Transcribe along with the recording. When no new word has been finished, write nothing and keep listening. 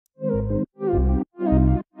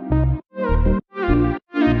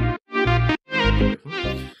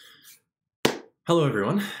Hello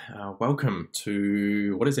everyone, welcome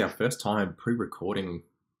to what is our first time pre-recording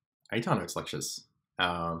ATAR Notes lectures.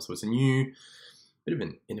 So it's a new, bit of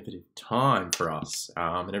an innovative time for us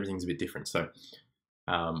and everything's a bit different. So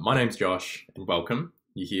my name's Josh and welcome.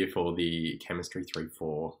 You're here for the Chemistry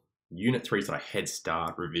 3-4 Unit 3 sort of head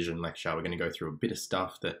start revision lecture. We're going to go through a bit of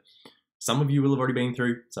stuff that some of you will have already been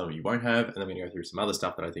through, some of you won't have, and then we're going to go through some other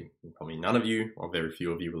stuff that I think probably none of you or very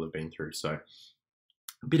few of you will have been through. So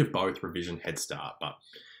a bit of both, revision, head start, but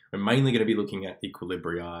we're mainly going to be looking at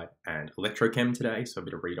equilibria and electrochem today, so a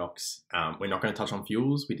bit of redox. We're not going to touch on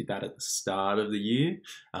fuels. We did that at the start of the year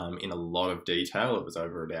in a lot of detail. It was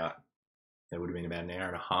over it would have been about an hour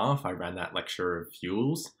and a half. I ran that lecture of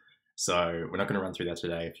fuels. So we're not going to run through that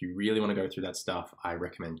today. If you really want to go through that stuff, I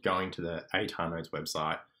recommend going to the ATAR Notes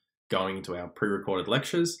website, going into our pre-recorded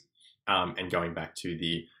lectures, and going back to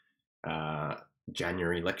the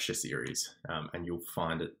January lecture series, and you'll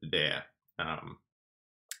find it there.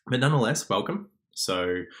 But nonetheless, welcome.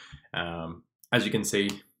 So as you can see,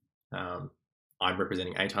 I'm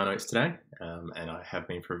representing ATAR Notes today, and I have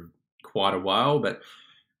been for quite a while, but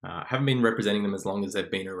haven't been representing them as long as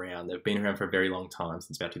they've been around. They've been around for a very long time,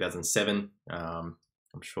 since about 2007. I'm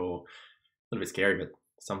sure a little bit scary, but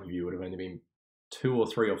some of you would have only been 2 or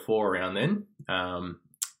 3 or 4 around then.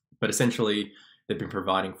 But essentially, they've been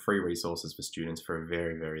providing free resources for students for a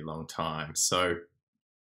very, very long time. So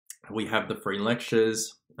we have the free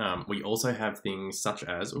lectures. We also have things such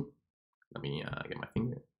as, let me get my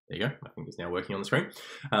finger. There you go. My finger's now working on the screen.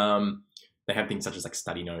 They have things such as like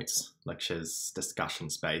study notes, lectures, discussion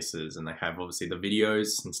spaces, and they have obviously the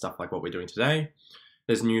videos and stuff like what we're doing today.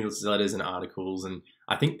 There's newsletters and articles, and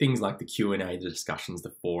I think things like the Q&A, the discussions, the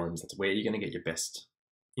forums, that's where you're going to get your best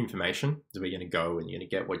information. Is where you're going to go and you're going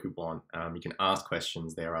to get what you want. You can ask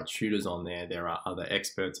questions. There are tutors on there. There are other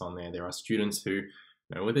experts on there. There are students who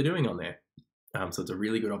know what they're doing on there. So it's a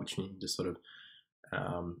really good opportunity to sort of,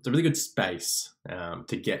 it's a really good space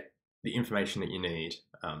to get the information that you need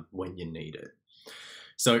when you need it.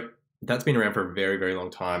 So that's been around for a very, very long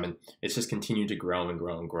time, and it's just continued to grow and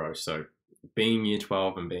grow and grow. So being year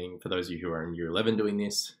 12 and being, for those of you who are in year 11 doing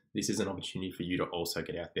this is an opportunity for you to also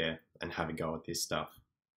get out there and have a go at this stuff.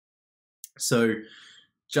 So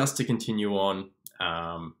just to continue on,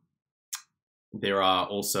 there are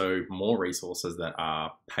also more resources that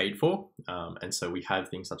are paid for. And so we have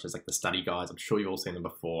things such as like the study guides. I'm sure you've all seen them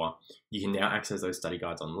before. You can now access those study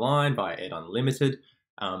guides online via Ed Unlimited.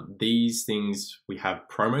 These things we have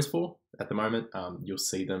promos for at the moment. You'll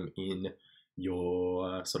see them in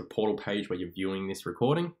your sort of portal page where you're viewing this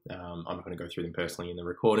recording. I'm not going to go through them personally in the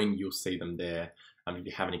recording. You'll see them there. If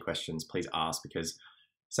you have any questions, please ask, because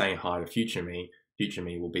saying hi to future me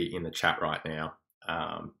will be in the chat right now,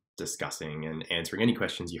 discussing and answering any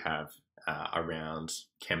questions you have around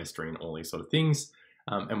chemistry and all these sort of things.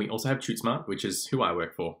 And we also have TuteSmart, which is who I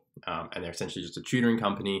work for, and they're essentially just a tutoring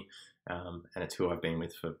company, and it's who I've been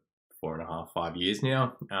with for 4.5, 5 years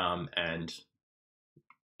now, and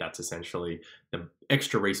that's essentially the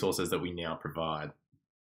extra resources that we now provide.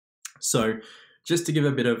 So just to give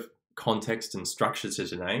a bit of context and structure to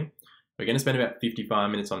today, we're going to spend about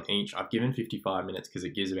 55 minutes on each. I've given 55 minutes because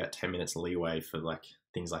it gives about 10 minutes leeway for like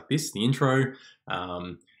things like this, the intro,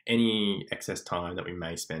 any excess time that we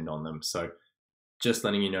may spend on them. So just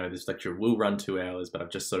letting you know, this lecture will run 2 hours, but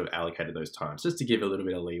I've just sort of allocated those times just to give a little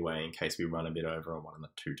bit of leeway in case we run a bit over on one of the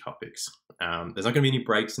 2 topics. There's not going to be any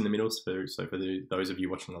breaks in the middle. So for those of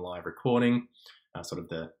you watching the live recording, sort of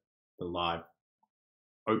the live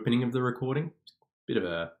opening of the recording, bit of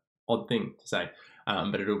a odd thing to say,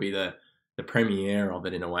 but it'll be the premiere of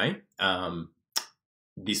it in a way.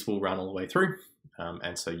 This will run all the way through,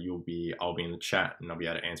 and so I'll be in the chat and I'll be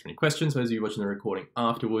able to answer any questions. Those of you watching the recording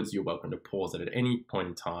afterwards, you're welcome to pause it at any point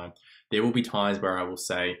in time. There will be times where I will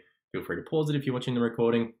say, feel free to pause it if you're watching the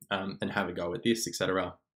recording, and have a go at this,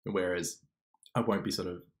 etc. Whereas I won't be sort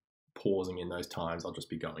of pausing in those times. I'll just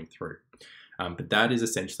be going through. But that is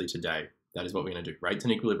essentially today. That is what we're going to do. Rates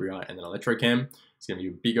and equilibria, and then electrochem. It's going to be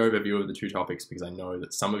a big overview of the 2 topics, because I know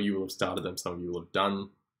that some of you will have started them, some of you will have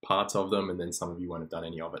done parts of them, and then some of you won't have done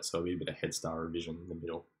any of it. So it'll be a bit of head start revision in the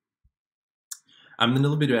middle. And a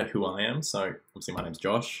little bit about who I am. So obviously my name's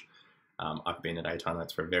Josh. I've been at ATAR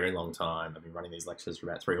Notes for a very long time. I've been running these lectures for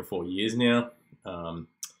about 3 or 4 years now.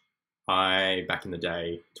 Back in the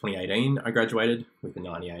day, 2018, I graduated with a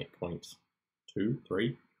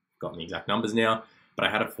 98.23. Gotten the exact numbers now. But I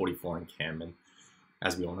had a 44 in chem, and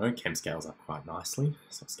as we all know, chem scales up quite nicely.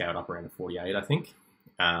 So I scaled up around a 48, I think.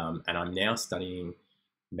 And I'm now studying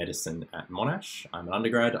medicine at Monash. I'm an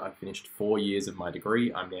undergrad. I finished 4 years of my degree.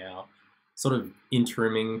 I'm now sort of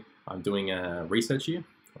interiming. I'm doing a research year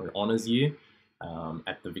or an honours year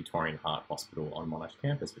at the Victorian Heart Hospital on Monash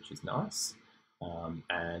campus, which is nice.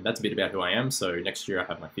 And that's a bit about who I am. So next year I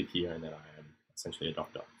have my 5th year, and then I am essentially a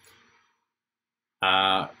doctor.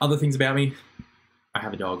 Other things about me, I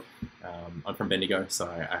have a dog. I'm from Bendigo, so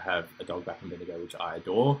I have a dog back in Bendigo, which I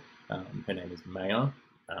adore. Her name is Maya.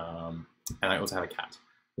 And I also have a cat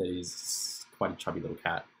that is quite a chubby little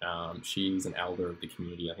cat. She's an elder of the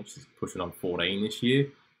community. I think she's pushing on 14 this year.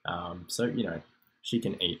 So, you know, she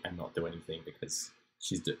can eat and not do anything because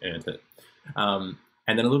she's earned it. And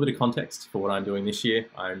then a little bit of context for what I'm doing this year.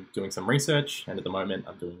 I'm doing some research, and at the moment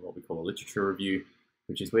I'm doing what we call a literature review,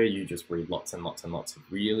 which is where you just read lots and lots and lots of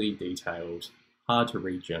really detailed, hard to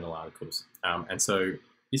read journal articles. And so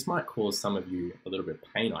this might cause some of you a little bit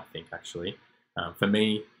of pain, I think, actually. For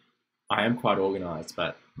me, I am quite organized,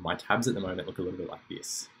 but my tabs at the moment look a little bit like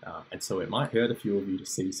this. And so it might hurt a few of you to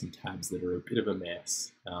see some tabs that are a bit of a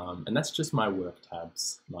mess. And that's just my work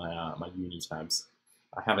tabs, my uni tabs.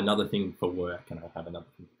 I have another thing for work and I have another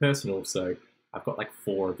thing for personal. So I've got like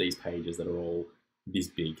 4 of these pages that are all this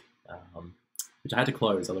big, which I had to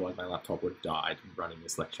close, otherwise my laptop would have died running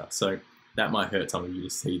this lecture. So that might hurt some of you to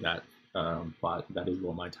see that, but that is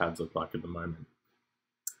what my tabs look like at the moment.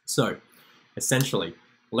 So essentially,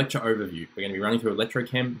 lecture overview. We're going to be running through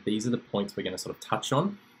electrochem. These are the points we're going to sort of touch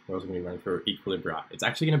on. We're also going to be running through equilibria. It's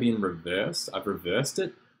actually going to be in reverse. I've reversed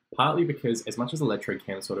it, partly because as much as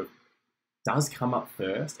electrochem sort of does come up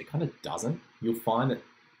first, it kind of doesn't. You'll find that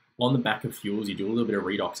on the back of fuels, you do a little bit of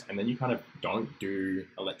redox, and then you kind of don't do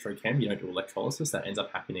electrochem, you don't do electrolysis. That ends up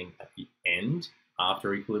happening at the end after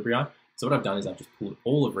equilibria. So what I've done is I've just pulled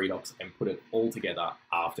all of redox and put it all together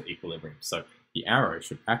after equilibrium. So the arrow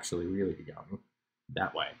should actually really be going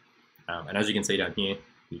that way. And as you can see down here,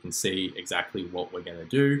 you can see exactly what we're going to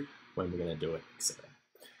do, when we're going to do it, etc.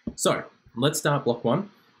 So let's start block 1.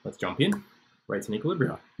 Let's jump in. Rates and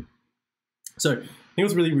equilibria. So I think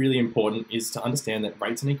what's really, really important is to understand that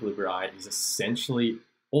rates and equilibria is essentially,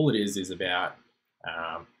 all it is about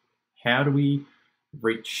how do we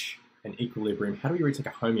reach an equilibrium, how do we reach like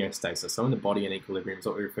a homeostasis? So in the body, an equilibrium is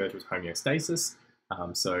what we refer to as homeostasis.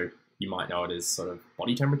 So you might know it as sort of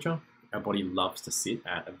body temperature. Our body loves to sit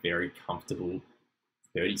at a very comfortable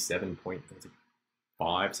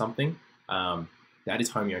 37.5 something. That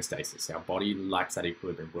is homeostasis. Our body likes that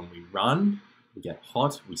equilibrium. When we run, we get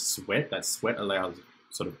hot, we sweat. That sweat allows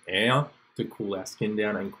sort of air to cool our skin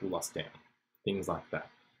down and cool us down. Things like that.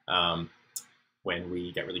 When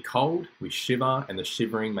we get really cold, we shiver, and the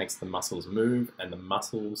shivering makes the muscles move, and the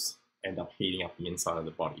muscles end up heating up the inside of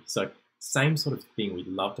the body. So same sort of thing. We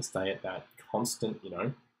love to stay at that constant,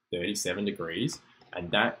 37 degrees, and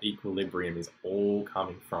that equilibrium is all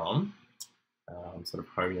coming from sort of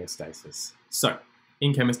homeostasis. So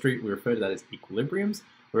in chemistry, we refer to that as equilibriums.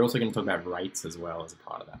 We're also going to talk about rates as well as a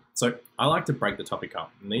part of that. So I like to break the topic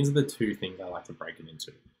up, and these are the 2 things I like to break it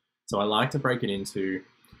into. So I like to break it into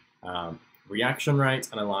reaction rates,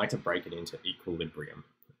 and I like to break it into equilibrium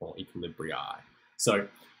or equilibria. So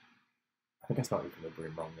I think I spelled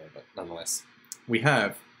equilibrium wrong there, but nonetheless, we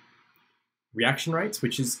have reaction rates,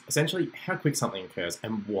 which is essentially how quick something occurs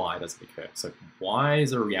and why does it occur. So why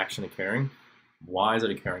is a reaction occurring? Why is it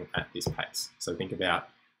occurring at this pace? So think about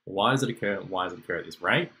why does it occur? Why does it occur at this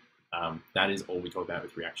rate? That is all we talk about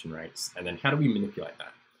with reaction rates. And then how do we manipulate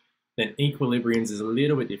that? Then equilibriums is a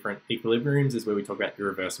little bit different. Equilibriums is where we talk about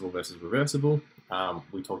irreversible versus reversible.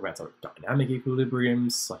 We talk about sort of dynamic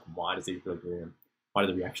equilibriums, like why do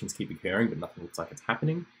the reactions keep occurring but nothing looks like it's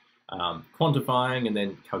happening? Quantifying, and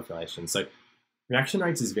then calculation. So reaction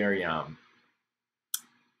rates is very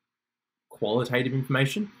qualitative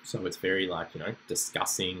information. So it's very like,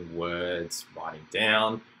 discussing words, writing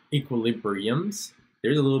down. Equilibriums,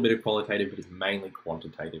 there's a little bit of qualitative, but it's mainly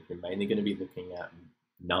quantitative. We're mainly going to be looking at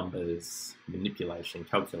numbers, manipulation,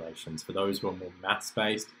 calculations. For those who are more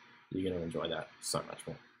maths-based, you're going to enjoy that so much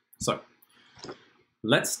more. So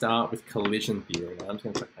let's start with collision theory. Now I'm just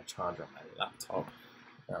going to put my charger on my laptop.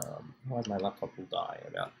 Otherwise my laptop will die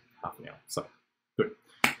in about half an hour. So good.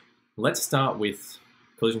 Let's start with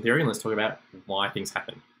collision theory, and let's talk about why things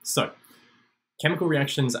happen. So chemical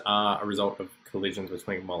reactions are a result of collisions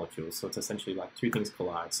between molecules. So it's essentially like 2 things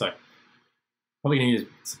collide. So probably going to use,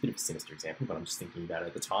 it's a bit of a sinister example, but I'm just thinking about it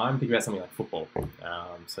at the time. Think about something like football.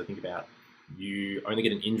 So think about, you only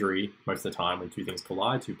get an injury most of the time when 2 things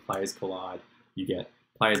collide, 2 players collide. You get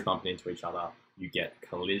players bumping into each other. You get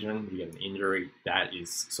collision, you get an injury. That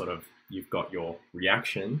is sort of, you've got your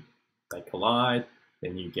reaction, they collide,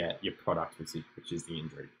 then you get your product, which is the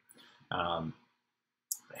injury.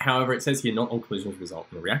 However, it says here, not all collisions result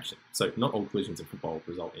in a reaction. So not all collisions in football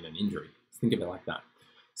result in an injury. Think of it like that.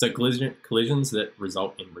 So collisions that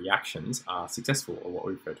result in reactions are successful, or what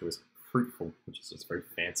we refer to as fruitful, which is just a very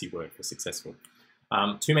fancy word for successful.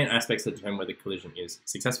 Two main aspects that determine whether collision is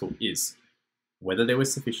successful is whether there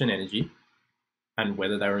was sufficient energy and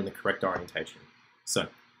whether they were in the correct orientation. So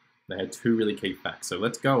they had two really key facts. So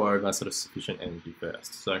let's go over sort of sufficient energy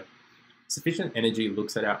first. So sufficient energy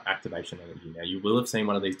looks at our activation energy. Now you will have seen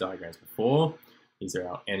one of these diagrams before. These are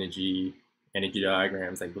our energy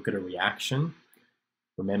diagrams. They look at a reaction.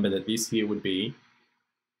 Remember that this here would be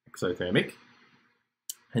exothermic.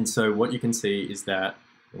 And so what you can see is that,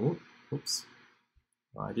 oops,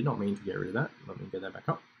 I did not mean to get rid of that. Let me get that back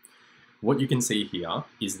up. What you can see here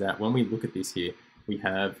is that when we look at this here, we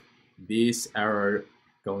have this arrow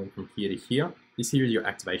going from here to here. This here is your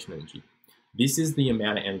activation energy. This is the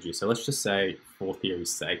amount of energy. So let's just say, for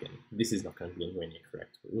theory's sake, and this is not going to be anywhere near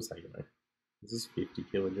correct, but we'll say, this is 50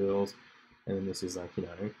 kilojoules, and then this is like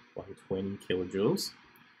 20 kilojoules.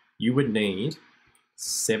 You would need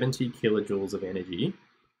 70 kilojoules of energy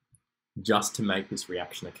just to make this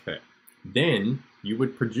reaction occur. Then you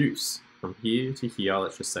would produce from here to here,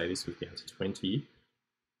 let's just say this was down to 20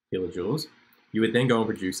 kilojoules. You would then go and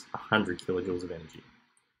produce 100 kilojoules of energy.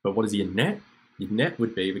 But what is your net? Your net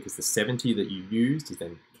would be, because the 70 that you used is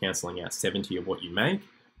then cancelling out 70 of what you make,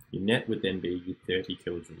 your net would then be your 30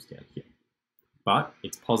 kilojoules down here. But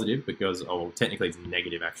it's positive because, technically it's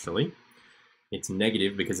negative actually. It's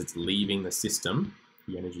negative because it's leaving the system,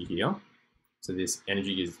 the energy here. So this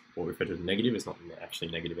energy is what we refer to as negative. It's not actually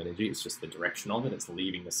negative energy, it's just the direction of it. It's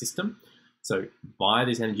leaving the system. So by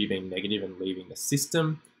this energy being negative and leaving the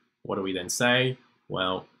system, what do we then say?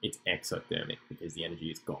 Well, it's exothermic because the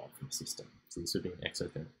energy is gone from the system. So this would be an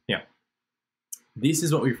exothermic. Now, this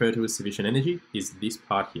is what we refer to as sufficient energy, is this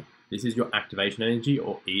part here. This is your activation energy,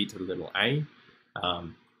 or E to the little a.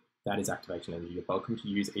 That is activation energy. You're welcome to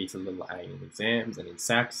use E to the little a in exams and in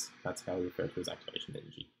SACs. That's how we refer to as activation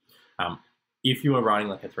energy. If you are writing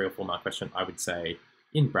like a 3 or 4 mark question, I would say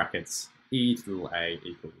in brackets, E to the little a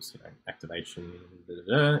equals, activation,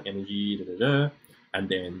 energy, and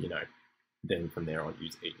then, then from there I'll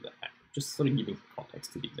use E to the a, just sort of giving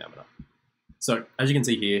context to the examiner. So as you can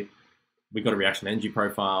see here, we've got a reaction energy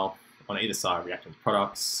profile. On either side, reactant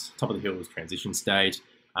products. Top of the hill is transition state.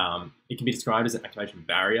 It can be described as an activation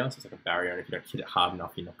barrier. So it's like a barrier, and if you don't hit it hard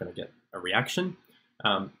enough, you're not going to get a reaction.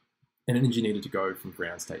 And energy needed to go from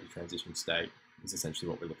ground state to transition state is essentially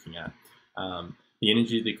what we're looking at. The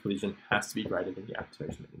energy of the collision has to be greater than the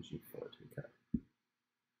activation energy for it to occur.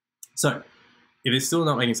 So if it's still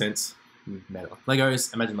not making sense, made it like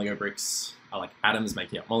Legos. Imagine Lego bricks are like atoms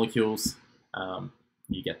making up molecules.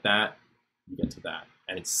 You get that, you get to that.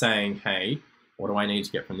 And it's saying, hey, what do I need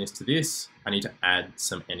to get from this to this? I need to add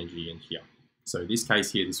some energy in here. So in this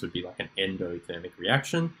case here, this would be like an endothermic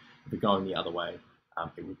reaction. If we're going the other way,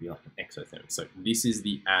 it would be like an exothermic. So this is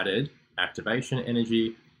the added activation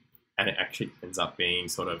energy, and it actually ends up being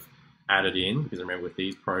sort of added in, because remember with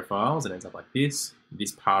these profiles, it ends up like this.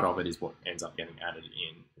 This part of it is what ends up getting added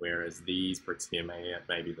in, whereas these bricks here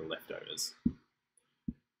may be the leftovers.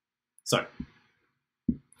 So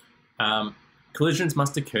collisions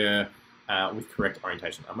must occur with correct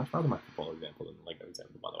orientation. I much rather my football example than the Lego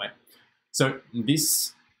example, by the way. So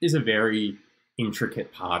this is a very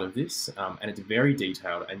intricate part of this, and it's very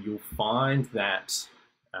detailed, and you'll find that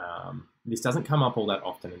this doesn't come up all that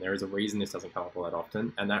often, and there is a reason this doesn't come up all that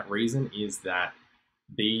often, and that reason is that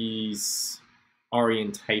these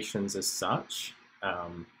orientations as such, are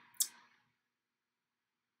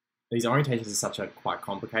quite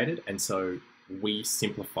complicated, and so we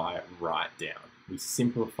simplify it right down. We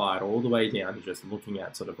simplify it all the way down to just looking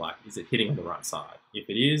at sort of like, is it hitting on the right side? If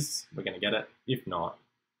it is, we're going to get it. If not,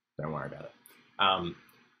 don't worry about it.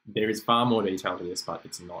 There is far more detail to this, but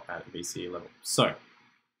it's not at a VCE level. So,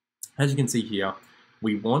 as you can see here,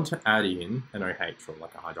 we want to add in an OH, or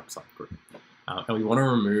like a hydroxide group, and we want to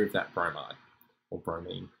remove that bromide or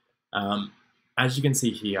bromine. As you can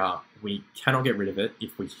see here, we cannot get rid of it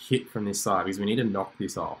if we hit from this side, because we need to knock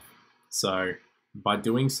this off. So by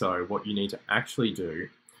doing so, what you need to actually do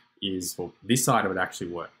is, well, this side would actually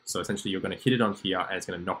work. So essentially you're going to hit it on here and it's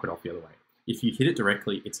going to knock it off the other way. If you hit it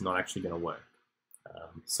directly, it's not actually going to work.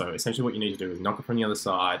 So essentially what you need to do is knock it from the other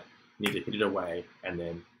side, you need to hit it away, and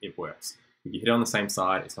then it works. If you hit it on the same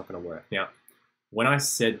side, it's not going to work. Now, when I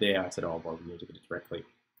said there, I said, oh, well, you need to hit it directly.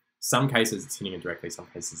 Some cases it's hitting it directly, some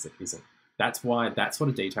cases it isn't. That's why that sort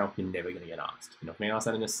of detail you're never going to get asked. You're not going to ask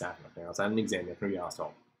that in a SAT, you're not going to ask that in an exam, you're not going to be asked,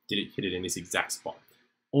 oh, did it hit it in this exact spot?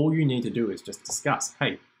 All you need to do is just discuss,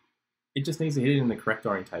 hey, it just needs to hit it in the correct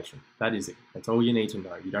orientation. That is it. That's all you need to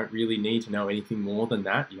know. You don't really need to know anything more than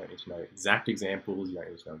that. You don't need to know exact examples. You don't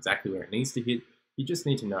need to know exactly where it needs to hit. You just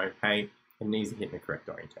need to know, hey, it needs to hit in the correct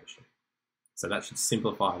orientation. So that should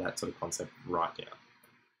simplify that sort of concept right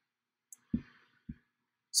down.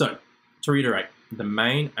 So to reiterate, the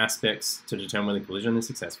main aspects to determine whether collision is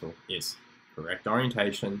successful is correct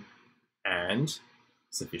orientation and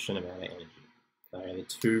sufficient amount of energy. They are the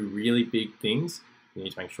two really big things. You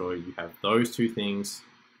need to make sure you have those two things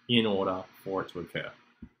in order for it to occur.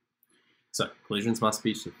 So collisions must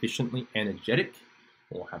be sufficiently energetic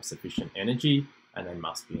or have sufficient energy, and they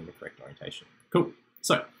must be in the correct orientation. Cool.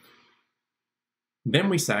 So then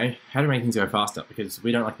we say, how to make things go faster? Because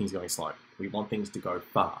we don't like things going slow. We want things to go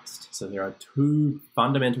fast. So there are two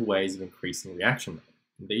fundamental ways of increasing reaction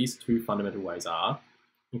rate. These two fundamental ways are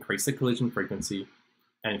increase the collision frequency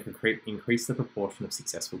and increase the proportion of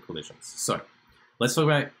successful collisions. So let's talk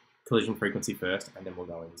about collision frequency first, and then we'll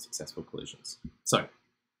go into successful collisions. So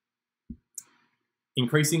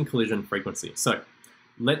increasing collision frequency. So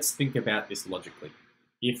let's think about this logically.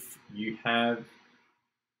 If you have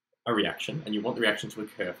a reaction and you want the reaction to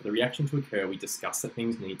occur, for the reaction to occur, we discussed that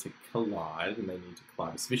things need to collide, and they need to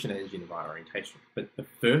collide with sufficient energy in the right orientation. But the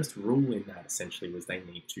first rule in that essentially was they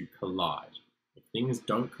need to collide. If things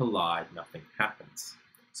don't collide, nothing happens.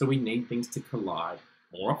 So we need things to collide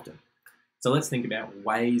more often. So let's think about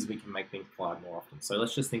ways we can make things collide more often. So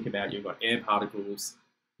let's just think about, you've got air particles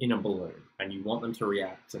in a balloon and you want them to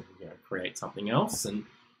react and create something else, and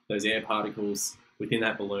those air particles within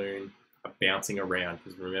that balloon are bouncing around,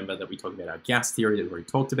 because remember that we talked about our gas theory that we already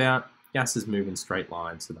talked about. Gases move in straight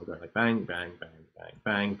lines, so they'll go like bang, bang, bang, bang,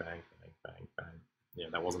 bang, bang, bang, bang, bang. Yeah,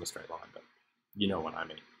 that wasn't a straight line, but you know what I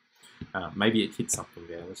mean. Maybe it hit something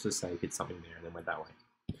there. Let's just say it hit something there and then went that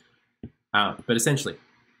way. But essentially,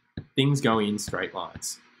 things go in straight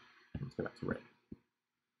lines. Let's go back to red.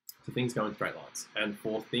 So things go in straight lines. And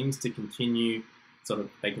for things to continue,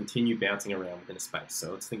 they continue bouncing around within a space.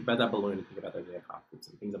 So let's think about that balloon and think about those air particles,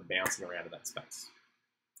 and things are bouncing around in that space.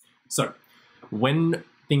 So when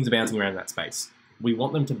things are bouncing around in that space, we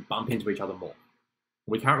want them to bump into each other more.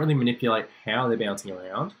 We can't really manipulate how they're bouncing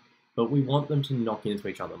around, but we want them to knock into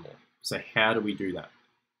each other more. So how do we do that?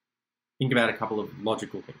 Think about a couple of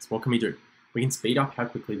logical things. What can we do? We can speed up how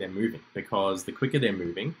quickly they're moving, because the quicker they're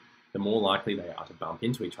moving, the more likely they are to bump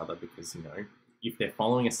into each other, because, if they're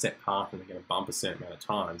following a set path and they're going to bump a certain amount of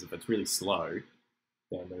times, if it's really slow,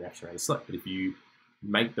 then the reaction rate is slow. But if you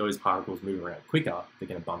make those particles move around quicker, they're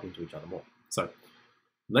going to bump into each other more. So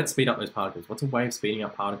let's speed up those particles. What's a way of speeding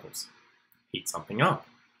up particles? Heat something up.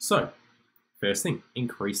 So first thing,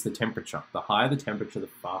 increase the temperature. The higher the temperature, the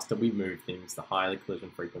faster we move things, the higher the collision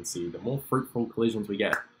frequency, the more fruitful collisions we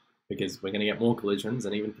get, because we're going to get more collisions,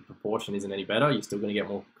 and even if the proportion isn't any better, you're still going to get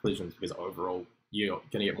more collisions, because overall you're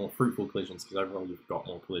going to get more fruitful collisions, because overall you've got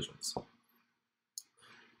more collisions.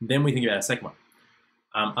 Then we think about a second one.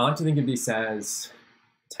 I like to think of this as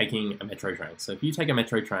taking a metro train. So if you take a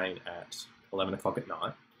metro train at 11 o'clock at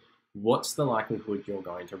night, what's the likelihood you're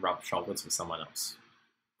going to rub shoulders with someone else?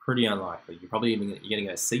 Pretty unlikely. You're probably even you're getting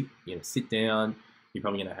a seat, you're going to sit down, you're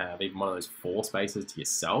probably going to have even one of those 4 spaces to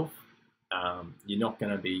yourself. You're not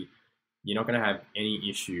going to have any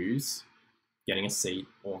issues getting a seat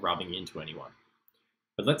or rubbing into anyone.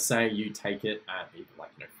 But let's say you take it at either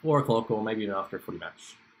 4 o'clock or maybe even after a footy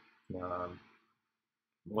match.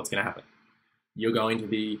 What's going to happen? You're going to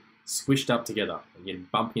be squished up together, and you're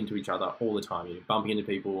bumping into each other all the time. You're bumping into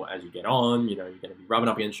people as you get on. You're going to be rubbing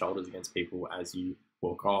up against shoulders against people as you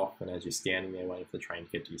walk off and as you're standing there waiting for the train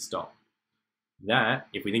to get to your stop. That,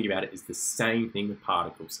 if we think about it, is the same thing with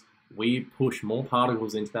particles. We push more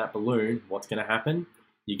particles into that balloon, what's going to happen?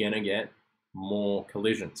 You're going to get more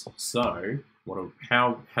collisions. So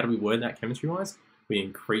how do we word that chemistry-wise? We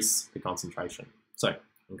increase the concentration. So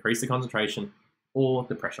increase the concentration or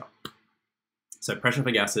the pressure. So pressure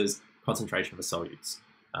for gases, concentration for solutes.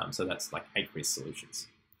 So that's like aqueous solutions.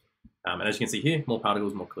 And as you can see here, more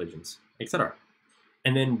particles, more collisions, etc.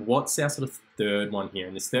 And then what's our sort of third one here?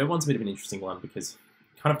 And this third one's a bit of an interesting one, because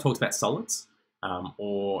it kind of talks about solids,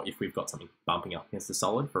 or if we've got something bumping up against the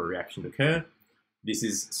solid for a reaction to occur. This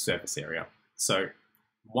is surface area. So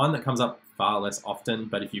one that comes up far less often,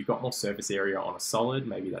 but if you've got more surface area on a solid,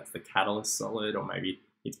 maybe that's the catalyst solid, or maybe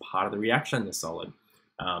it's part of the reaction, the solid,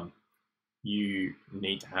 you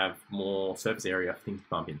need to have more surface area for things to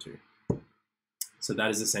bump into. So that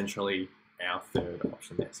is essentially our third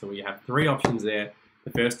option there. So we have 3 options there.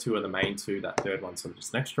 The first 2 are the main 2. That third one's sort of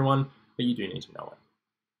just an extra one, but you do need to know it.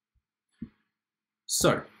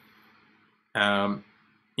 So,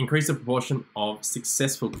 increase the proportion of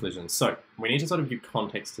successful collisions. So we need to sort of give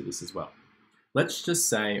context to this as well. Let's just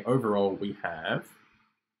say overall we have,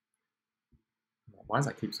 why does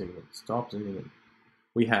that keep zooming in? Stop zooming in.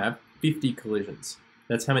 we have 50 collisions.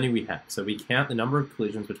 That's how many we have. So we count the number of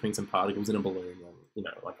collisions between some particles in a balloon on,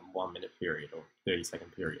 like a 1 minute period or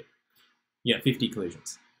 30-second period. You get 50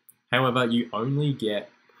 collisions. However, you only get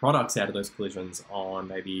products out of those collisions on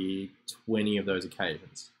maybe 20 of those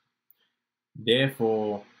occasions.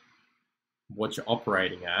 Therefore, what you're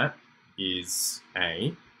operating at is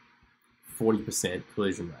a 40%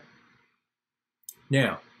 collision rate.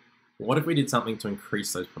 Now, what if we did something to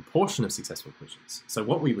increase those proportion of successful collisions? So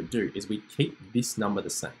what we would do is we keep this number the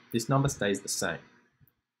same. This number stays the same,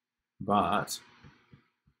 but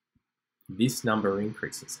this number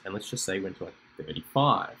increases. And let's just say we went to like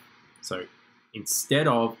 35. So instead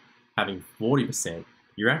of having 40%,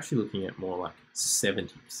 you're actually looking at more like 70%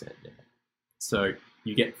 now. So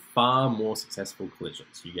you get far more successful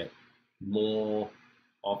collisions. You get more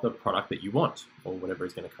of the product that you want, or whatever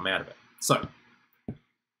is going to come out of it. So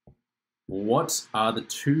what are the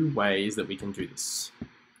two ways that we can do this?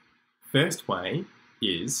 First way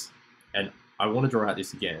is, and I want to draw out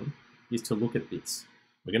this again, is to look at this.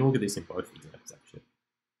 We're going to look at this in both examples, actually.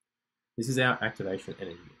 This is our activation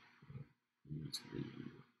energy.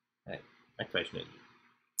 Activation energy.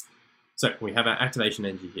 So we have our activation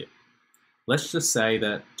energy here. Let's just say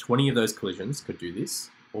that 20 of those collisions could do this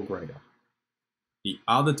or greater. The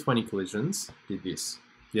other 20 collisions did this.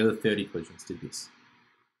 The other 30 collisions did this.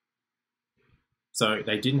 So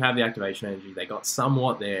they didn't have the activation energy. They got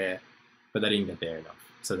somewhat there, but they didn't get there enough.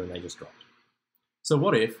 So then they just dropped. So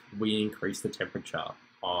what if we increase the temperature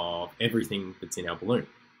of everything that's in our balloon?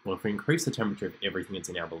 Well, if we increase the temperature of everything that's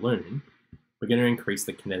in our balloon, we're going to increase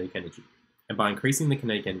the kinetic energy. And by increasing the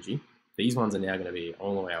kinetic energy, these ones are now going to be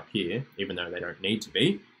all the way up here, even though they don't need to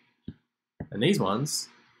be. And these ones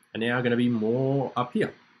are now going to be more up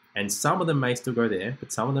here. And some of them may still go there,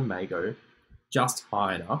 but some of them may go just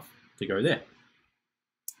high enough to go there.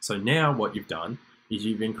 So now what you've done is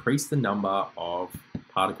you've increased the number of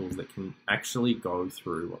particles that can actually go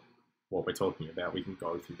through what we're talking about. We can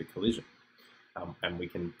go through the collision and we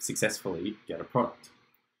can successfully get a product.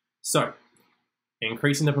 So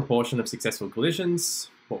increasing the proportion of successful collisions,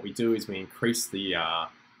 what we do is we increase the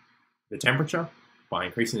temperature. By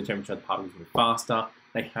increasing the temperature, the particles move faster.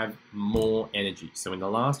 They have more energy. So in the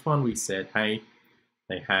last one, we said, hey,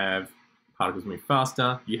 they have particles move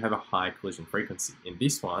faster, you have a high collision frequency. In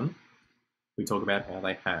this one, we talk about how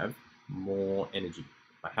they have more energy.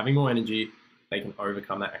 By having more energy, they can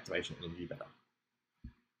overcome that activation energy better.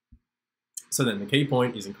 So then the key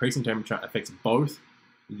point is increasing temperature affects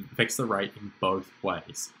the rate in both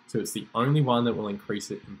ways. So it's the only one that will increase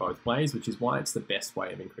it in both ways, which is why it's the best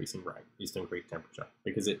way of increasing rate, is to increase temperature,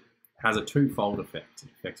 because it has a twofold effect. It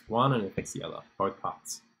affects one and it affects the other, both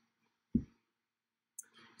parts.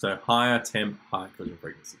 So higher temp, higher collision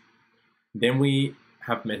frequency. Then we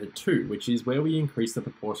have method 2, which is where we increase the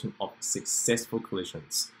proportion of successful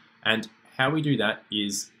collisions. And how we do that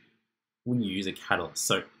is we use a catalyst.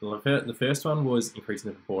 So the first one was increasing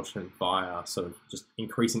the proportion via sort of just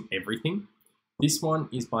increasing everything. This one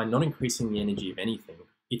is by not increasing the energy of anything.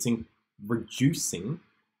 It's in reducing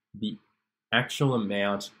the actual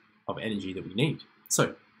amount of energy that we need.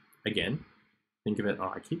 So again, think of it,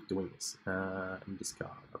 I keep doing this, and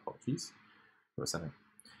discard, apologies. What was that?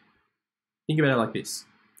 Think about it like this.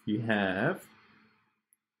 You have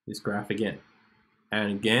this graph again,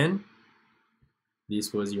 and again,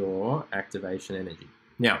 this was your activation energy.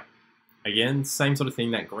 Now, again, same sort of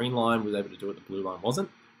thing, that green line was able to do it, the blue line wasn't.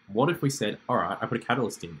 What if we said, all right, I put a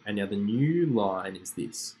catalyst in, and now the new line is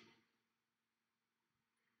this.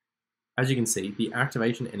 As you can see, the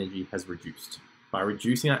activation energy has reduced. By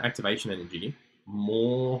reducing that activation energy,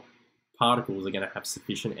 more particles are going to have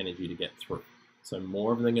sufficient energy to get through. So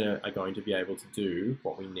more of them are going to be able to do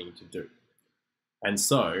what we need to do. And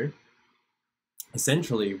so,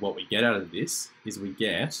 essentially, what we get out of this is we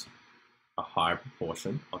get a higher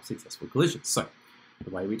proportion of successful collisions. So the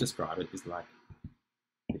way we describe it is like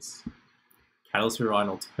this. Catalysts provide an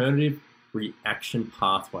alternative reaction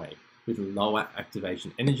pathway with lower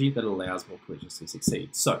activation energy that allows more collisions to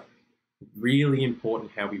succeed. So really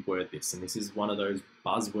important how we word this, and this is one of those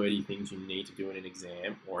buzzwordy things you need to do in an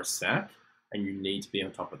exam or a SAC, and you need to be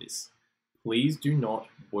on top of this. Please do not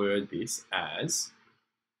word this as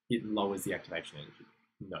it lowers the activation energy.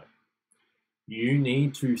 No. You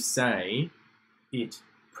need to say it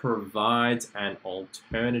provides an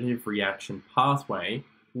alternative reaction pathway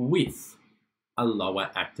with a lower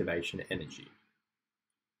activation energy.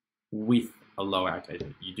 With a lower activation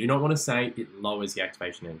energy. You do not want to say it lowers the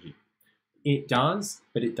activation energy. It does,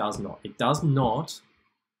 but it does not. It does not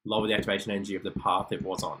lower the activation energy of the path it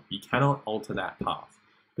was on. You cannot alter that path.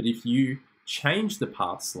 But if you change the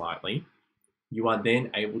path slightly, you are then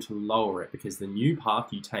able to lower it because the new path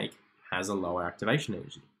you take has a lower activation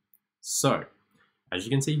energy. So, as you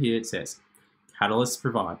can see here, it says, catalysts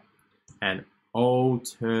provide an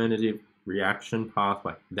alternative reaction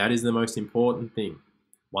pathway. That is the most important thing.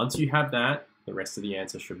 Once you have that, the rest of the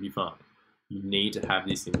answer should be fine. You need to have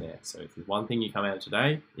this in there. So if there's one thing you come out of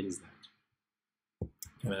today, it is that.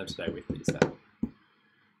 Come out of today with it is that.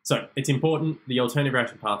 So it's important, the alternative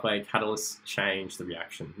reaction pathway, catalysts change the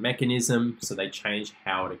reaction mechanism, so they change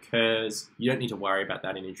how it occurs. You don't need to worry about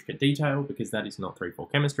that in intricate detail because that is not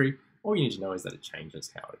 3-4 chemistry. All you need to know is that it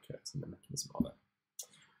changes how it occurs and the mechanism of it.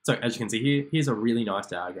 So as you can see here, here's a really nice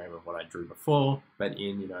diagram of what I drew before, but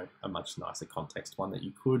in a much nicer context, one that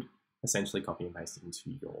you could essentially copy and paste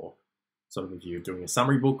into your sort of, if you're doing a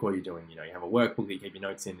summary book or you're doing, you have a workbook that you keep your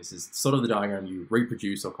notes in, this is sort of the diagram you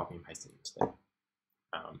reproduce or copy and paste it into there.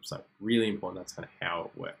 So really important, that's kind of how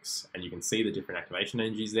it works. And you can see the different activation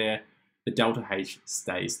energies there. The delta H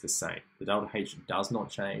stays the same. The delta H does not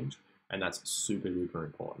change, and that's super, super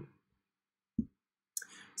important.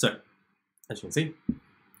 So, as you can see,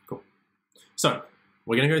 cool. So,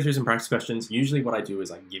 we're going to go through some practice questions. Usually what I do is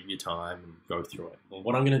I give you time and go through it. Well,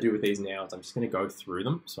 what I'm going to do with these now is I'm just going to go through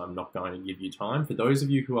them, so I'm not going to give you time. For those of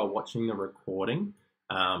you who are watching the recording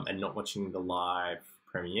and not watching the live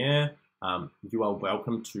premiere, you are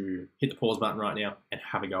welcome to hit the pause button right now and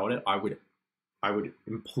have a go at it. I would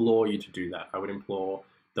implore you to do that. I would implore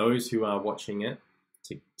those who are watching it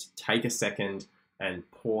to take a second and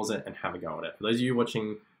pause it and have a go at it. For those of you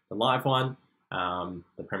watching the live one,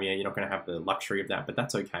 the premiere, you're not going to have the luxury of that, but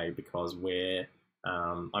that's okay because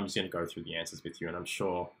I'm just going to go through the answers with you, and I'm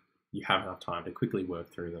sure you have enough time to quickly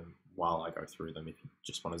work through them while I go through them if you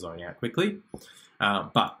just want to zone out quickly.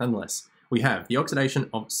 But nonetheless, we have the oxidation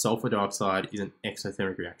of sulfur dioxide is an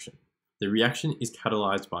exothermic reaction. The reaction is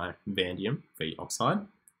catalyzed by vanadium, V oxide,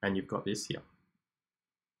 and you've got this here.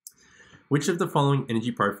 Which of the following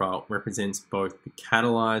energy profile represents both the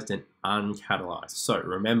catalyzed and uncatalyzed? So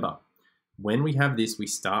remember, when we have this, we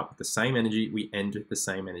start with the same energy, we end with the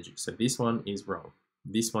same energy. So this one is wrong.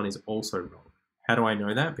 This one is also wrong. How do I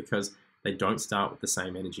know that? Because they don't start with the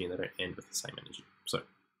same energy and they don't end with the same energy. So,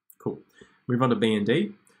 cool. Move on to B and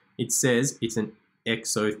D. It says it's an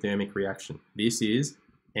exothermic reaction. This is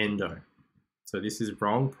endo. So this is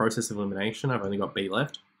wrong. Process of elimination, I've only got B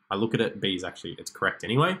left. I look at it, B is actually, it's correct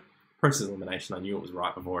anyway. Process of elimination, I knew it was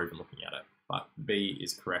right before even looking at it, but B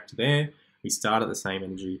is correct there. We start at the same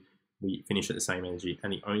energy, we finish at the same energy,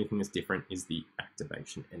 and the only thing that's different is the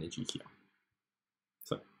activation energy here.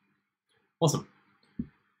 So, awesome.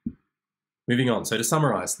 Moving on, so to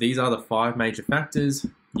summarize, these are the 5 major factors.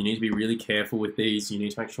 You need to be really careful with these. You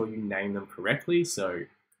need to make sure you name them correctly. So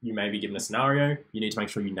you may be given a scenario, you need to make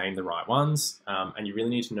sure you name the right ones, and you really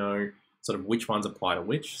need to know sort of which ones apply to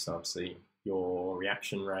which. So obviously your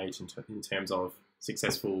reaction rate in terms of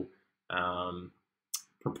successful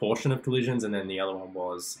proportion of collisions, and then the other one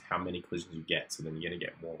was how many collisions you get. So then you're going to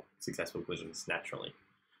get more successful collisions naturally.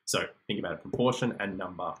 So think about it, proportion and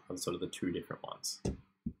number are sort of the 2 different ones.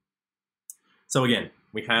 So again,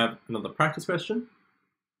 we have another practice question.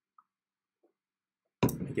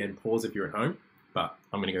 Again, pause if you're at home, but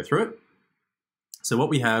I'm going to go through it. So what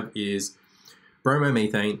we have is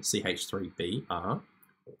bromomethane, CH3Br,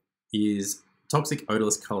 is toxic,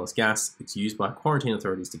 odorless, colorless gas. It's used by quarantine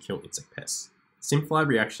authorities to kill insect pests. The simplified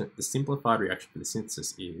reaction for the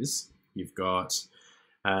synthesis is you've got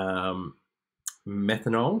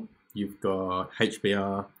methanol, you've got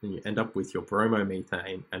HBr, and you end up with your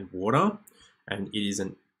bromomethane and water. And it is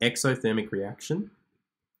an exothermic reaction,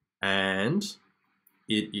 and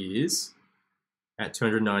it is at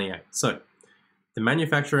 298. So the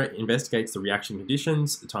manufacturer investigates the reaction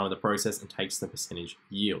conditions, the time of the process, and takes the percentage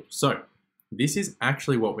yield. So this is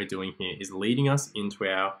actually what we're doing here, is leading us into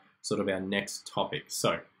our sort of our next topic.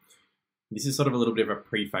 So this is sort of a little bit of a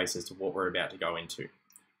preface as to what we're about to go into.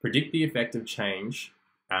 Predict the effect of change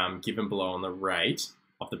given below on the rate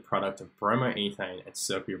of the product of bromoethane and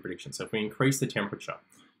circle your prediction. So if we increase the temperature.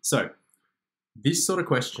 So this sort of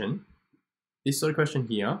question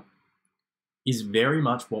here is very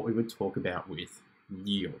much what we would talk about with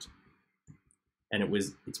yield. And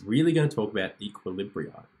it's really going to talk about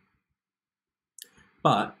equilibria.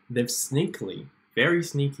 But they've sneakily, very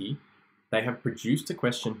sneaky, they have produced a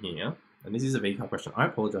question here, and this is a VCAR question. I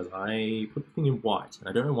apologize, I put the thing in white, and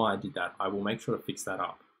I don't know why I did that. I will make sure to fix that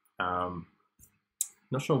up.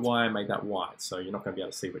 Not sure why I made that white, so you're not going to be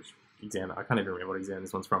able to see which exam. I can't even remember what exam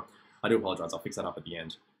this one's from. I do apologize, I'll fix that up at the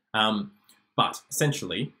end. But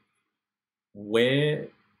essentially, where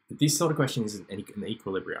This sort of question is an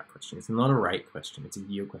equilibrium question. It's not a rate question, it's a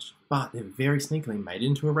yield question. But they've very sneakily made it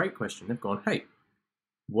into a rate question. They've gone, hey,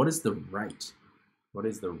 what is the rate? What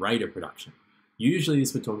is the rate of production? Usually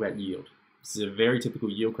this would talk about yield. This is a very typical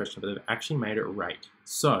yield question, but they've actually made it rate.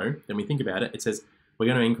 So then we think about it, it says we're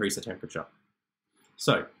going to increase the temperature.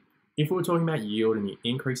 So if we're talking about yield and you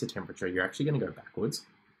increase the temperature, you're actually going to go backwards,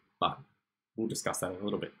 but we'll discuss that in a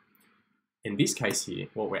little bit. In this case here,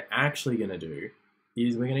 what we're actually going to do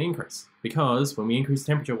is we're going to increase, because when we increase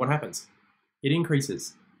temperature, what happens? It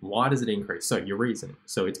increases. Why does it increase? So your reason.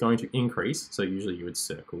 So it's going to increase. So usually you would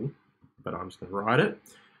circle, but I'm just going to write it.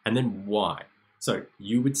 And then why? So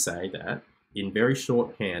you would say that in very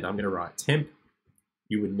shorthand, I'm going to write temp.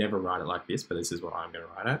 You would never write it like this, but this is what I'm going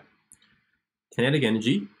to write at. Kinetic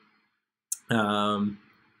energy,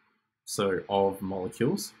 so of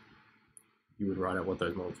molecules. You would write out what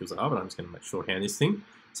those molecules are, but I'm just going to make shorthand this thing.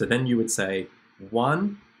 So then you would say,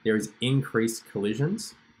 1, there is increased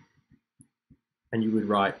collisions. And you would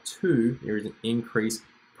write 2, there is an increased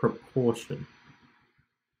proportion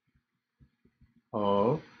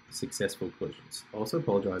of successful collisions. I also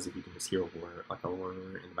apologize if you can just hear a whir, like a whir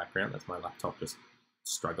in the background. That's my laptop just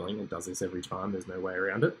struggling. It does this every time. There's no way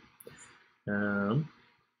around it.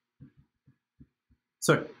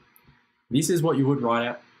 So this is what you would write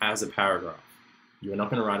out as a paragraph. You're not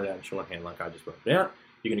going to write it out in shorthand like I just wrote it out.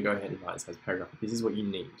 You're going to go ahead and write this as a paragraph. This is what you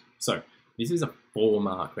need. So this is a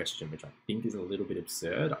 4-mark question, which I think is a little bit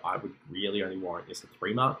absurd. I would really only warrant this a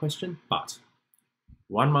 3-mark question, but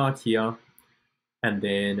 1 mark here, and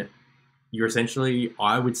then you're essentially,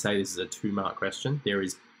 I would say this is a 2-mark question. There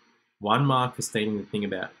is 1 mark for stating the thing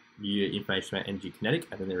about your information about energy kinetic,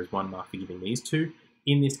 and then there is 1 mark for giving these 2.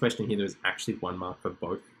 In this question here, there is actually 1 mark for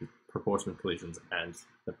both the proportion of collisions and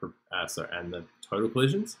the total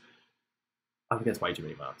collisions. I think that's way too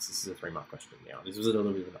many marks. This is a 3-mark question now. This was a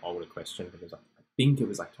little bit of an older question because I think it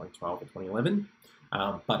was like 2012 or 2011.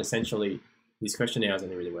 But essentially, this question now is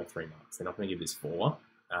only really worth 3 marks. They're not going to give this 4,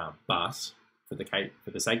 but for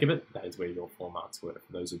the sake of it, that is where your 4 marks were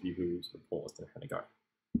for those of you who sort of paused and had a go.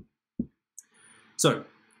 So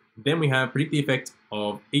then we have predict the effect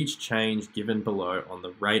of each change given below on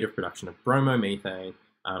the rate of production of bromomethane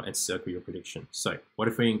and circle your prediction. So what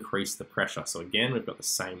if we increase the pressure? So again, we've got the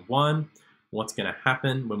same one. What's going to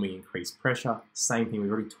happen when we increase pressure? Same thing,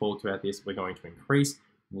 we've already talked about this. We're going to increase.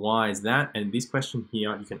 Why is that? And this question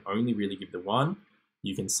here, you can only really give the 1.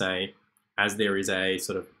 You can say, as there is a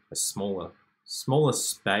sort of a smaller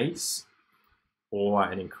space or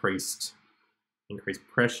an increased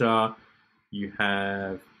pressure, you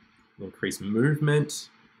have an increased movement,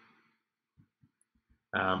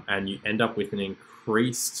 and you end up with an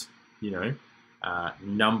increased,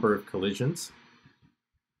 number of collisions.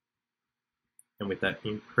 And with that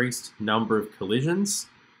increased number of collisions,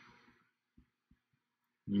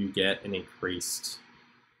 you get an increased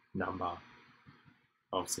number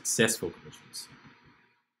of successful collisions.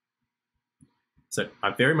 So I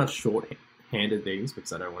very much short-handed these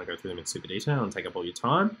because I don't want to go through them in super detail and take up all your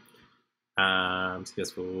time.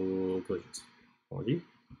 Successful collisions. Apology.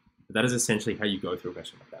 But that is essentially how you go through a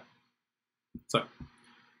question like that. So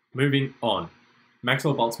moving on.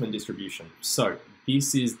 Maxwell-Boltzmann distribution. So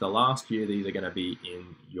this is the last year these are going to be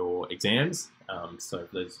in your exams. So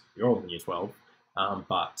you're all in year 12.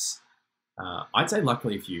 But I'd say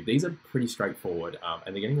luckily for you, these are pretty straightforward,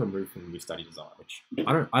 and they're getting removed from the new study design, which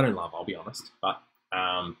I don't love, I'll be honest. But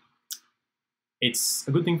it's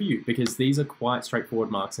a good thing for you because these are quite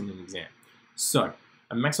straightforward marks in an exam. So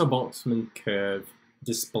a Maxwell-Boltzmann curve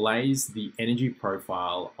displays the energy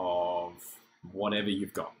profile of whatever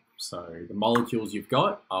you've got. So the molecules you've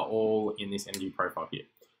got are all in this energy profile here.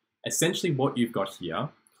 Essentially what you've got here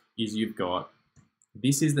is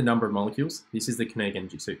this is the number of molecules, this is the kinetic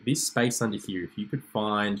energy. So this space under here, if you could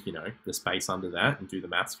find, the space under that and do the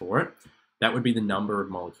maths for it, that would be the number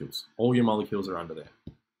of molecules. All your molecules are under there.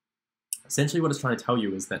 Essentially what it's trying to tell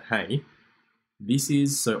you is that, hey,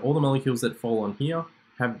 so all the molecules that fall on here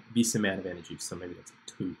have this amount of energy. So maybe that's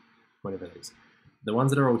 2, whatever it is. The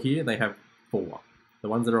ones that are all here, they have 4. The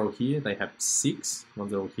ones that are all here, they have 6. The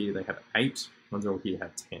ones that are all here, they have 8. The ones that are all here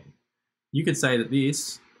have 10. You could say that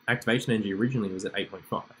this activation energy originally was at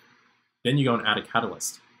 8.5. Then you go and add a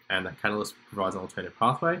catalyst, and that catalyst provides an alternative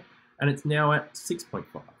pathway, and it's now at 6.5.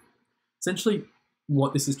 Essentially,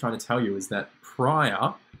 what this is trying to tell you is that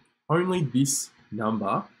prior, only this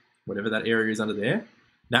number, whatever that area is under there,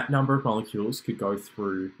 that number of molecules could go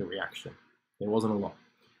through the reaction. There wasn't a lot.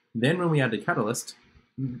 Then when we add the catalyst,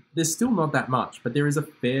 there's still not that much, but there is a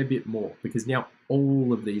fair bit more because now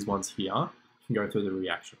all of these ones here can go through the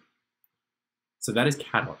reaction. So that is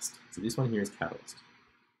catalyst. So this one here is catalyst.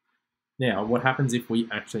 Now, what happens if we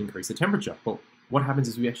actually increase the temperature? Well, what happens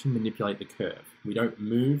is we actually manipulate the curve. We don't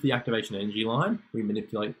move the activation energy line, we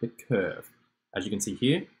manipulate the curve. As you can see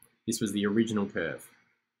here, this was the original curve.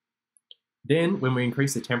 Then, when we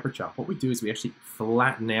increase the temperature, what we do is we actually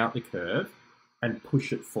flatten out the curve and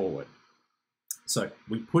push it forward. So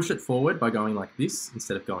we push it forward by going like this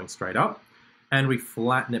instead of going straight up, and we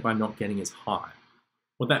flatten it by not getting as high.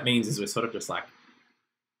 What that means is we're sort of just like,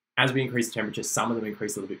 as we increase the temperature, some of them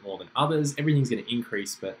increase a little bit more than others. Everything's going to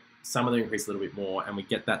increase, but some of them increase a little bit more, and we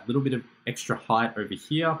get that little bit of extra height over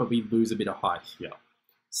here, but we lose a bit of height here.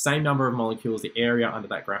 Same number of molecules, the area under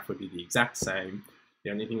that graph would be the exact same.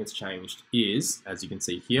 The only thing that's changed is, as you can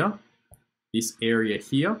see here, this area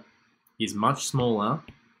here is much smaller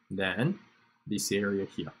than this area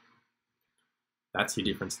here. That's your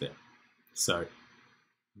difference there. So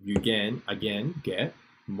you again get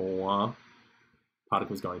more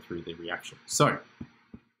particles going through the reaction. So,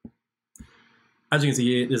 as you can see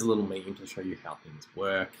here, there's a little meme to show you how things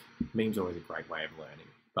work. Memes are always a great way of learning,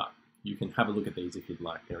 but you can have a look at these if you'd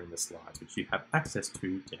like. They're in the slides, which you have access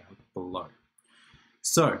to down below.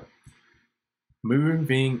 So,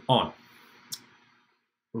 moving on.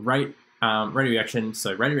 Rate of reaction.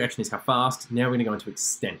 So rate of reaction is how fast. Now we're going to go into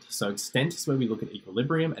extent. So extent is where we look at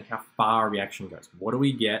equilibrium and how far a reaction goes. What do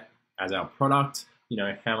we get as our product? You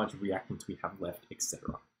know, how much reactant we have left,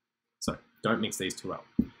 etc. So don't mix these two up.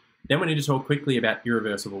 Then we need to talk quickly about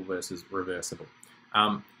irreversible versus reversible.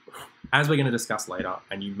 As we're going to discuss later,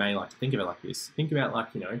 and you may like to think of it like this, think about like,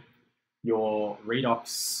 you know, your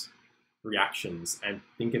redox reactions and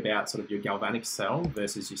think about sort of your galvanic cell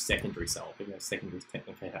versus your secondary cell. Think about secondaries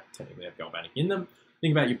technically have galvanic in them.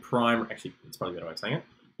 Think about your primary, actually, it's probably a better way of saying it.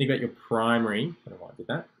 Think about your primary, I don't know why I did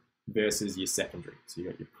that, versus your secondary. So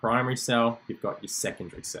you've got your primary cell, you've got your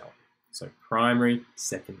secondary cell. So primary,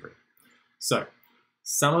 secondary. So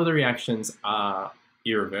some of the reactions are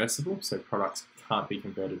irreversible, so products can't be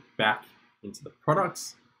converted back into the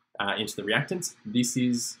products, into the reactants. This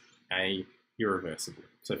is a irreversible.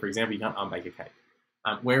 So for example, you can't unbake a cake.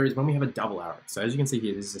 Whereas when we have a double arrow, so as you can see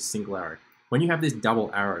here, this is a single arrow. When you have this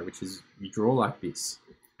double arrow, which is you draw like this,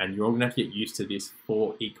 and you're all gonna have to get used to this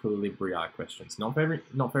for equilibria questions. Not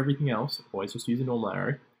for everything else, always just use a normal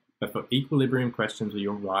arrow, but for equilibrium questions where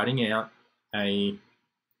you're writing out a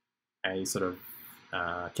sort of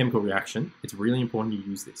chemical reaction, it's really important you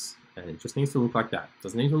use this. And it just needs to look like that. It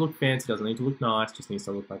doesn't need to look fancy, doesn't need to look nice, just needs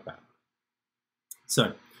to look like that.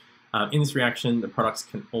 So, in this reaction, the products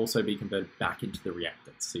can also be converted back into the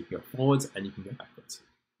reactants. So you can go forwards and you can go backwards.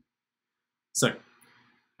 So,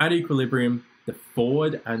 at equilibrium, the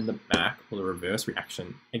forward and the back, or the reverse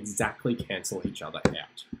reaction, exactly cancel each other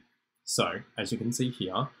out. So, as you can see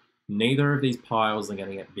here, neither of these piles are going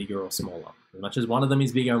to get bigger or smaller. As much as one of them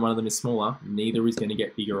is bigger and one of them is smaller, neither is going to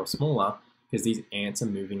get bigger or smaller because these ants are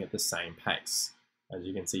moving at the same pace. As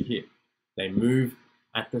you can see here, they move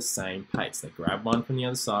at the same pace. They grab one from the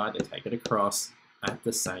other side, they take it across at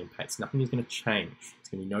the same pace. Nothing is going to change. There's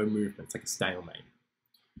going to be no movement. It's like a stalemate.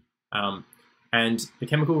 And the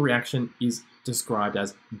chemical reaction is described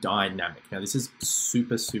as dynamic. Now, this is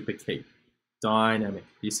super, super key. Dynamic.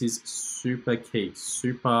 This is super key,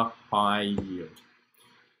 super high yield.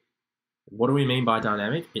 What do we mean by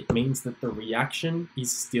dynamic? It means that the reaction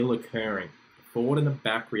is still occurring. The forward and the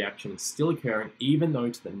back reaction is still occurring, even though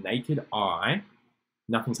to the naked eye,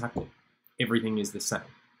 nothing's happening. Everything is the same.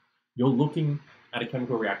 You're looking at a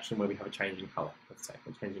chemical reaction where we have a change in color. Let's say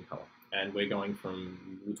we're changing color. And we're going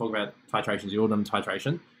from, we talk about titrations, you all done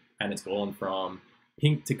titration, and it's gone from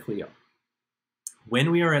pink to clear.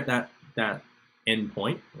 When we are at that end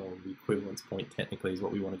point, or the equivalence point technically is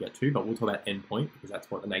what we want to get to, but we'll talk about end point because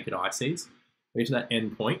that's what the naked eye sees. We get to that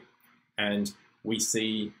end point and we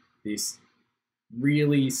see this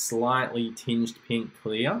really slightly tinged pink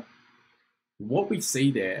clear. What we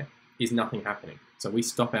see there is nothing happening. So we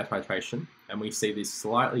stop our titration and we see this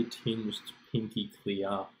slightly tinged pinky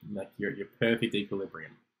clear, like your perfect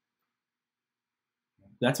equilibrium.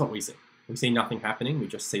 That's what we see. We see nothing happening, we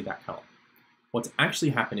just see that color. What's actually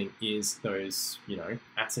happening is those,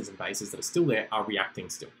 acids and bases that are still there are reacting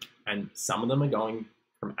still. And some of them are going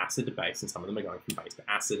from acid to base, and some of them are going from base to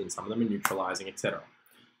acid, and some of them are neutralizing, etc.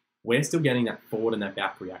 We're still getting that forward and that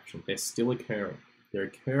back reaction. They're still occurring. They're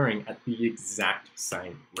occurring at the exact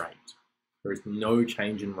same rate. There is no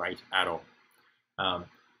change in rate at all.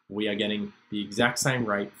 We are getting the exact same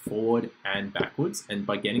rate forward and backwards, and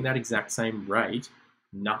by getting that exact same rate,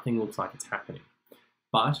 nothing looks like it's happening.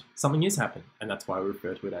 But something is happening, and that's why we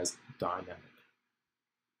refer to it as dynamic.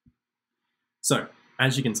 So,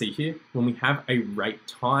 as you can see here, when we have a rate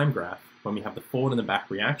time graph, when we have the forward and the back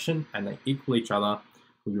reaction, and they equal each other,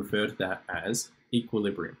 we refer to that as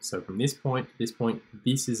equilibrium. So from this point to this point,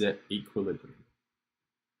 this is at equilibrium.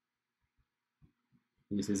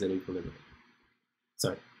 This is at equilibrium.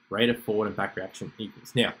 So rate of forward and back reaction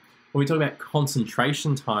equals. Now, when we talk about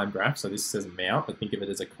concentration time graph, so this says amount, but think of it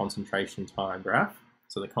as a concentration time graph.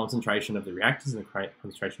 So the concentration of the reactants and the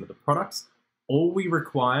concentration of the products, all we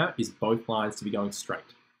require is both lines to be going straight.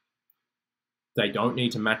 They don't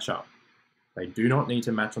need to match up. They do not need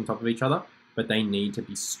to match on top of each other, but they need to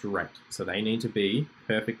be straight. So they need to be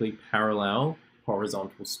perfectly parallel,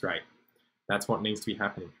 horizontal, straight. That's what needs to be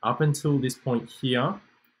happening. Up until this point here,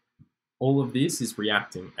 all of this is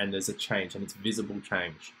reacting and there's a change and it's visible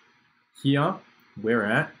change. Here, we're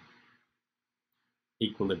at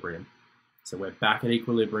equilibrium. So we're back at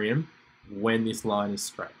equilibrium when this line is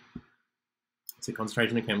straight. So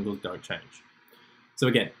concentration of chemicals don't change. So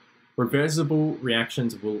again, reversible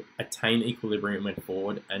reactions will attain equilibrium when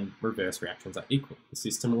forward and reverse reactions are equal. The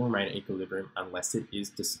system will remain at equilibrium unless it is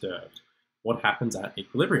disturbed. What happens at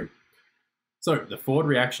equilibrium? So the forward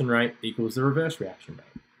reaction rate equals the reverse reaction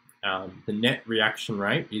rate. The net reaction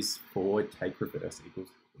rate is forward take reverse equals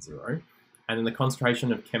 0. And then the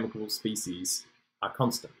concentration of chemical species are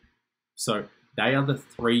constant. So they are the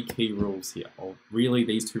three key rules here. Or really,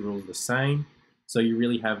 these two rules are the same. So you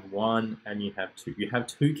really have one and you have two. You have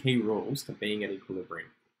two key rules to being at equilibrium.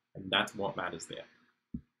 And that's what matters there.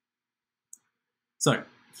 So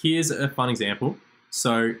here's a fun example.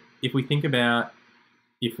 So if we think about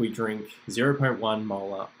if we drink 0.1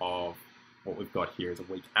 molar of what we've got here is a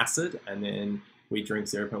weak acid, and then we drink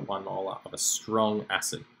 0.1 molar of a strong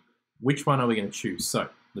acid. Which one are we going to choose? So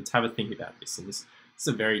let's have a think about this. And this is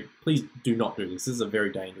a very, please do not do this. This is a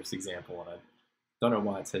very dangerous example, and I don't know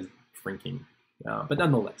why it says drinking, but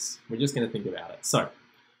nonetheless, we're just going to think about it. So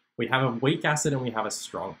we have a weak acid and we have a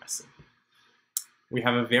strong acid. We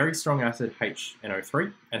have a very strong acid,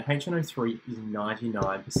 HNO3, and HNO3 is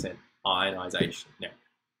 99% ionization. Now,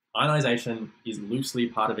 ionization is loosely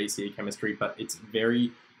part of VCE chemistry, but it's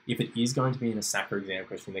very, if it is going to be in a SACA exam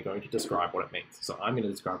question, they're going to describe what it means. So I'm going to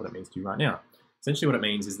describe what it means to you right now. Essentially what it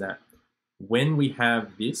means is that when we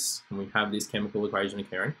have this, and we have this chemical equation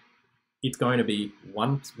occurring, it's going to be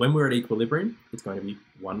when we're at equilibrium, it's going to be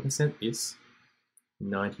 1% this,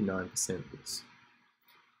 99% this.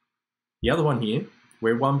 The other one here,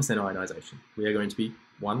 we're 1% ionization. We are going to be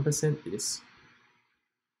 1% this,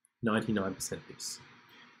 99% this.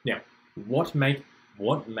 Now, what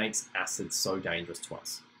makes acids so dangerous to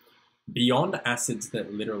us? Beyond acids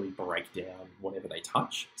that literally break down whatever they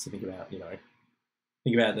touch. So think about,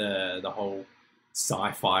 think about the whole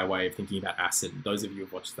sci-fi way of thinking about acid. Those of you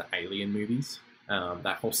who've watched the Alien movies,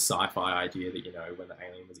 that whole sci-fi idea that, when the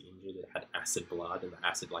alien was injured, it had acid blood and the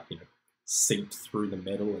acid seeped through the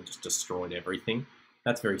metal and just destroyed everything.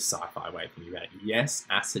 That's very sci-fi way of thinking about it. Yes,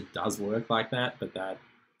 acid does work like that, but that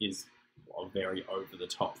is a very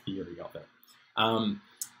over-the-top theory of it.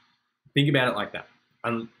 Think about it like that.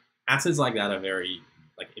 Acids like that are very,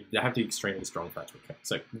 they have to be extremely strong for that to occur.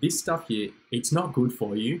 So this stuff here, it's not good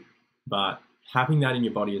for you, but having that in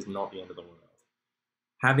your body is not the end of the world.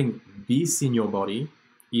 Having this in your body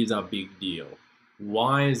is a big deal.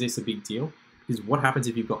 Why is this a big deal? Because what happens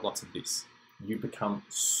if you've got lots of this? You become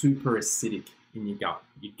super acidic in your gut.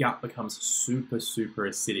 Your gut becomes super, super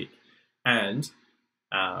acidic. And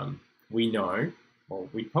we know, well,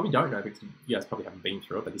 we probably don't know because you guys probably haven't been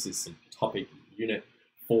through it, but this is some topic Unit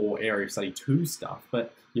 4 Area of Study 2 stuff.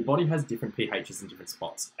 But your body has different pHs in different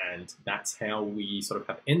spots. And that's how we sort of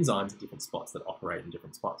have enzymes in different spots that operate in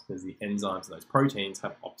different spots, because the enzymes and those proteins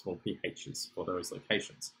have optimal pHs for those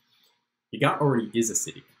locations. Your gut already is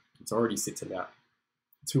acidic. It already sits at about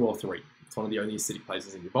 2 or 3. It's one of the only acidic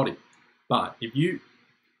places in your body. But if you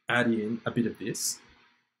add in a bit of this,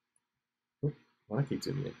 why do I keep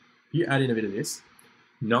zooming in? If you add in a bit of this,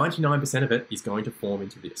 99% of it is going to form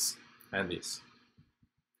into this and this.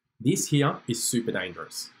 This here is super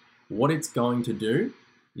dangerous. What it's going to do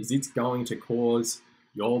is it's going to cause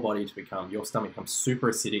your body to become, your stomach becomes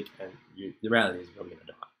super acidic, and the reality is you're probably going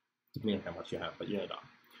to die, depending on how much you have, but you're going to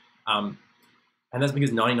die. And that's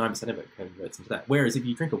because 99% of it converts into that. Whereas if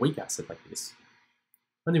you drink a weak acid like this,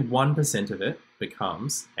 only 1% of it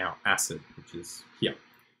becomes our acid, which is here,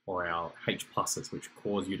 or our H pluses, which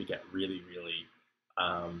cause you to get really, really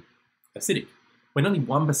acidic. When only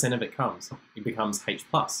 1% of it it becomes H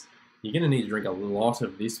plus. You're going to need to drink a lot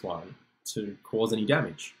of this one to cause any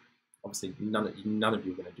damage. Obviously, none of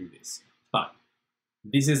you are going to do this. But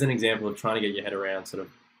this is an example of trying to get your head around sort of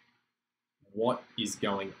what is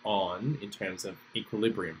going on in terms of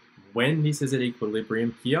equilibrium. When this is at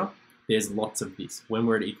equilibrium here, there's lots of this. When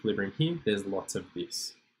we're at equilibrium here, there's lots of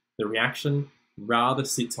this. The reaction rather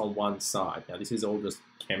sits on one side. Now, this is all just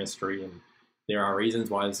chemistry, and there are reasons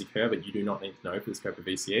why this occurs, but you do not need to know for the scope of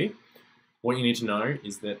VCE. What you need to know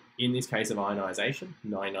is that in this case of ionization,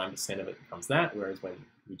 99% of it becomes that, whereas when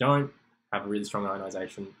we don't have a really strong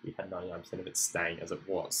ionization, we had 99% of it staying as it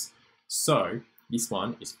was. So this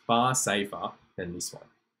one is far safer than this one.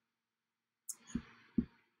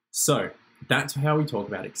 So that's how we talk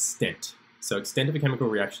about extent. So extent of a chemical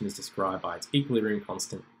reaction is described by its equilibrium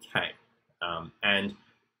constant K. And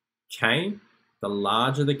K, the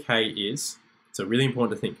larger the K is, so really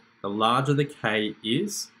important to think, the larger the K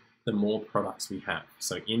is, the more products we have.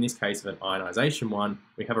 So in this case of an ionization one,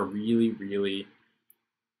 we have a really,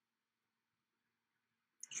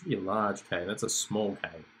 should be a large K, that's a small K.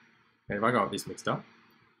 And if I got this mixed up,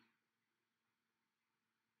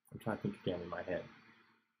 I'm trying to think again in my head.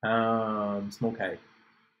 Small K.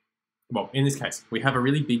 Well, in this case, we have a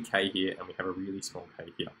really big K here and we have a really small K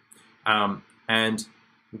here. And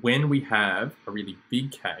when we have a really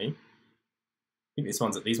big K, I think these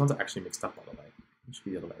ones are actually mixed up, by the way. It should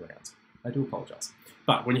be the other way around. I do apologize.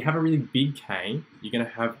 But when you have a really big K, you're going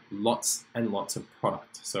to have lots and lots of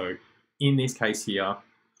product. So in this case here,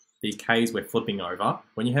 these Ks we're flipping over.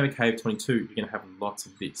 When you have a K of 22, you're going to have lots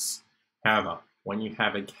of this. However, when you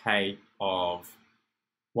have a K of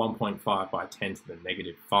 1.5 by 10 to the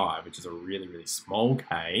negative 5, which is a really small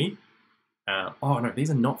K. Oh no,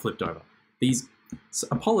 these are not flipped over. So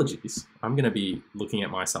apologies, I'm going to be looking at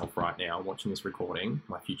myself right now, watching this recording,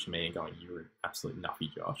 my future me, and going, "You're an absolute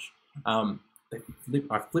nuffy, Josh."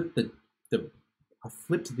 I flipped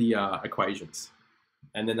the equations,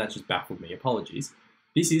 and then that just baffled me. Apologies.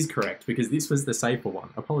 This is correct because this was the safer one.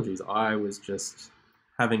 Apologies, I was just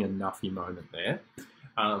having a nuffy moment there.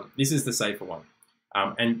 This is the safer one.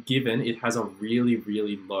 And given it has a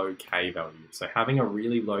really low K value. So having a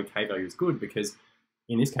really low K value is good because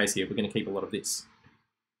in this case here, we're going to keep a lot of this.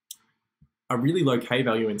 A really low K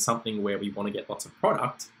value in something where we want to get lots of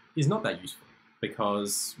product is not that useful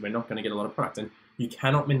because we're not going to get a lot of product. And you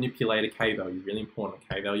cannot manipulate a K value. Really important.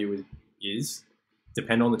 A K value is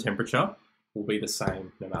depend on the temperature, will be the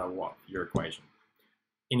same no matter what your equation.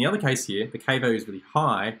 In the other case here, the K value is really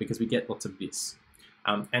high because we get lots of this.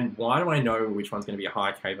 And why do I know which one's going to be a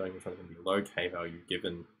high K value and which one's going to be a low K value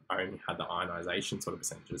given I only had the ionization sort of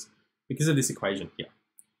percentages? Because of this equation here.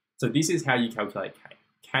 So this is how you calculate K.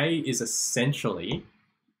 K is essentially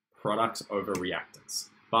products over reactants,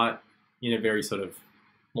 but in a very sort of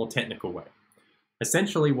more technical way.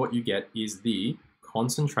 Essentially what you get is the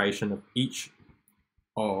concentration of each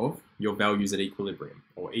of your values at equilibrium,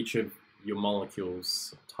 or each of your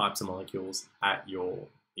molecules, types of molecules at your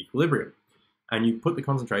equilibrium. And you put the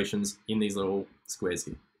concentrations in these little squares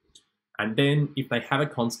here. And then if they have a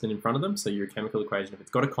constant in front of them, so your chemical equation, if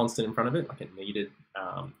it's got a constant in front of it, like it needed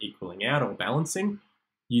equaling out or balancing,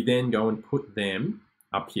 you then go and put them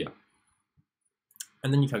up here.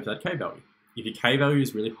 And then you calculate K value. If your K value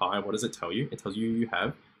is really high, what does it tell you? It tells you you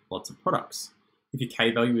have lots of products. If your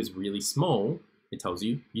K value is really small, it tells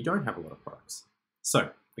you you don't have a lot of products.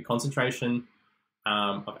 So the concentration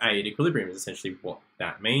of A at equilibrium is essentially what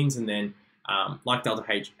that means. And then like delta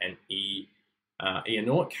H and E and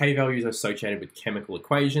naught, K values are associated with chemical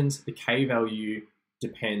equations. The K value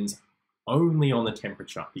depends only on the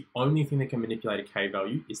temperature. The only thing that can manipulate a K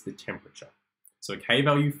value is the temperature. So a K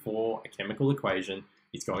value for a chemical equation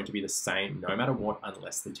is going to be the same no matter what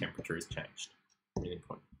unless the temperature is changed. Really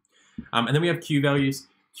important. And then we have Q values.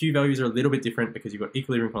 Q values are a little bit different because you've got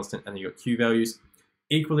equilibrium constant and then you've got Q values.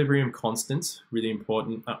 Equilibrium constants, really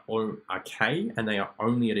important, are K, and they are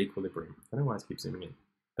only at equilibrium. I don't know why I keep zooming in,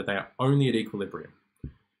 but they are only at equilibrium.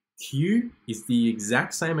 Q is the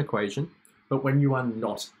exact same equation, but when you are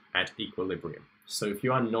not at equilibrium. So if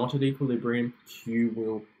you are not at equilibrium, Q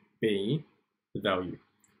will be the value.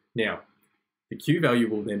 Now, the Q value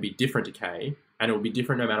will then be different to K, and it will be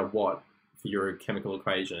different no matter what for your chemical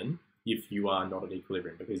equation if you are not at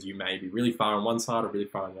equilibrium, because you may be really far on one side or really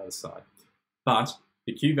far on the other side. But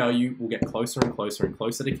the Q value will get closer and closer and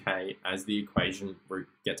closer to K as the equation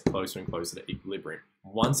gets closer and closer to equilibrium.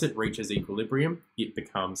 Once it reaches equilibrium, it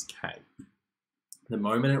becomes K. The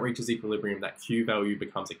moment it reaches equilibrium, that Q value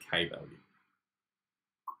becomes a K value.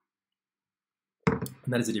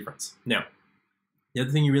 And that is the difference. Now, the other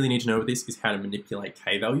thing you really need to know with this is how to manipulate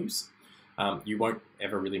K values. You won't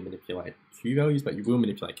ever really manipulate Q values, but you will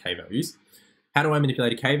manipulate K values. How do I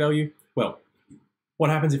manipulate a K value? Well, what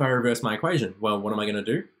happens if I reverse my equation? Well, what am I going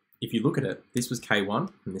to do? If you look at it, this was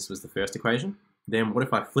K1, and this was the first equation. Then what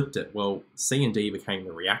if I flipped it? Well, C and D became the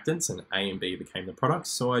reactants, and A and B became the products,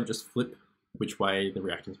 so I just flip which way the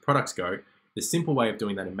reactants products go. The simple way of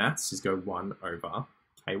doing that in maths is go 1 over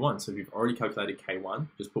K1. So if you've already calculated K1,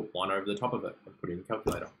 just put 1 over the top of it and put it in the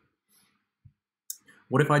calculator.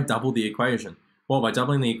 What if I double the equation? Well, by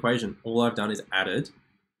doubling the equation, all I've done is added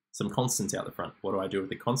some constants out the front. What do I do with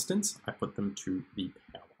the constants? I put them to the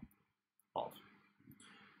power of.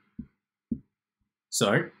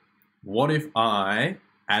 So what if I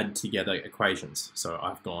add together equations? So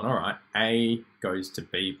I've gone, all right, A goes to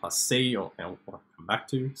B plus C, or I'll come back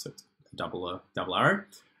to, so it's a double arrow.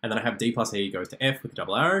 And then I have D plus E goes to F with a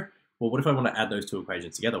double arrow. Well, what if I want to add those two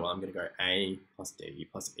equations together? Well, I'm going to go A plus D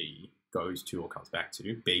plus E goes to, or comes back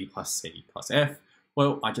to, B plus C plus F.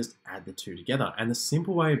 Well, I just add the two together. And the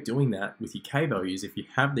simple way of doing that with your K values, if you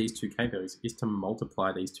have these two K values, is to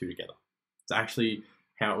multiply these two together. It's actually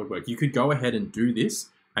how it would work. You could go ahead and do this,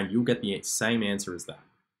 and you'll get the same answer as that.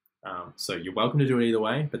 So you're welcome to do it either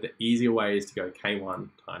way, but the easier way is to go K1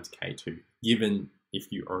 times K2, given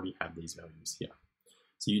if you already have these values here.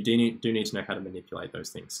 So you do need to know how to manipulate those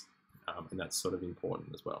things, and that's sort of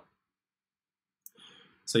important as well.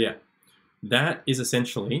 So yeah, that is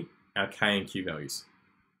essentially our K and Q values.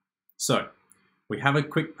 So we have a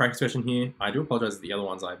quick practice question here. I do apologize that the other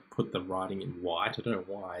ones I put the writing in white. I don't know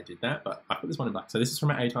why I did that, but I put this one in black. So this is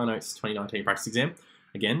from our ATAR Notes 2019 practice exam.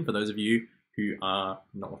 Again, for those of you who are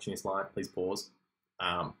not watching this live, please pause.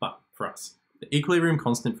 But for us, the equilibrium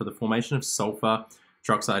constant for the formation of sulfur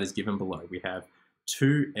trioxide is given below. We have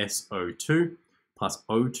 2SO2 plus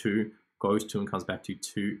O2 goes to and comes back to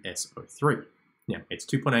 2SO3. Now, it's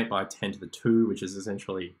 2.8 by 10 to the 2, which is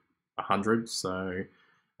essentially 100. So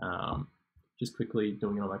just quickly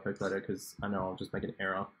doing it on my calculator, because I know I'll just make an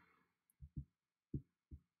error,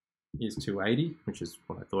 is 280, which is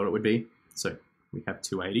what I thought it would be. So we have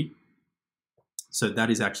 280. So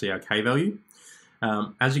that is actually our K value.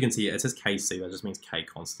 As you can see, it says KC, that just means K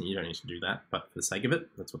constant. You don't need to do that, but for the sake of it,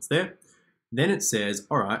 that's what's there. Then it says,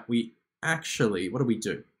 all right, we actually, what do we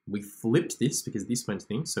do? We flipped this because this went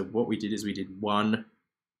thing. So what we did is we did 1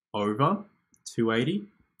 over 280.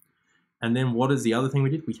 And then what is the other thing we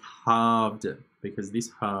did? We halved it because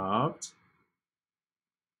this halved.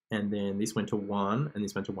 And then this went to 1 and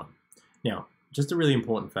this went to 1. Now, just a really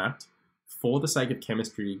important fact, for the sake of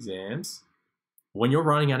chemistry exams, when you're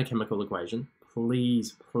writing out a chemical equation,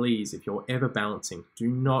 please, if you're ever balancing, do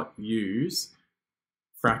not use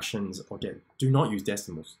fractions or do not use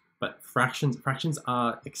decimals. But fractions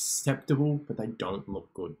are acceptable, but they don't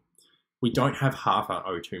look good. We don't have half our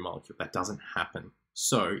O2 molecule. That doesn't happen.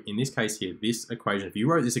 So in this case here, this equation, if you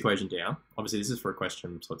wrote this equation down, obviously this is for a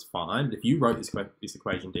question, so it's fine. But if you wrote this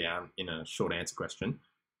equation down in a short answer question,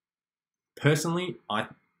 personally,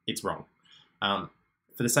 it's wrong.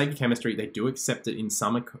 For the sake of chemistry, they do accept it in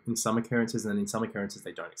some occurrences, and then in some occurrences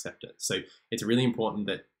they don't accept it. So it's really important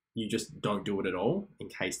that you just don't do it at all in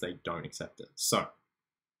case they don't accept it. So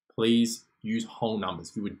please use whole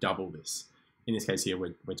numbers. You would double this. In this case here,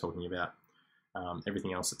 we're talking about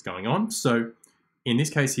everything else that's going on. So in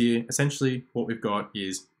this case here, essentially what we've got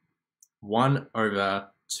is 1 over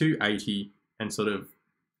 280 and sort of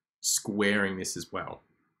squaring this as well.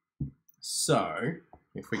 So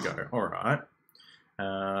if we go, all right,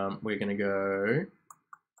 we're going to go,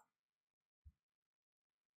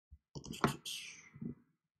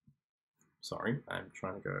 sorry, I'm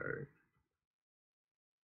trying to go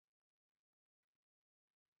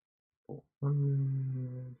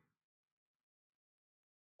 400,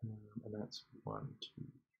 and that's 1, 2.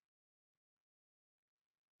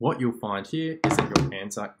 What you'll find here is that your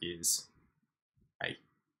answer is A.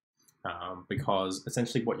 Because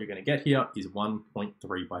essentially what you're going to get here is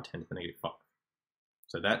 1.3 by 10 to the negative 5.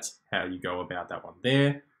 So that's how you go about that one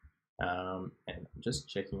there. And I'm just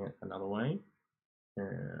checking it another way.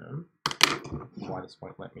 Why this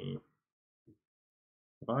won't let me.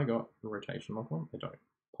 Have I got the rotation lock on? I don't.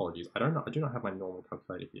 Apologies. I do not have my normal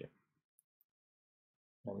calculator here.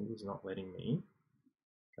 And it is not letting me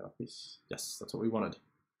go up this. Yes, that's what we wanted.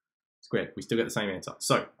 Squared. We still get the same answer.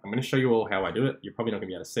 So I'm going to show you all how I do it. You're probably not going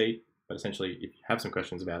to be able to see, but essentially if you have some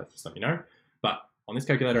questions about it, just let me know. But on this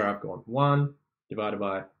calculator, I've gone 1 divided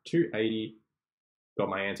by 280, got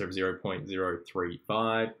my answer of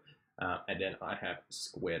 0.035, and then I have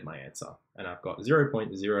squared my answer, and I've got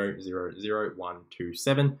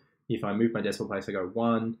 0.000127. If I move my decimal place, I go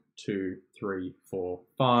 1, 2, 3, 4,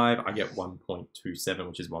 5, I get 1.27,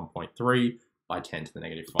 which is 1.3 by 10 to the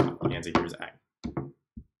negative 5. The answer here is A.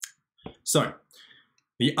 So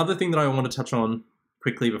the other thing that I want to touch on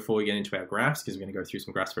quickly before we get into our graphs, because we're going to go through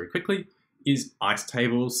some graphs very quickly, is ice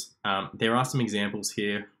tables. There are some examples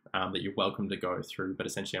here that you're welcome to go through, but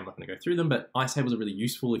essentially I'm not going to go through them. But ice tables are really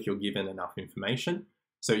useful if you're given enough information.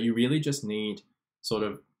 So you really just need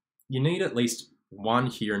you need at least one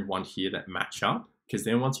here and one here that match up, because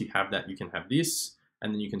then once you have that, you can have this,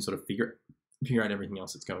 and then you can sort of figure out everything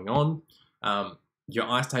else that's going on. Your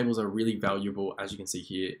ice tables are really valuable. As you can see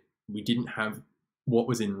here, we didn't have what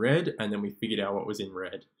was in red, and then we figured out what was in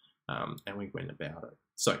red, and we went about it.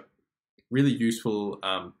 So really useful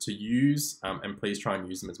to use, and please try and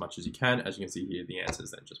use them as much as you can. As you can see here, the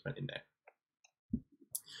answers then just went in there.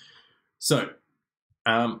 So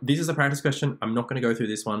this is a practice question. I'm not going to go through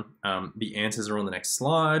this one. The answers are on the next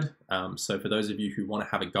slide. So for those of you who want to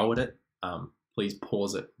have a go at it, please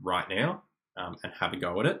pause it right now and have a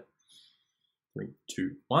go at it. 3,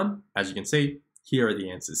 2, 1. As you can see, here are the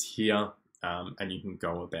answers here, and you can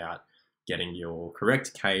go about getting your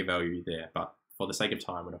correct K value there. But for the sake of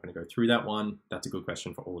time, we're not going to go through that one. That's a good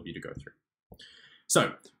question for all of you to go through.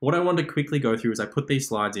 So what I wanted to quickly go through is I put these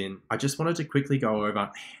slides in. I just wanted to quickly go over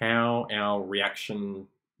how our reaction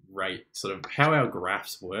rate, sort of how our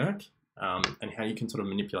graphs work, and how you can sort of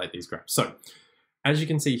manipulate these graphs. So as you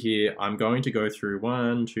can see here, I'm going to go through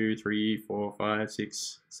 1, 2, 3, 4, 5,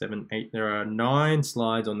 6, 7, 8. There are 9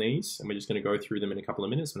 slides on these, and we're just going to go through them in a couple of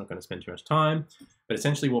minutes. We're not going to spend too much time. But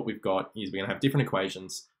essentially what we've got is we're going to have different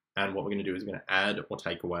equations, and what we're going to do is we're going to add or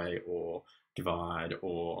take away or divide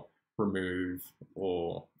or remove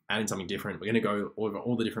or add in something different. We're going to go over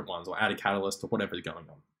all the different ones, or add a catalyst or whatever is going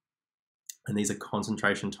on. And these are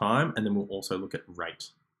concentration time, and then we'll also look at rate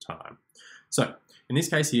time. So in this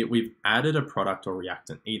case here, we've added a product or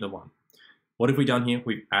reactant, either one. What have we done here?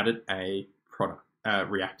 We've added a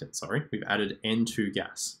reactant, sorry. We've added N2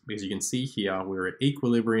 gas, because you can see here we're at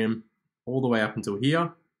equilibrium all the way up until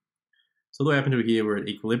here. So all the way up until here, we're at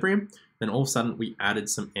equilibrium. Then all of a sudden, we added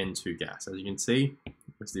some N2 gas. As you can see,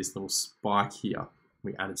 there's this little spike here.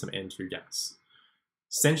 We added some N2 gas.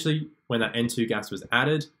 Essentially, when that N2 gas was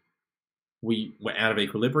added, we were out of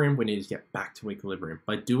equilibrium. We needed to get back to equilibrium.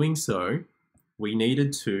 By doing so, we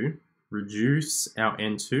needed to reduce our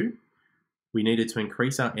N2. We needed to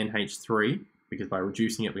increase our NH3, because by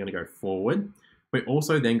reducing it, we're going to go forward. We're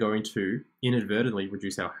also then going to inadvertently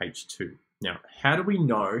reduce our H2. Now, how do we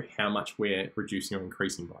know how much we're reducing or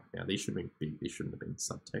increasing by? Now, these shouldn't have been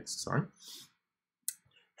subtext, sorry.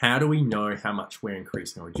 How do we know how much we're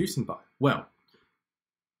increasing or reducing by? Well,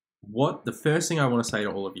 the first thing I want to say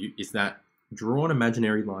to all of you is that draw an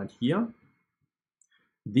imaginary line here.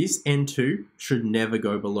 This N2 should never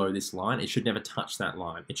go below this line. It should never touch that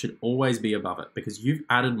line. It should always be above it, because you've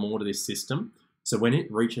added more to this system. So when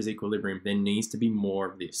it reaches equilibrium, there needs to be more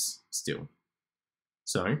of this still.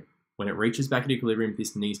 So when it reaches back at equilibrium,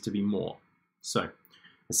 this needs to be more. So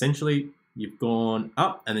essentially, you've gone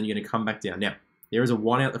up, and then you're going to come back down. Now, there is a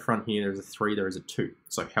 1 out the front here, there is a 3, there is a 2.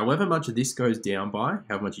 So however much this goes down by,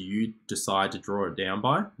 however much you decide to draw it down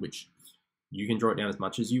by, which you can draw it down as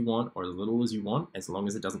much as you want or as little as you want, as long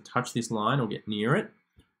as it doesn't touch this line or get near it,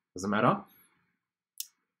 doesn't matter.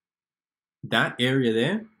 That area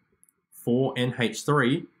there, for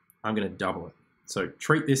NH3, I'm going to double it. So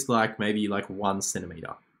treat this like maybe like 1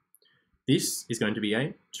 centimeter. This is going to be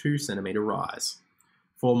a 2 centimeter rise.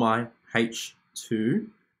 For my H2,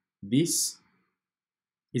 this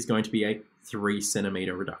is going to be a 3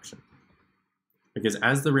 centimeter reduction. Because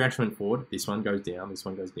as the reaction went forward, this one goes down, this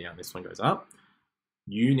one goes down, this one goes up.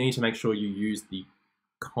 You need to make sure you use the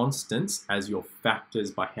constants as your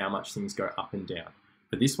factors by how much things go up and down.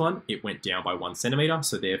 For this one, it went down by 1 centimeter,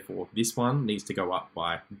 so therefore this one needs to go up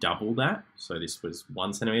by double that. So this was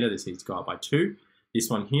 1 centimeter, this needs to go up by 2. This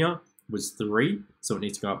one here was 3, so it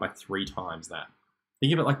needs to go up by 3 times that.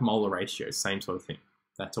 Think of it like molar ratios, same sort of thing.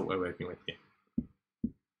 That's what we're working with here.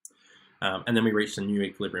 And then we reached a new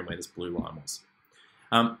equilibrium where this blue line was.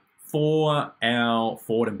 For our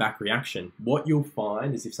forward and back reaction, what you'll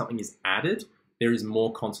find is if something is added, there is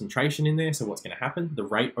more concentration in there. So what's going to happen? The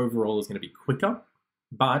rate overall is going to be quicker,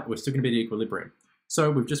 but we're still going to be at equilibrium.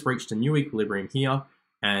 So we've just reached a new equilibrium here,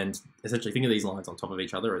 and essentially think of these lines on top of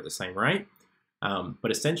each other at the same rate.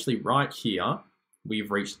 But essentially right here,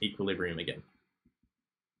 we've reached equilibrium again.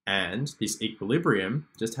 And this equilibrium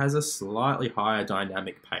just has a slightly higher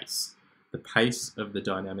dynamic pace. The pace of the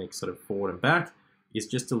dynamic sort of forward and back is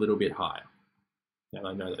just a little bit higher. Now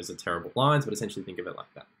I know those are terrible lines, but essentially think of it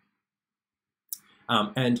like that.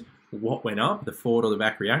 And what went up, the forward or the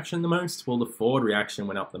back reaction the most? Well, the forward reaction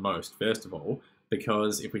went up the most, first of all,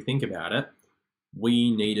 because if we think about it,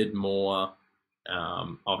 we needed more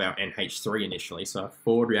of our NH3 initially, so our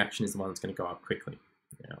forward reaction is the one that's going to go up quickly.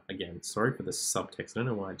 Now, again, sorry for the subtext, I don't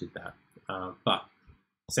know why I did that. But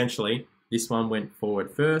essentially, this one went forward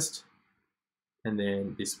first, and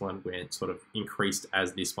then this one went sort of increased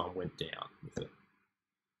as this one went down.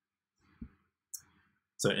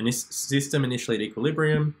 So in this system initially at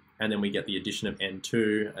equilibrium, and then we get the addition of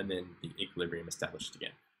N2, and then the equilibrium established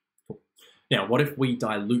again. Cool. Now, what if we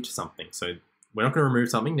dilute something? So we're not going to remove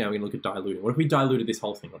something, now we're going to look at diluting. What if we diluted this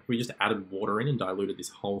whole thing? What if we just added water in and diluted this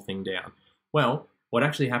whole thing down? Well, what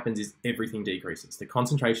actually happens is everything decreases. The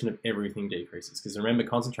concentration of everything decreases, because remember,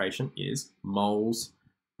 concentration is moles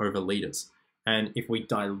over liters. And if we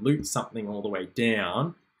dilute something all the way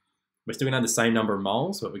down, we're still going to have the same number of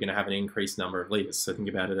moles, but we're going to have an increased number of liters. So think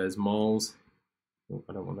about it as moles. Oh,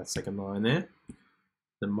 I don't want that second line there.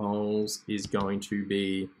 The moles is going to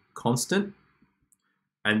be constant,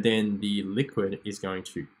 and then the liquid is going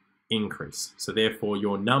to increase. So therefore,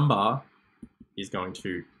 your number is going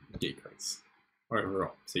to decrease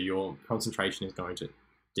overall. So your concentration is going to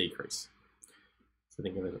decrease. So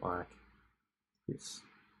think of it like this.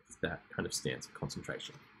 That kind of stands for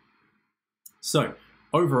concentration. So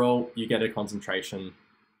overall, you get a concentration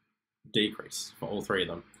decrease for all three of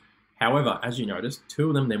them. However, as you notice, two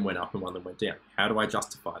of them then went up and one of them went down. How do I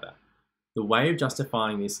justify that? The way of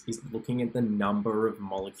justifying this is looking at the number of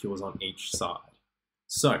molecules on each side.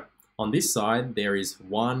 So on this side, there is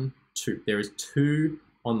 1, 2. There is 2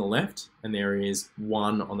 on the left and there is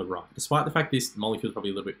 1 on the right. Despite the fact this molecule is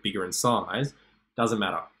probably a little bit bigger in size, doesn't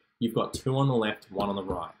matter. You've got 2 on the left, 1 on the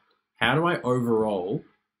right. How do I overall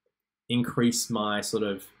increase my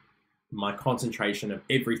my concentration of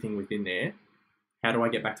everything within there? How do I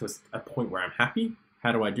get back to a point where I'm happy?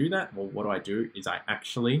 How do I do that? Well, what I do is I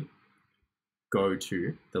actually go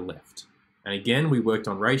to the left. And again, we worked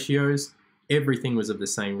on ratios. Everything was of the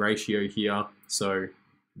same ratio here. So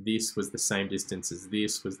this was the same distance as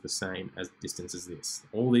this, was the same as distance as this.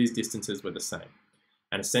 All these distances were the same.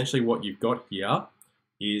 And essentially what you've got here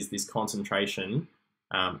is this concentration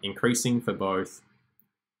increasing for both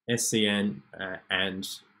SCN and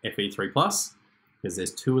Fe3+, because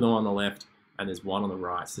there's 2 of them on the left and there's 1 on the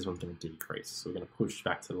right, so this one's going to decrease. So we're going to push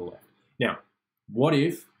back to the left. Now, what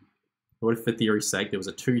if for theory's sake, there was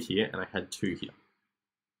a 2 here and I had 2 here?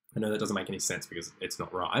 I know that doesn't make any sense because it's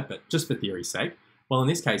not right, but just for theory's sake, well, in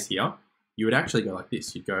this case here, you would actually go like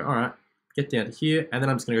this. You'd go, all right, get down to here, and then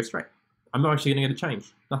I'm just going to go straight. I'm not actually going to get a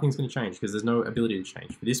change. Nothing's going to change because there's no ability to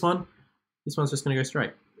change. For this one's just going to go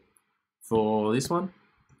straight. For this one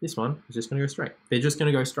is just going to go straight. They're just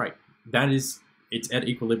going to go straight. It's at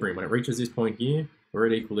equilibrium. When it reaches this point here, we're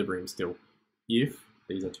at equilibrium still, if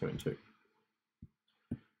these are 2 and 2.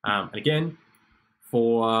 And again,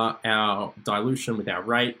 for our dilution with our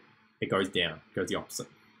rate, it goes down, it goes the opposite.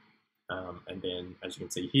 And then, as you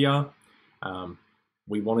can see here,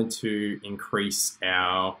 we wanted to increase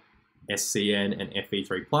our SCN and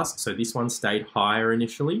Fe3+. So this one stayed higher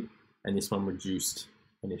initially, and this one reduced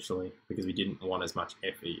initially because we didn't want as much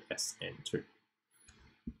FeSN2.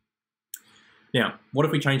 Now, what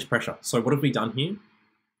if we change pressure? So what have we done here?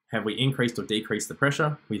 Have we increased or decreased the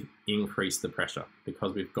pressure? We've increased the pressure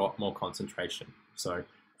because we've got more concentration. So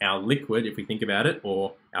our liquid, if we think about it,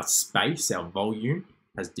 or our space, our volume,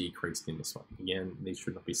 has decreased in this one. Again, these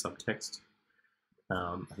should not be subtext.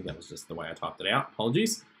 I think that was just the way I typed it out.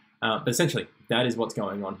 Apologies. But essentially, that is what's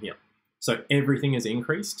going on here. So everything is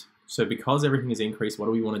increased. So because everything is increased, what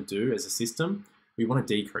do we want to do as a system? We want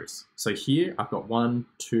to decrease. So here I've got 1,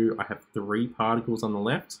 2, I have 3 particles on the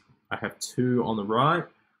left. I have 2 on the right.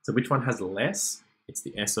 So which one has less? It's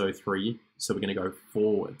the SO3. So we're going to go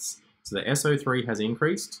forwards. So the SO3 has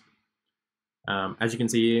increased. As you can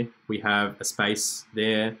see here, we have a space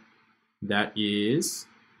there that is,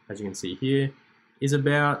 as you can see here, is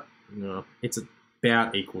about, it's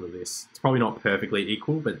about equal to this. It's probably not perfectly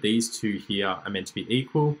equal, but these two here are meant to be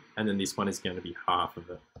equal, and then this one is going to be half of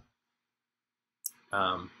it.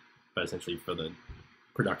 But essentially for the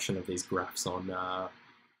production of these graphs on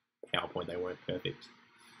PowerPoint, they weren't perfect.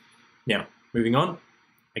 Now, moving on,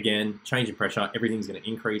 again, change in pressure, everything's going to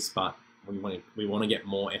increase, but we want to get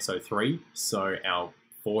more SO3, so our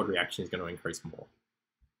forward reaction is going to increase more.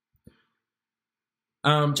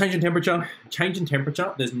 Change in temperature. Change in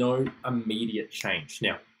temperature, there's no immediate change.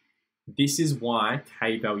 Now, this is why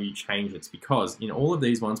K value changes, because in all of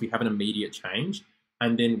these ones, we have an immediate change,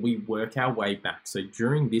 and then we work our way back. So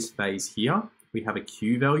during this phase here, we have a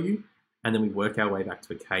Q value, and then we work our way back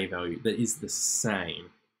to a K value that is the same.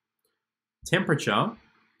 Temperature,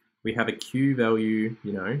 we have a Q value,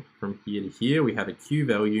 from here to here, we have a Q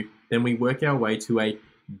value, then we work our way to a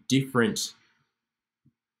different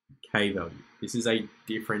K value. This is a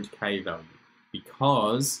different K value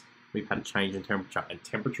because we've had a change in temperature, and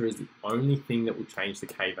temperature is the only thing that will change the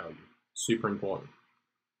K value. Super important.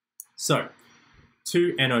 So,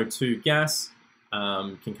 2NO2 gas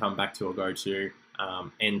can come back to or go to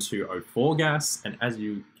N2O4 gas, and as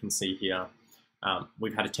you can see here,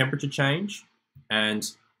 we've had a temperature change,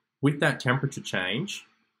 and With that temperature change,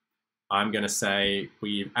 I'm going to say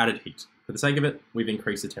we've added heat. For the sake of it, we've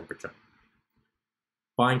increased the temperature.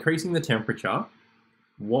 By increasing the temperature,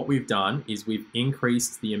 what we've done is we've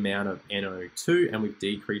increased the amount of NO2 and we've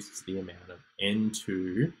decreased the amount of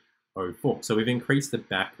N2O4. So we've increased the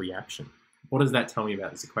back reaction. What does that tell me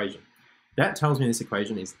about this equation? That tells me this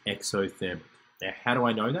equation is exothermic. Now, how do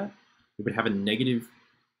I know that? We would have a negative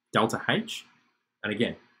delta H. And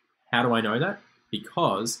again, how do I know that?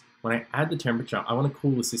 Because when I add the temperature, I want to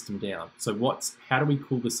cool the system down. So how do we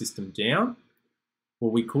cool the system down?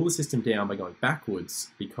 Well, we cool the system down by going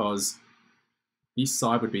backwards, because this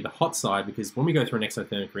side would be the hot side, because when we go through an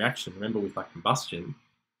exothermic reaction, remember with like combustion,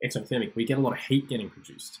 exothermic, we get a lot of heat getting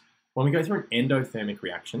produced. When we go through an endothermic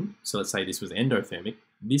reaction, so let's say this was endothermic,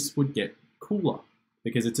 this would get cooler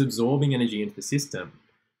because it's absorbing energy into the system.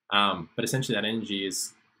 But essentially that energy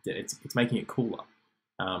is, it's making it cooler.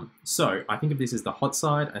 So I think of this as the hot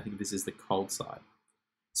side, I think of this as the cold side.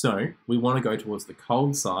 So we want to go towards the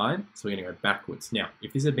cold side, so we're going to go backwards. Now,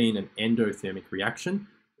 if this had been an endothermic reaction,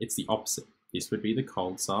 it's the opposite. This would be the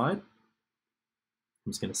cold side.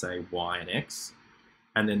 I'm just going to say Y and X,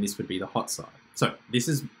 and then this would be the hot side. So this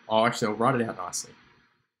is, I'll write it out nicely.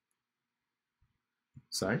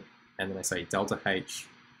 So, and then I say delta H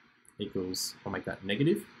equals, I'll make that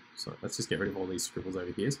negative. So let's just get rid of all these scribbles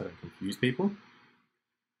over here so I don't confuse people.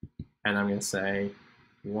 And I'm going to say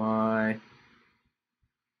Y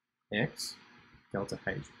X delta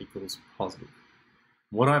H equals positive.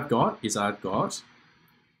 What I've got is I've got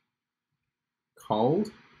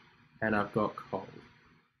cold and I've got cold.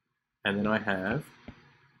 And then I have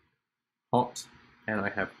hot and I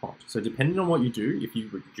have hot. So depending on what you do, if you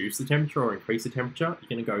reduce the temperature or increase the temperature, you're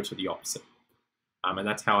going to go to the opposite. And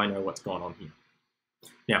that's how I know what's going on here.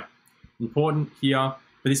 Now, important here,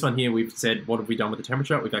 for this one here, we've said, what have we done with the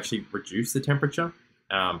temperature? We've actually reduced the temperature.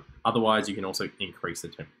 Otherwise, you can also increase the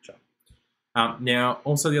temperature. Now,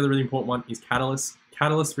 also the other really important one is catalyst.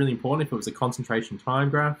 Catalyst really important if it was a concentration time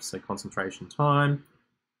graph, so concentration time,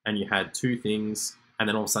 and you had two things, and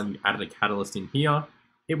then all of a sudden you added a catalyst in here,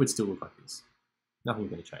 it would still look like this. Nothing's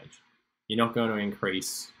going to change. You're not going to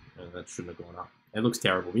increase, that shouldn't have gone up. It looks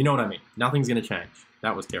terrible. You know what I mean? Nothing's going to change.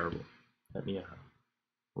 That was terrible. Let me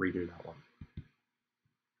redo that one.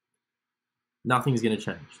 Nothing's going to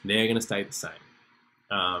change. They're going to stay the same.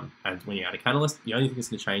 And when you add a catalyst, the only thing that's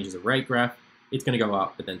going to change is a rate graph. It's going to go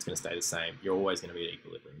up, but then it's going to stay the same. You're always going to be at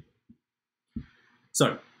equilibrium.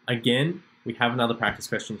 So again, we have another practice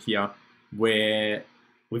question here where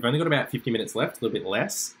we've only got about 50 minutes left, a little bit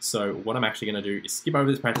less. So what I'm actually going to do is skip over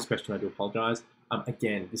this practice question. I do apologize.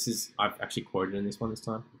 Again, I've actually quoted in this one this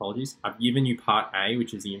time. Apologies. I've given you part A,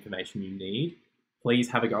 which is the information you need. Please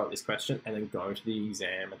have a go at this question and then go to the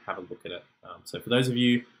exam and have a look at it. So for those of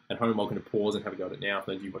you at home, welcome to pause and have a go at it now.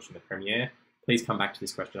 For those of you watching the premiere, please come back to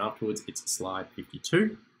this question afterwards. It's slide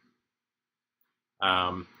 52.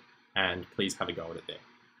 And please have a go at it there.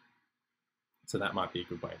 So that might be a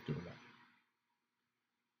good way of doing that.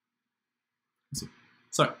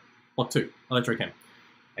 So, block 2, electrochem.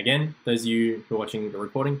 Again, those of you who are watching the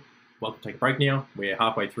recording, welcome to take a break now. We're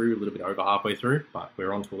halfway through, a little bit over halfway through, but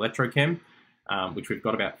we're on to electrochem, which we've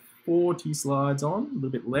got about 40 slides on, a little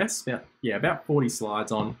bit less, about 40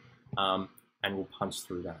 slides on, and we'll punch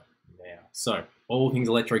through that now. So, all things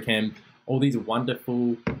electrochem, all these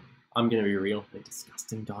wonderful, I'm going to be real, they're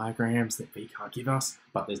disgusting diagrams that VCAR give us,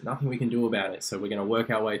 but there's nothing we can do about it, so we're going to work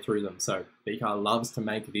our way through them. So, VCAR loves to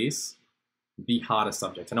make this the hardest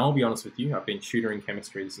subject. And I'll be honest with you, I've been tutoring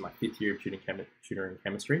chemistry. This is my 5th year of tutoring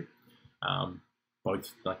chemistry,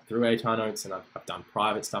 both like through ATAR notes, and I've done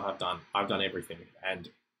private stuff. I've done everything, and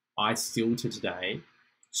I still to today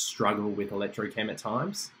struggle with electrochem at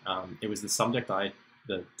times. It was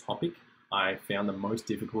the topic I found the most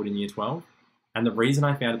difficult in year 12, and the reason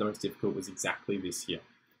I found it the most difficult was exactly this here.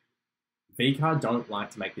 VCAR don't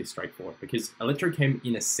like to make this straightforward because electrochem,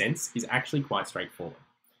 in a sense, is actually quite straightforward.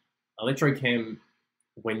 Electrochem,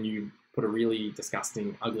 when you put a really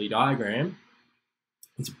disgusting, ugly diagram,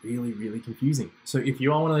 it's really, really confusing. So if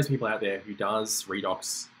you are one of those people out there who does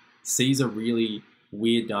redox, sees a really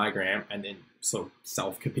weird diagram, and then sort of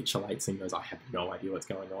self-capitulates and goes, I have no idea what's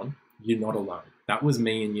going on, you're not alone. That was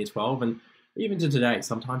me in year 12, and even to today,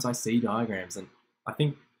 sometimes I see diagrams, and I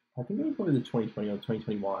think it was probably the 2020 or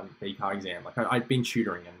 2021 VCAR exam. Like I'd been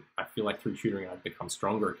tutoring, and I feel like through tutoring I'd become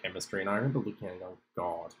stronger at chemistry, and I remember looking at it and going,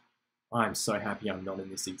 God, I'm so happy I'm not in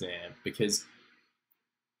this exam, because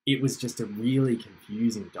it was just a really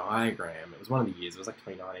confusing diagram. It was one of the years, it was like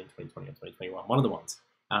 2019, 2020 or 2021, one of the ones.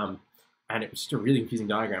 And it was just a really confusing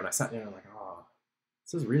diagram. And I sat there and I'm like, oh,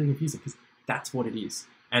 this is really confusing, because that's what it is.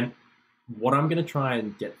 And what I'm going to try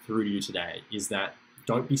and get through to you today is that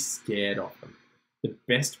don't be scared of them. The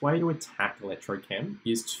best way to attack electrochem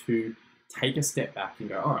is to take a step back and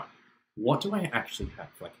go, all right, what do I actually have?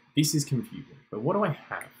 Like, this is confusing, but what do I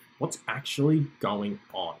have? What's actually going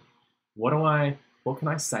on? What can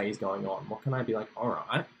I say is going on? What can I be like, all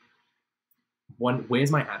right,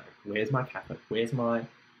 where's my anode? Where's my cathode? Where's my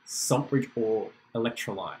saltbridge or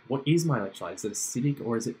electrolyte? What is my electrolyte? Is it acidic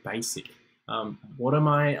or is it basic? What are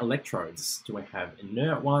my electrodes? Do I have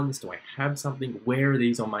inert ones? Do I have something? Where are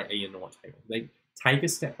these on my E and naught table? They take a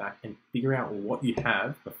step back and figure out what you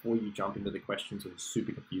have before you jump into the questions with a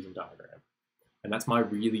super confusing diagram. And that's my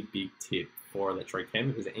really big tip for electrochem.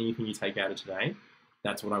 If there's anything you take out of today,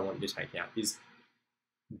 that's what I want you to take out, is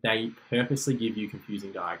they purposely give you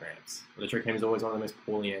confusing diagrams. Electrochem is always one of the most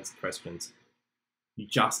poorly answered questions. You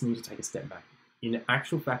just need to take a step back. In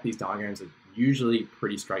actual fact, these diagrams are usually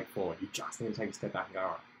pretty straightforward. You just need to take a step back and go, all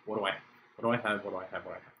right, what do I have? What do I have? What do I have?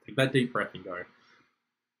 What do I have? Take that deep breath and go,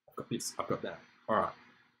 I've got this, I've got that. All right.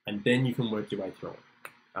 And then you can work your way through it.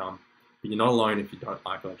 But you're not alone if you don't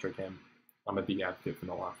like electrochem. I'm a big advocate for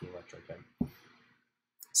not liking electrochem.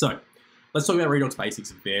 So let's talk about redox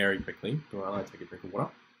basics very quickly. Do I take a drink of water?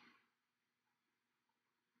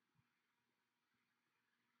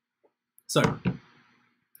 So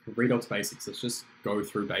redox basics, let's just go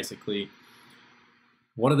through basically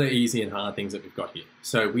what are the easy and hard things that we've got here.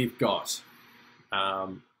 So we've got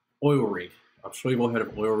oil rig. I'm sure you've all heard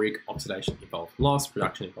of oil rig. Oxidation involves loss,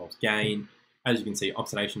 reduction involves gain. As you can see,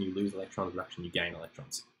 oxidation, you lose electrons, reduction, you gain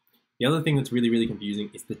electrons. The other thing that's really, really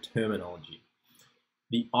confusing is the terminology.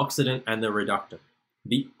 The oxidant and the reductant.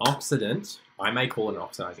 The oxidant, I may call it an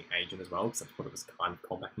oxidizing agent as well, because that's what it was kind of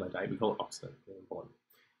called back in my day. We call it oxidant, really important.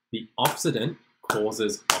 The oxidant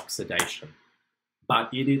causes oxidation,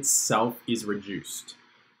 but it itself is reduced.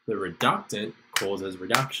 The reductant causes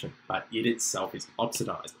reduction, but it itself is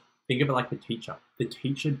oxidized. Think of it like the teacher. The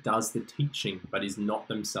teacher does the teaching, but is not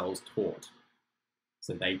themselves taught.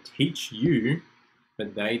 So they teach you,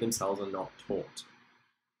 but they themselves are not taught.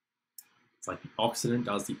 It's like the oxidant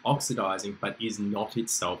does the oxidizing, but is not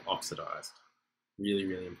itself oxidized. Really,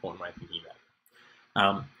 really important way of thinking about it.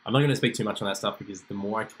 I'm not going to speak too much on that stuff because the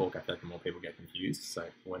more I talk, I feel like the more people get confused. So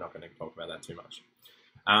we're not going to talk about that too much.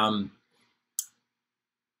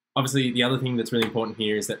 Obviously, the other thing that's really important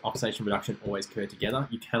here is that oxidation and reduction always occur together.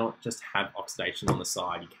 You cannot just have oxidation on the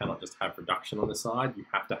side. You cannot just have reduction on the side. You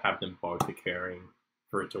have to have them both occurring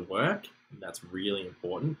for it to work. And that's really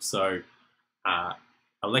important. So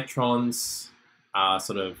electrons are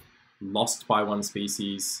sort of lost by one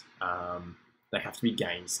species. They have to be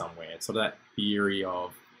gained somewhere. It's sort of that theory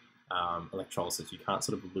of electrolysis. You can't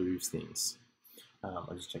sort of lose things.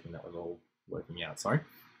 I'm just checking that was all working out, sorry.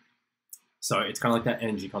 So it's kind of like that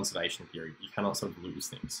energy conservation theory. You cannot sort of lose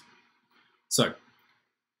things. So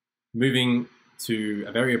moving to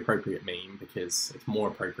a very appropriate meme, because it's more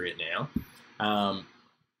appropriate now,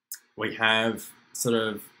 we have sort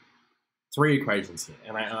of three equations here.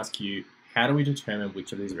 And I ask you, how do we determine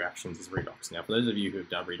which of these reactions is redox? Now, for those of you who have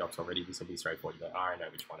done redox already, this will be straightforward. You go, I know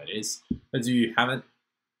which one it is. Those of you who haven't,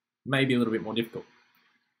 maybe a little bit more difficult.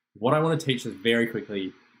 What I want to teach us very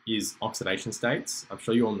quickly is oxidation states. I'm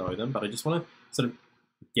sure you all know them, but I just want to sort of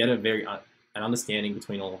get an understanding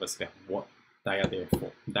between all of us about what they are there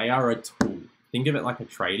for. They are a tool. Think of it like a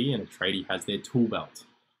tradie, and a tradie has their tool belt.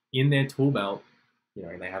 In their tool belt, you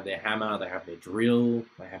know, they have their hammer, they have their drill,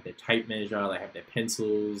 they have their tape measure, they have their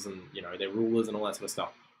pencils, and you know, their rulers and all that sort of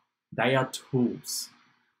stuff. They are tools.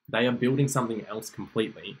 They are building something else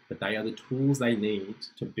completely, but they are the tools they need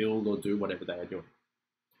to build or do whatever they are doing.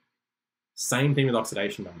 Same thing with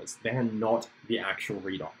oxidation numbers. They are not the actual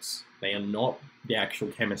redox. They are not the actual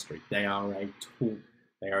chemistry. They are a tool.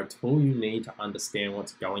 They are a tool you need to understand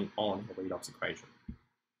what's going on in the redox equation.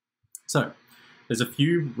 So there's a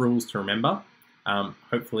few rules to remember.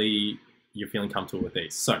 Hopefully you're feeling comfortable with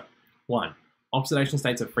these. So 1, oxidation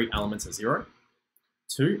states of free elements are 0.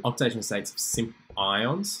 2, oxidation states of simple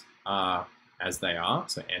ions are as they are.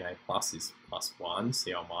 So Na plus is +1,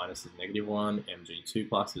 Cl minus is -1, Mg2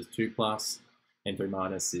 plus is 2 plus, N3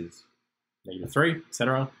 minus is -3,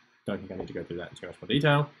 etc. Don't think I need to go through that in too much more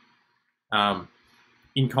detail.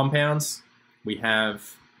 In compounds, we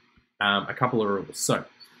have a couple of rules. So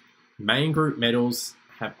main group metals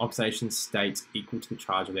have oxidation states equal to the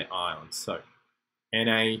charge of their ions. So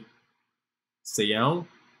NaCl,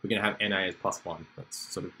 we're going to have Na as +1. That's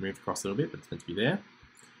sort of moved across a little bit, but it's meant to be there.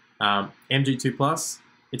 Mg2 plus,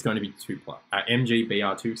 it's going to be 2 plus.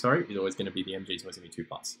 MgBr2, sorry, is always going to be the Mg is always going to be 2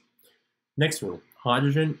 plus. Next rule,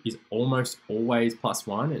 hydrogen is almost always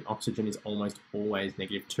 +1 and oxygen is almost always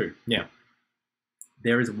 -2. Now,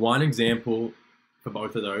 There is one example for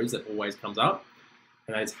both of those that always comes up,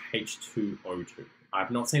 and that is H2O2.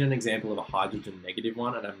 I've not seen an example of a hydrogen negative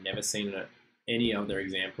one, and I've never seen any other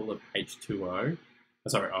example of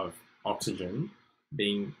of oxygen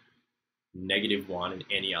being -1 in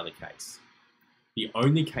any other case. The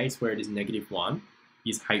only case where it is -1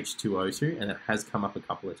 is H2O2, and it has come up a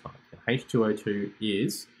couple of times. And H2O2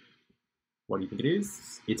 is, what do you think it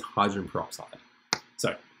is? It's hydrogen peroxide.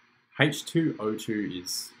 So H2O2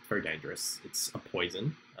 is very dangerous. It's a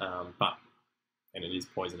poison, and it is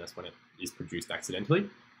poisonous when it is produced accidentally.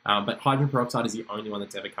 But hydrogen peroxide is the only one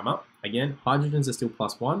that's ever come up. Again, hydrogens are still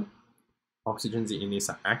 +1. Oxygens in this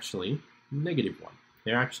are actually -1.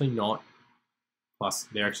 They're actually not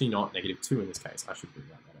 -2 in this case. I should bring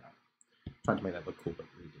that out. Tried to make that look cool, but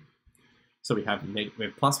we didn't. So we have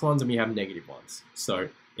 +1s and we have -1s. So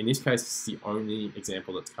in this case, it's the only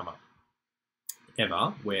example that's come up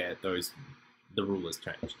ever where the rule has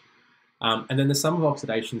changed. And then the sum of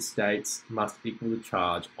oxidation states must equal the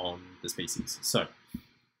charge on the species. So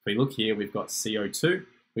if we look here, we've got CO2,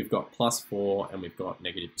 we've got +4, and we've got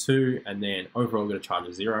 -2, and then overall we've got a charge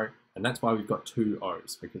of 0. And that's why we've got 2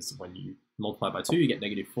 O's, because when you multiply by 2, you get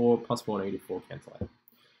 -4, +4, -4 cancel out.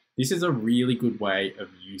 This is a really good way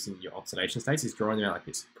of using your oxidation states, is drawing them out like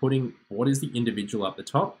this. Putting what is the individual at the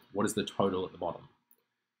top, what is the total at the bottom.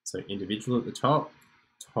 So individual at the top,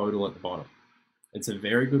 total at the bottom. It's a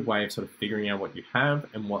very good way of sort of figuring out what you have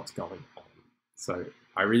and what's going on. So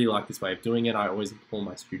I really like this way of doing it. I always implore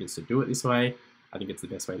my students to do it this way. I think it's the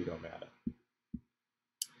best way to go about it.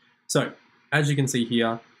 So as you can see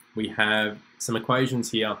here, we have some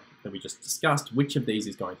equations here that we just discussed. Which of these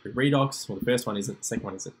is going through redox? Well, the first one isn't, the second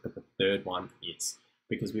one isn't, but the third one is,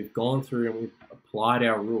 because we've gone through and we've applied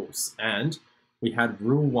our rules. And we had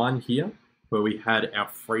rule 1 here, where we had our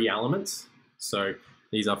free elements. So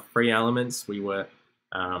these are free elements. They were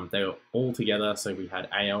all together. So we had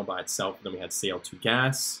Al by itself, and then we had Cl2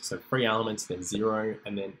 gas. So free elements, then 0,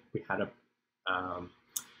 and then we had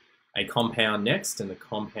a compound next, and the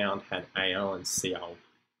compound had Al and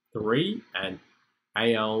Cl3, and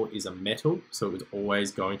Al is a metal, so it was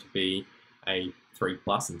always going to be a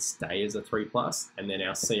 3+ and stay as a 3+, and then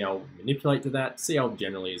our Cl manipulate to that. Cl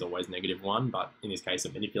generally is always -1, but in this case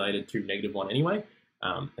it manipulated to -1 anyway,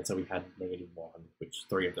 and so we had -1, which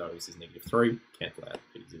 3 of those is -3, cancel out,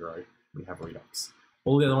 0, we have redox.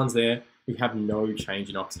 All the other ones there, we have no change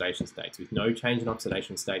in oxidation states. With no change in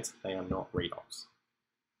oxidation states, they are not redox.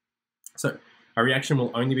 So a reaction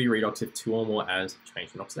will only be redox if 2 or more atoms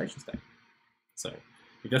change in oxidation state. So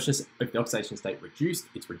if the oxidation state reduced,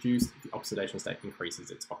 it's reduced. If the oxidation state increases,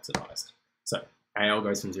 it's oxidized. So Al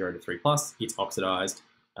goes from 0 to 3+, it's oxidized.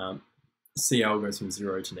 Cl goes from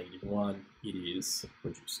 0 to -1, it is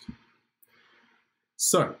reduced.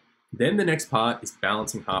 So then the next part is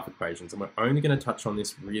balancing half equations, and we're only going to touch on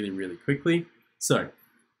this really, really quickly. So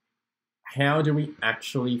how do we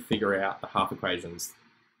actually figure out the half equations,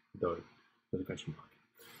 though, with a question mark?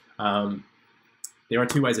 There are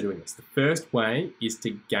 2 ways of doing this. The first way is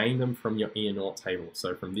to gain them from your E0 table,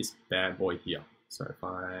 so from this bad boy here. So if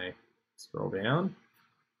I scroll down,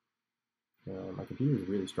 my computer is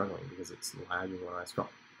really struggling because it's lagging when I scroll.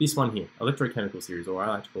 This one here, electrochemical series, or I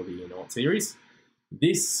like to call the E0 series.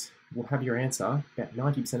 This will have your answer about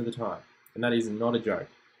 90% of the time, and that is not a joke.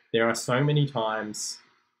 There are so many times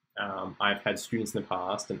I've had students in the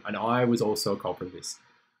past, and I was also a culprit of this.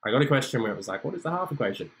 I got a question where it was like, what is the half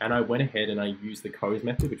equation? And I went ahead and I used the Coase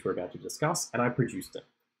method, which we're about to discuss, and I produced it.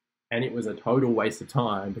 And it was a total waste of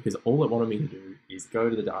time, because all it wanted me to do is go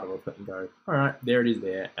to the data booklet and go, all right, there it is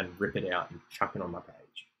there, and rip it out and chuck it on my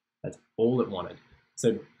page. That's all it wanted.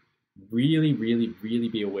 So really, really, really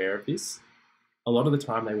be aware of this. A lot of the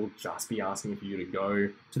time they will just be asking for you to go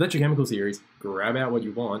to the electrochemical series, grab out what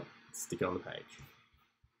you want, stick it on the page.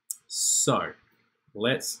 So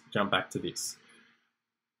let's jump back to this.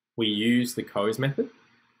 We use the Coase method,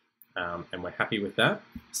 and we're happy with that.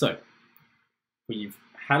 So we've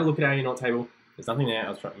had a look at our E0 table. There's nothing there. I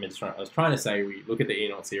was trying to say we look at the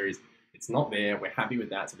E0 series. It's not there. We're happy with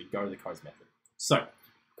that, so we go to the Coase method. So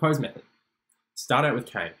Coase method. Start out with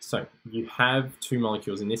K. So you have 2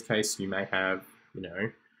 molecules. In this case, you may have,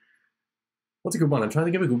 what's a good one? I'm trying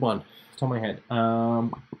to think of a good one. Top of my head.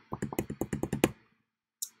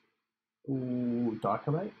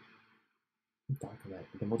 Dichromate. Dichromate.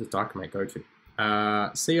 Then what does dichromate go to?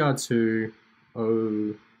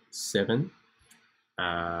 Cr2O7.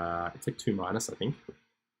 It's like 2-, I think.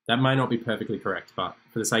 That may not be perfectly correct, but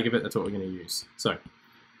for the sake of it, that's what we're going to use. So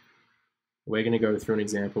we're going to go through an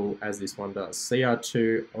example as this one does.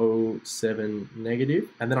 Cr2O7 negative,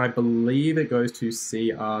 and then I believe it goes to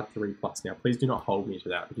Cr3 plus. Now, please do not hold me to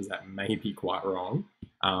that because that may be quite wrong,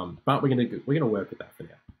 but we're going to work with that for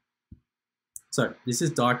now. So this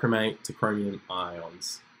is dichromate to chromium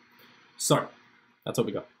ions. So that's what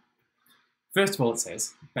we got. First of all, it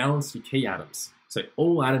says balance your key atoms. So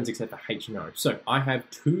all atoms except for H and O. So I have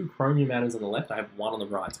 2 chromium atoms on the left, I have 1 on the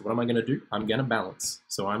right. So what am I going to do? I'm going to balance.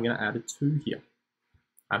 So I'm going to add a 2 here.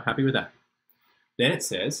 I'm happy with that. Then it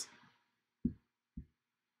says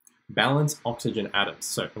balance oxygen atoms.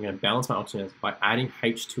 So I'm going to balance my oxygen atoms by adding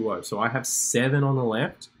H2O. So I have 7 on the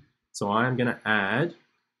left. So I am going to add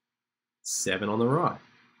 7 on the right.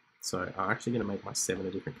 So I'm actually going to make my 7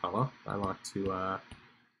 a different color. I like to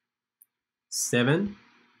 7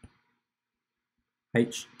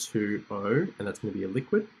 H2O, and that's going to be a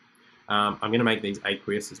liquid. I'm going to make these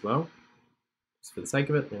aqueous as well. Just for the sake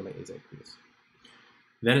of it, I'm going to make these aqueous.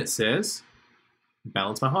 Then it says,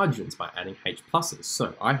 balance my hydrogens by adding H pluses.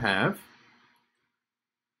 So I have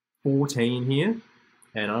 14 here,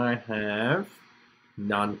 and I have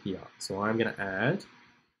none here. So I'm going to add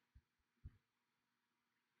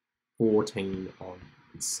 14 on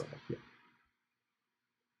this side here.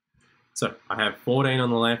 So I have 14 on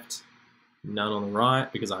the left, none on the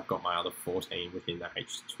right, because I've got my other 14 within the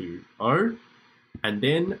H2O. And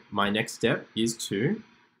then my next step is to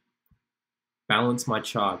balance my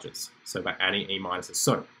charges. So by adding E minuses.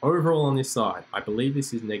 So overall on this side, I believe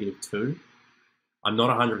this is -2. I'm not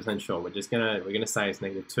 100% sure. We're gonna say it's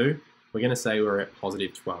 -2. We're gonna say we're at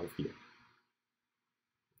 +12 here,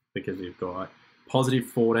 because we've got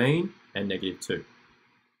 +14 and -2.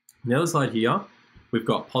 On the other side here, we've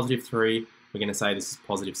got +3. We're going to say this is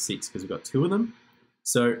 +6 because we've got 2 of them.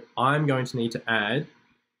 So I'm going to need to add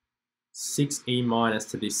 6E minus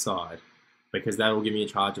to this side, because that will give me a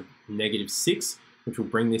charge of -6, which will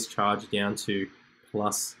bring this charge down to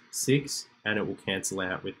 +6, and it will cancel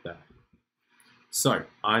out with that. So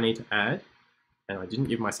I need to add, and I didn't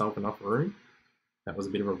give myself enough room. That was a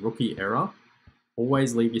bit of a rookie error.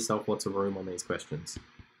 Always leave yourself lots of room on these questions.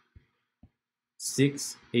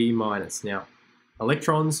 6E minus. Now,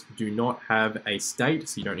 electrons do not have a state,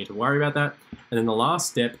 so you don't need to worry about that. And then the last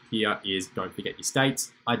step here is don't forget your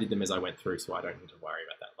states. I did them as I went through, so I don't need to worry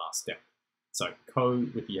about that last step. So co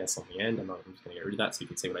with the S on the end. I'm just going to get rid of that so you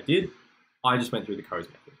can see what I did. I just went through the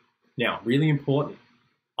Coase method. Now, really important,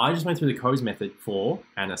 I just went through the Coase method for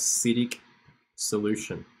an acidic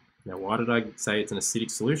solution. Now, why did I say it's an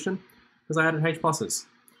acidic solution? Because I added H pluses.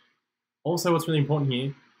 Also, what's really important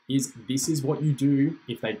here is this is what you do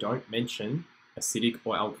if they don't mention acidic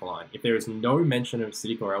or alkaline. If there is no mention of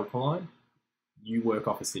acidic or alkaline, you work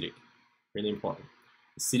off acidic. Really important.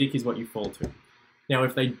 Acidic is what you fall to. Now,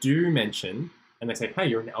 if they do mention, and they say, hey,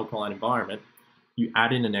 you're in an alkaline environment, you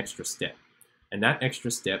add in an extra step. And that extra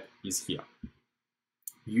step is here.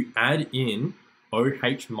 You add in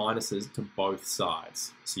OH minuses to both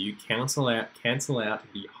sides. So you cancel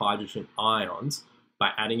out the hydrogen ions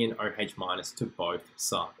by adding in OH minus to both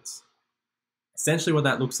sides. Essentially what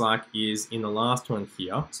that looks like is in the last one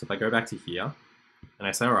here. So if I go back to here and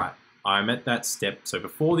I say, all right, I'm at that step. So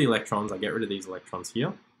before the electrons, I get rid of these electrons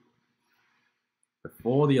here.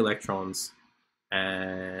 Before the electrons,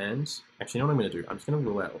 and actually, you know what I'm going to do? I'm just going to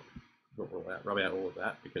rub out all of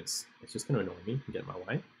that because it's just going to annoy me and get in my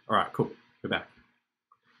way. All right, cool. Go back.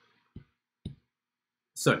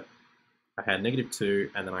 So I had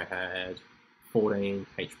 -2, and then I had 14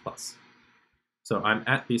 H plus. So I'm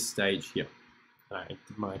at this stage here. I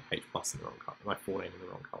did my H plus in the wrong color, my 14 in the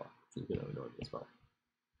wrong color, which is going to annoy me as well.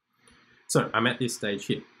 So I'm at this stage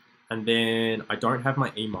here, and then I don't have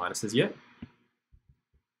my E minuses yet.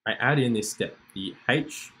 I add in this step. The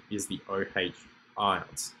H is the OH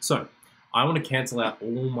ions. So I want to cancel out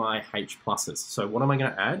all my H pluses. So what am I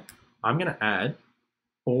going to add? I'm going to add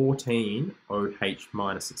 14 OH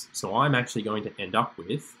minuses. So I'm actually going to end up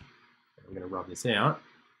with, I'm going to rub this out,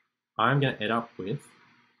 I'm going to end up with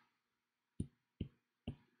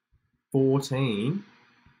 14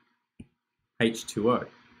 H2O.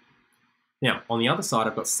 Now, on the other side,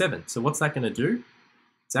 I've got 7. So what's that going to do?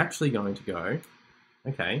 It's actually going to go,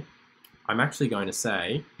 okay, I'm actually going to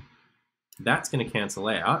say that's going to cancel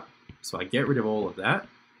out. So I get rid of all of that.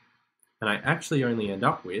 And I actually only end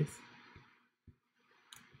up with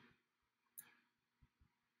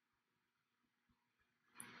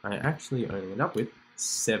I actually only end up with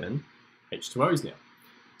 7 H2Os now.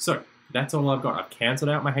 So that's all I've got. I've cancelled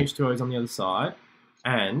out my H2Os on the other side,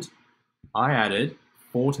 and I added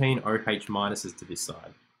 14 OH minuses to this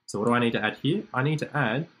side. So what do I need to add here? I need to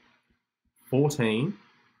add 14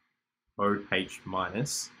 OH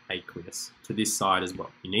minus aqueous to this side as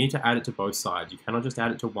well. You need to add it to both sides. You cannot just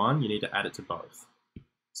add it to one, you need to add it to both.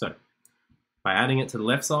 So by adding it to the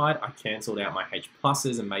left side, I cancelled out my H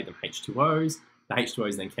pluses and made them H2Os. The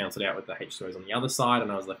H2Os then cancelled out with the H2Os on the other side,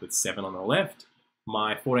 and I was left with 7 on the left.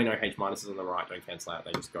 My 14 OH minuses on the right don't cancel out,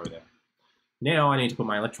 they just go there. Now I need to put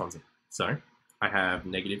my electrons in. So I have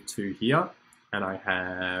 -2 here, and I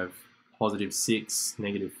have +6,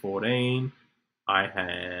 -14. I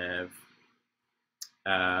have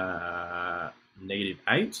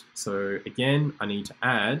 -8. So again, I need to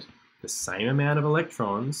add the same amount of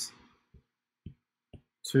electrons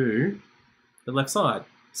to the left side.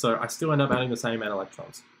 So I still end up adding the same amount of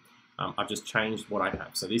electrons. I've just changed what I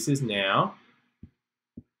have. So this is now,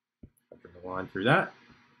 I'll bring a line through that.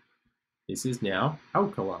 This is now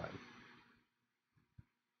alkaline.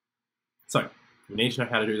 So you need to know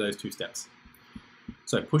how to do those 2 steps.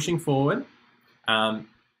 So pushing forward,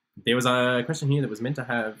 there was a question here that was meant to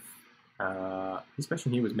have, this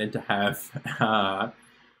question here was meant to have,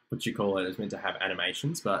 it was meant to have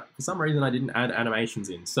animations, but for some reason I didn't add animations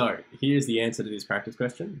in. So here's the answer to this practice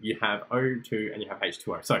question. You have O2 and you have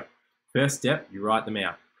H2O. So first step, you write them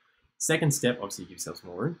out. Second step, obviously give yourself some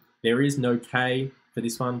more room. There is no K for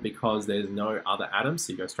this one because there's no other atoms,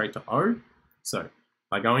 so you go straight to O. So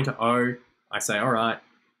by going to O, I say, all right,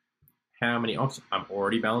 how many oxygen? I'm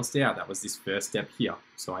already balanced out. That was this first step here.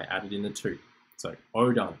 So I added in the 2. So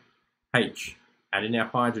O done. H, add in our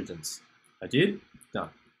hydrogens. I did,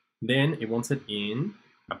 done. Then it wants it in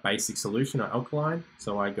a basic solution or alkaline.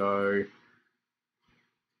 So I go,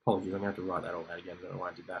 apologies, I'm going to have to write that all out again. I don't know why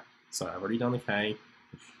I did that. So I've already done the K,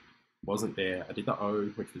 which wasn't there. I did the O,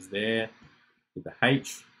 which was there. Did the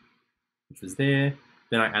H, which was there.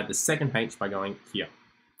 Then I add the second H by going here.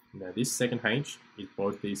 Now this second H is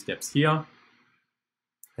both these steps here.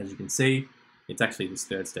 As you can see, it's actually this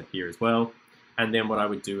third step here as well. And then what I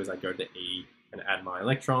would do is I go to E and add my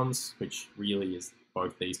electrons, which really is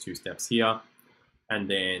both these 2 steps here. And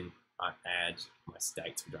then I add my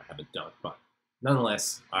states, which I haven't done. But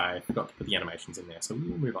nonetheless, I forgot to put the animations in there, so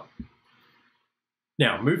we'll move on.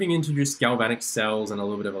 Now, moving into just galvanic cells and a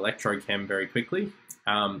little bit of electrochem very quickly.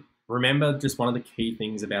 Remember, just one of the key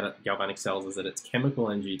things about galvanic cells is that it's chemical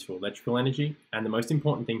energy to electrical energy. And the most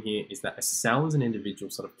important thing here is that a cell is an individual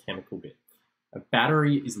sort of chemical bit. A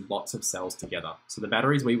battery is lots of cells together. So the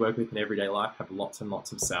batteries we work with in everyday life have lots and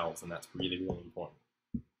lots of cells, and that's really, really important.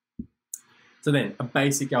 So then, a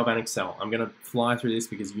basic galvanic cell. I'm going to fly through this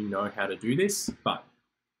because you know how to do this, but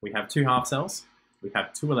we have 2 half cells, we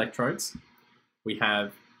have 2 electrodes, we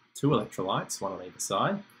have 2 electrolytes, one on either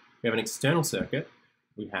side, we have an external circuit,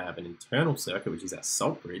 we have an internal circuit, which is our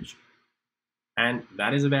salt bridge, and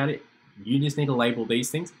that is about it. You just need to label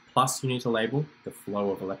these things, plus you need to label the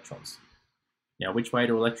flow of electrons. Now, which way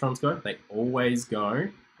do electrons go? They always go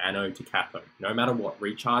anode to cathode. No matter what,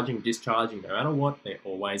 recharging, discharging, no matter what, they're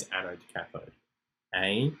always anode to cathode.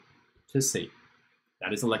 A to C.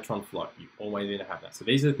 That is electron flow. You always need to have that. So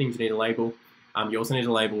these are the things you need to label. You also need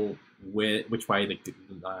to label which way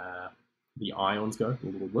the ions go.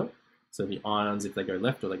 So the ions, if they go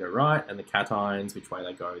left or they go right, and the cations, which way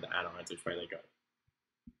they go, the anions, which way they go,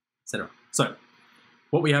 etc. So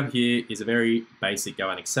what we have here is a very basic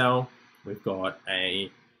galvanic cell. We've got I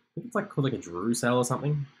think it's called like a Drew cell or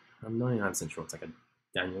something. I'm 99% sure it's like a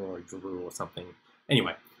Daniel or a Drew or something.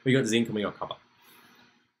 Anyway, we got zinc and we got copper.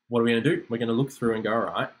 What are we going to do? We're going to look through and go, all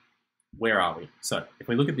right, where are we? So if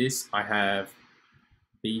we look at this, I have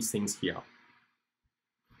these things here.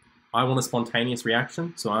 I want a spontaneous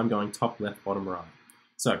reaction, so I'm going top left, bottom right.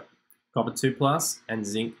 So copper 2+ and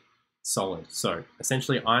zinc solid. So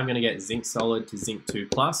essentially I'm going to get zinc solid to zinc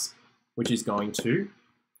 2+, which is going to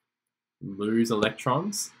lose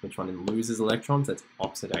electrons. Which one loses electrons? That's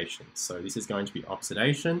oxidation. So this is going to be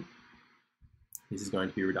oxidation. This is going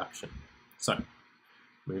to be reduction. So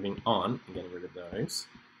moving on, I'm getting rid of those.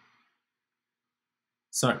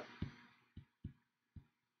 So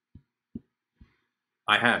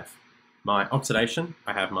I have my oxidation,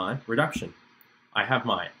 I have my reduction. I have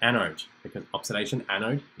my anode, because oxidation,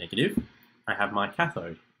 anode, negative. I have my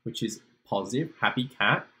cathode, which is positive, happy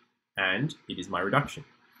cat, and it is my reduction.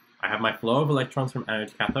 I have my flow of electrons from anode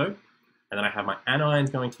to cathode, and then I have my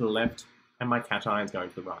anions going to the left and my cations going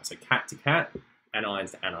to the right. So cat to cat,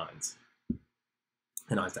 anions to anions.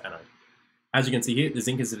 Anions to anode. As you can see here, the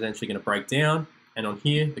zinc is eventually going to break down, and on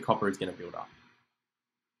here, the copper is going to build up.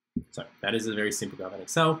 So that is a very simple galvanic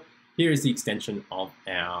cell. Here is the extension of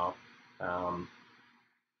our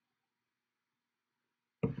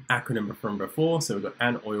acronym from before. So we've got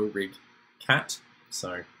an oil rig cat.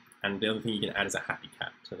 So, and the other thing you can add is a happy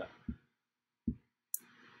cat to that.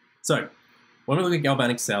 So when we look at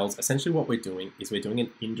galvanic cells, essentially what we're doing is we're doing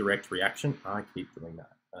an indirect reaction. I keep doing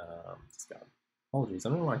that. Apologies, I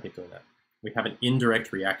don't know why I keep doing that. We have an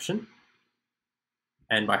indirect reaction.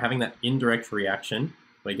 And by having that indirect reaction,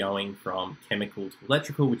 we're going from chemical to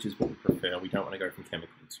electrical, which is what we prefer. We don't want to go from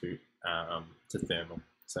chemical to thermal.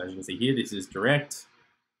 So as you can see here, this is direct,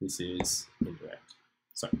 this is indirect.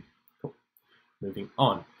 So, cool. Moving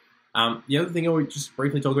on. The other thing I would just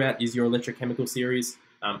briefly talk about is your electrochemical series.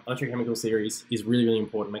 Electrochemical series is really, really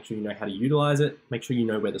important. Make sure you know how to utilize it. Make sure you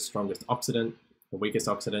know where the strongest oxidant, the weakest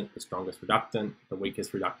oxidant, the strongest reductant, the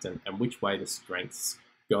weakest reductant, and which way the strengths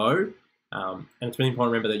go. And it's really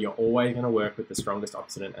important to remember that you're always going to work with the strongest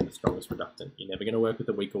oxidant and the strongest reductant. You're never going to work with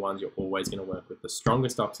the weaker ones. You're always going to work with the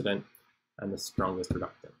strongest oxidant and the strongest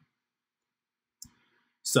reductant.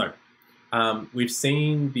 So we've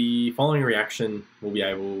seen the following reaction will be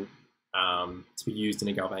able to be used in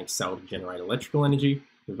a galvanic cell to generate electrical energy.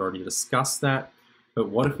 We've already discussed that. But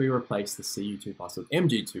what if we replace the Cu2 plus with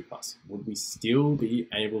Mg2 plus? Would we still be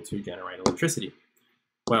able to generate electricity?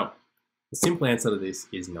 Well, the simple answer to this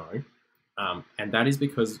is no. And that is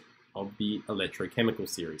because of the electrochemical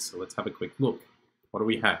series. So let's have a quick look. What do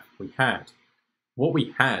we have? What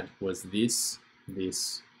we had was this,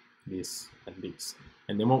 this, this, and this.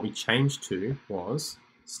 And then what we changed to was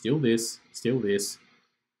still this,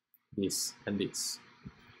 this, and this.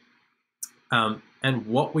 And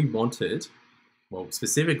what we wanted, well,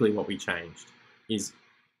 specifically what we changed is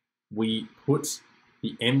we put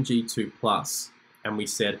the Mg2 plus and we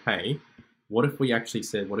said, hey, what if we actually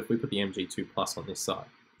said, what if we put the Mg2 plus on this side?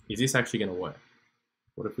 Is this actually going to work?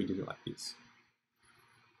 What if we did it like this?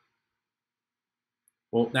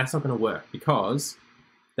 Well, that's not going to work because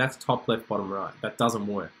that's top left, bottom right. That doesn't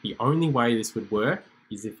work. The only way this would work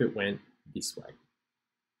is if it went this way.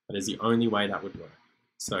 That is the only way that would work.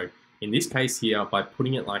 So in this case here, by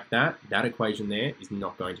putting it like that, that equation there is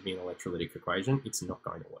not going to be an electrolytic equation. It's not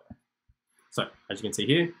going to work. So as you can see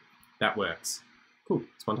here, that works. Cool,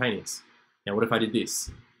 spontaneous. Now what if I did this?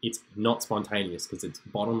 It's not spontaneous because it's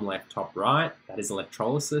bottom left, top right. That is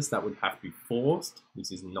electrolysis. That would have to be forced.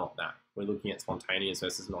 This is not that. We're looking at spontaneous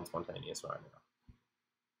versus non-spontaneous right now.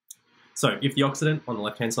 So if the oxidant on the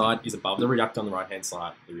left-hand side is above the reductant on the right-hand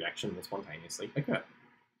side, the reaction will spontaneously occur.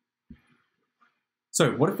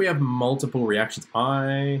 So what if we have multiple reactions?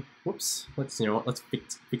 Let's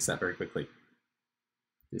fix that very quickly.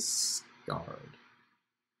 Discard.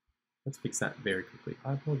 Let's fix that very quickly.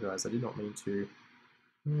 I apologize, I did not mean to.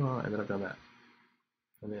 Oh, and then I've done that.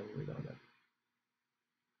 And then we've done that.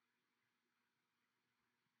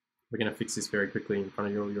 We're going to fix this very quickly in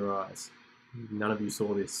front of your eyes. None of you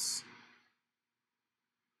saw this.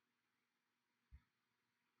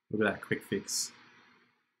 Look at that quick fix.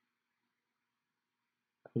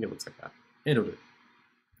 I think it looks like that. It'll do.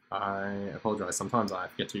 I apologize. Sometimes I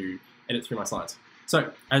forget to edit through my slides.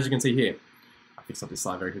 So, as you can see here, I fixed up this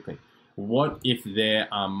slide very quickly. What if there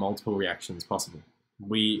are multiple reactions possible?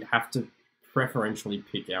 We have to preferentially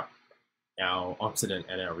pick out our oxidant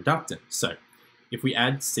and our reductant. So, if we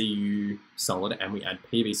add Cu solid and we add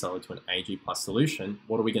Pb solid to an Ag plus solution,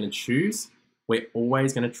 what are we going to choose? We're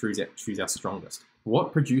always going to choose our strongest.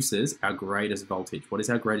 What produces our greatest voltage? What is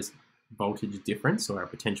our greatest voltage difference or our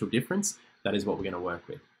potential difference? That is what we're going to work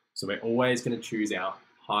with. So we're always going to choose our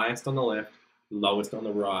highest on the left, lowest on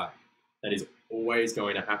the right. That is always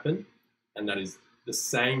going to happen. And that is the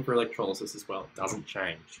same for electrolysis as well. It doesn't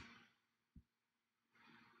change.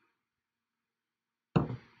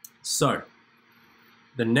 So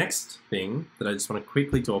the next thing that I just want to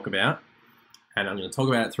quickly talk about, and I'm going to talk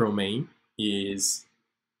about it through me, is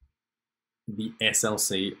the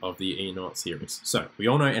SLC of the E0 series. So we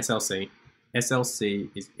all know SLC. SLC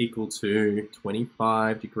is equal to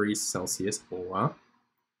 25 degrees Celsius or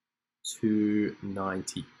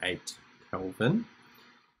 298 Kelvin.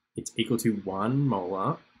 It's equal to 1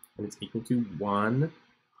 molar and it's equal to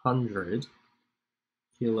 100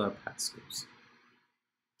 kilopascals,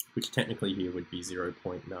 which technically here would be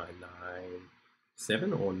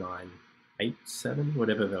 0.997 or 987,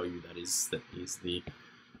 whatever value that is the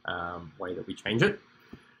way that we change it.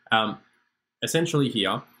 Essentially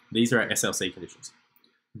here, these are our SLC conditions.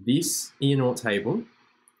 This E0 table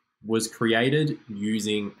was created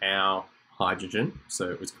using our hydrogen. So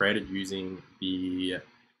it was created using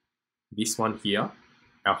this one here,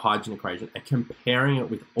 our hydrogen equation, and comparing it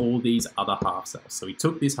with all these other half cells. So we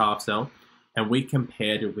took this half cell and we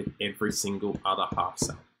compared it with every single other half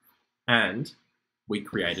cell. And we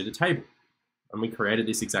created a table. And we created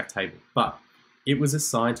this exact table. But it was a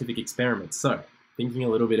scientific experiment. So thinking a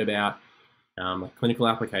little bit about clinical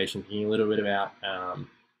application, thinking a little bit about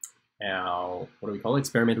our, what do we call it,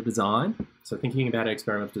 experimental design. So thinking about our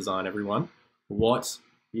experimental design, everyone, what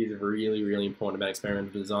is really, really important about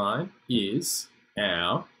experimental design is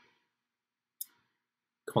our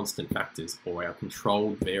constant factors or our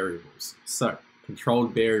controlled variables. So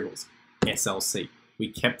controlled variables, SLC. We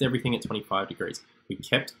kept everything at 25 degrees. We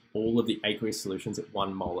kept all of the aqueous solutions at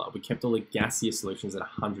 1 molar. We kept all the gaseous solutions at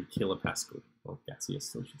 100 kilopascal, or gaseous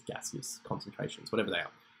solutions, gaseous concentrations, whatever they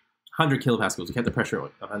are. 100 kilopascals. We kept the pressure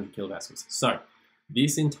at 100 kilopascals. So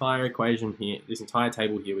this entire equation here, this entire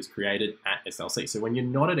table here was created at SLC. So when you're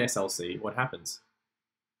not at SLC, what happens?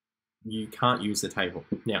 You can't use the table.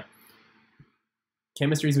 Now,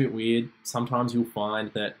 chemistry is a bit weird. Sometimes you'll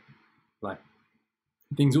find that like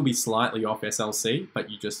things will be slightly off SLC, but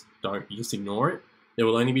you just ignore it. There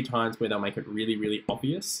will only be times where they'll make it really, really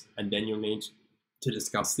obvious, and then you'll need to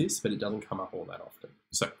discuss this, but it doesn't come up all that often.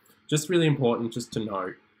 So just really important just to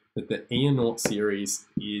know that the E0 series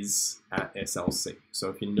is at SLC. So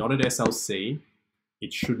if you're not at SLC,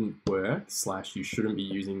 it shouldn't work, / you shouldn't be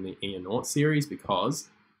using the E0 series because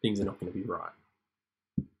things are not going to be right.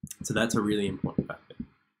 So that's a really important factor.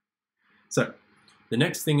 So the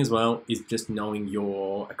next thing as well is just knowing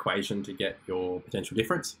your equation to get your potential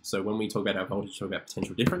difference. So when we talk about our voltage, talk about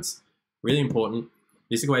potential difference, really important.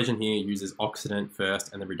 This equation here uses oxidant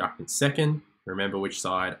first and the reductant second. Remember which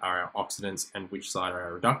side are our oxidants and which side are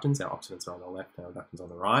our reductants. Our oxidants are on the left and our reductants on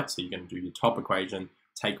the right. So you're going to do your top equation,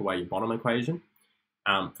 take away your bottom equation.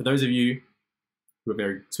 For those of you who are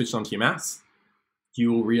very switched on to your maths,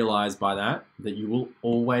 you will realize by that you will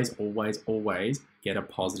always, always, always get a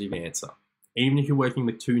positive answer. Even if you're working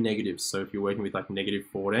with two negatives. So if you're working with like negative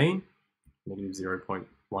 14, negative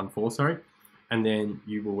 0.14, sorry, and then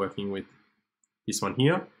you were working with this one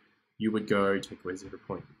here, you would go take away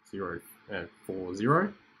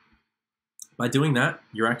 0.040. By doing that,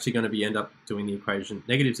 you're actually going to end up doing the equation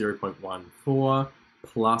negative 0.14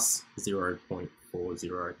 plus 0.40.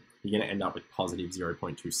 You're going to end up with positive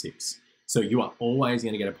 0.26. So you are always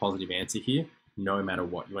going to get a positive answer here, no matter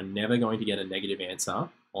what. You are never going to get a negative answer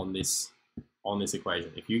on this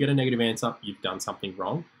equation. If you get a negative answer, you've done something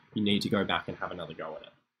wrong. You need to go back and have another go at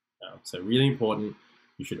it. So really important.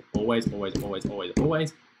 You should always, always, always, always,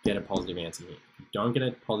 always get a positive answer here. If you don't get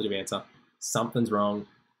a positive answer, something's wrong.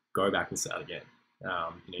 Go back and start again.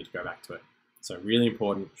 You need to go back to it. So really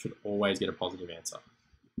important. You should always get a positive answer.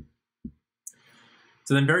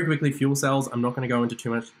 So then very quickly, fuel cells. I'm not going to go into too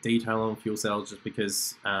much detail on fuel cells just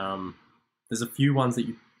because there's a few ones that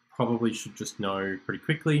you probably should just know pretty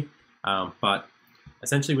quickly. But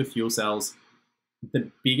essentially with fuel cells,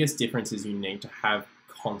 the biggest difference is you need to have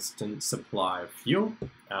constant supply of fuel.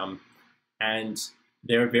 And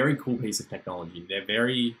they're a very cool piece of technology. They're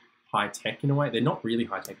very high-tech in a way. They're not really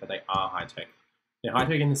high-tech, but they are high-tech. They're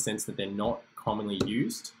high-tech in the sense that they're not commonly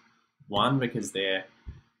used. One, because they're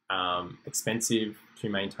expensive to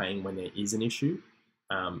maintain when there is an issue.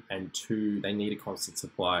 And two, they need a constant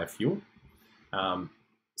supply of fuel.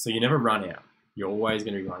 So you never run out. You're always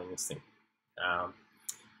going to be running this thing.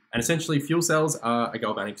 And essentially, fuel cells are a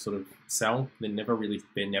galvanic sort of cell. They're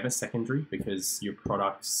never secondary because your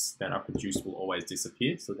products that are produced will always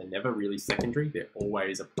disappear. So they're never really secondary. They're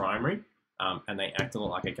always a primary, and they act a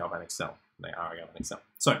lot like a galvanic cell. They are a galvanic cell.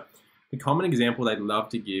 So the common example they'd love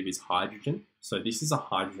to give is hydrogen. So this is a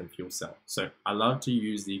hydrogen fuel cell. So I love to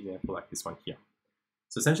use the example like this one here.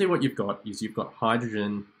 So essentially what you've got is you've got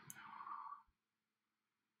hydrogen.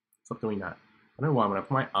 Stop doing that. I don't know why when I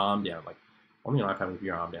put my arm down, like on the iPad with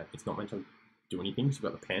your arm down, it's not meant to do anything because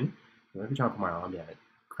you've got the pen. And every time I put my arm down, it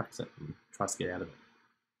cracks it and tries to get out of it.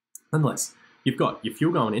 Nonetheless, you've got your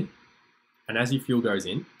fuel going in, and as your fuel goes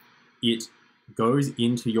in, it goes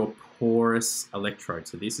into your porous electrode.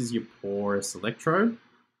 So this is your porous electrode,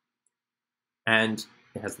 and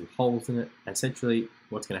it has little holes in it. And essentially,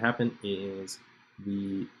 what's going to happen is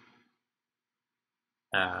the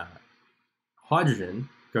hydrogen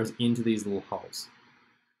goes into these little holes.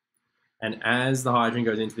 And as the hydrogen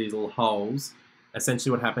goes into these little holes,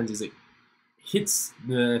 essentially what happens is it hits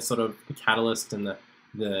the sort of the catalyst and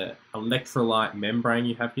the electrolyte membrane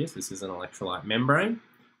you have here. So this is an electrolyte membrane.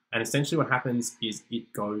 And essentially what happens is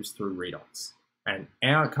it goes through redox. And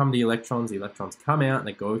out come the electrons. The electrons come out and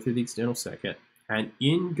they go through the external circuit. And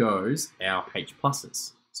in goes our H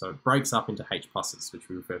pluses. So it breaks up into H pluses, which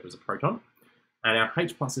we refer to as a proton. And our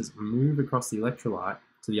H pluses move across the electrolyte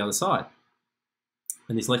to the other side.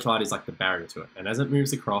 And this electrolyte is like the barrier to it. And as it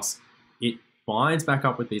moves across, it binds back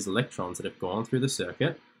up with these electrons that have gone through the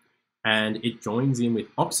circuit, and it joins in with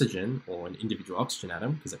oxygen, or an individual oxygen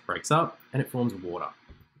atom, because it breaks up, and it forms water.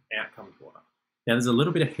 Out comes water. Now there's a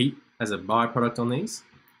little bit of heat as a byproduct on these,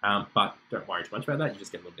 but don't worry too much about that. You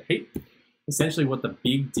just get a little bit of heat. Essentially, what the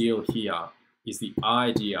big deal here is the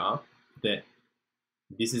idea that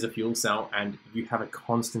this is a fuel cell and you have a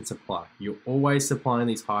constant supply. You're always supplying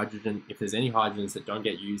these hydrogen. If there's any hydrogens that don't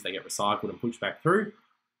get used, they get recycled and pushed back through.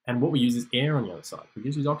 And what we use is air on the other side. We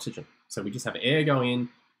just use oxygen. So we just have air go in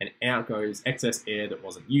and out goes excess air that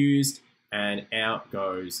wasn't used, and out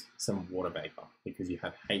goes some water vapor because you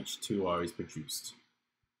have H2Os produced.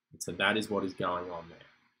 And so that is what is going on there.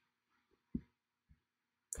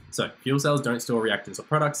 So fuel cells don't store reactants or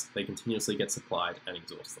products. They continuously get supplied and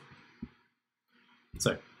exhaust them.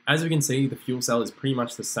 So as we can see, the fuel cell is pretty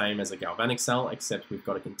much the same as a galvanic cell, except we've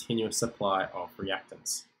got a continuous supply of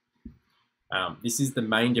reactants. This is the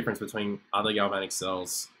main difference between other galvanic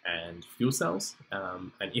cells and fuel cells.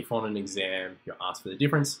 And if on an exam you're asked for the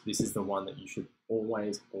difference, this is the one that you should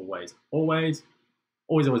always go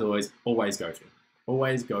to.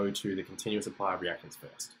 Always go to the continuous supply of reactants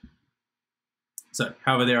first. So,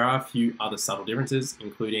 however, there are a few other subtle differences,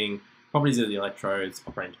 including properties of the electrodes,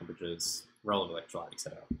 operating temperatures, role of electrolyte,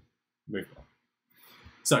 etc. Moving on.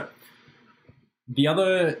 So, the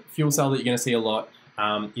other fuel cell that you're going to see a lot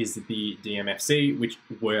is the DMFC, which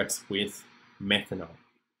works with methanol.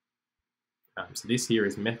 So this here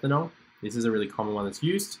is methanol. This is a really common one that's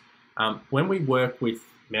used. When we work with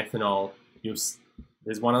methanol,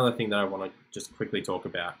 there's one other thing that I want to just quickly talk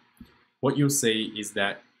about. What you'll see is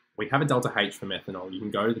that we have a delta H for methanol. You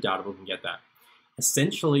can go to the data book and get that.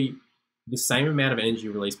 Essentially, the same amount of energy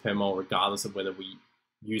released per mole, regardless of whether we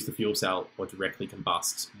use the fuel cell or directly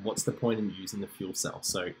combust. What's the point in using the fuel cell?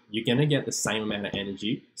 So you're going to get the same amount of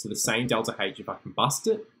energy, so the same delta H if I combust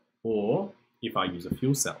it or if I use a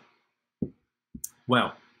fuel cell.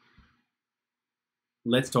 Well,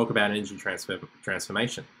 let's talk about energy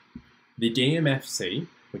transformation. The DMFC,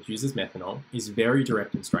 which uses methanol, is very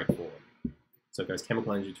direct and straightforward. So it goes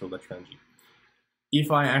chemical energy to electrical energy. If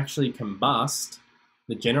I actually combust,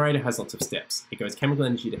 the generator has lots of steps. It goes chemical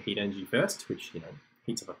energy to heat energy first, which,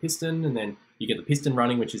 heats up a piston, and then you get the piston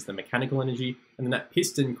running, which is the mechanical energy, and then that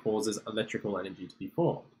piston causes electrical energy to be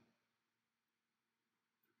formed.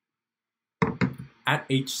 At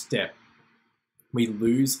each step, we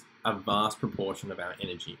lose a vast proportion of our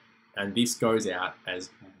energy, and this goes out as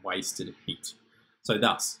wasted heat. So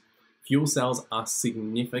thus, fuel cells are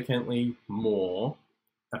significantly more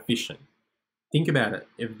efficient. Think about it,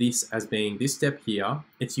 if this as being this step here,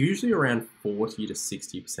 it's usually around 40 to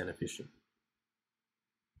 60% efficient.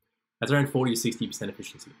 That's around 40 to 60%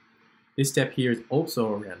 efficiency. This step here is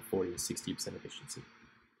also around 40 to 60% efficiency.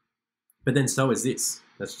 But then so is this.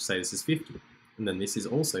 Let's just say this is 50, and then this is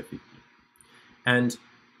also 50. And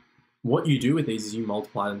what you do with these is you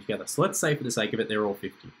multiply them together. So let's say for the sake of it, they're all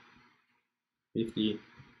 50. 50,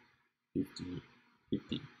 50,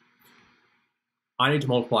 50. I need to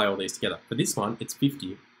multiply all these together. For this one, it's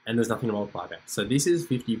 50, and there's nothing to multiply about. So this is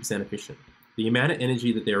 50% efficient. The amount of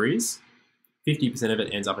energy that there is, 50% of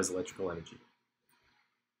it ends up as electrical energy.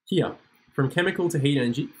 Here, from chemical to heat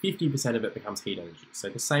energy, 50% of it becomes heat energy. So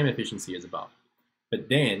the same efficiency as above. But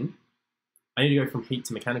then, I need to go from heat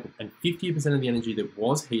to mechanical, and 50% of the energy that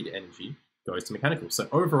was heat energy goes to mechanical. So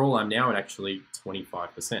overall, I'm now at actually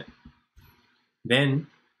 25%. Then,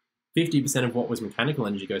 50% of what was mechanical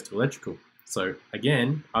energy goes to electrical. So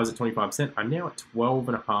again, I was at 25%, I'm now at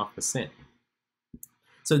 12.5%.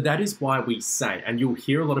 So that is why we say, and you'll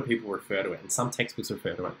hear a lot of people refer to it, and some textbooks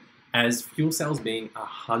refer to it, as fuel cells being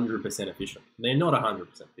 100% efficient. They're not 100%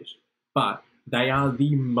 efficient, but they are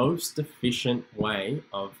the most efficient way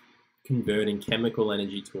of converting chemical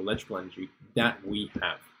energy to electrical energy that we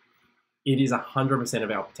have. It is 100%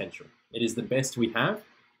 of our potential. It is the best we have.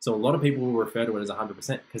 So a lot of people will refer to it as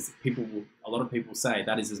 100% because a lot of people say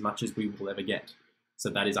that is as much as we will ever get. So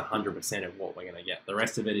that is 100% of what we're going to get. The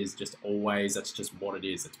rest of it is just always, that's just what it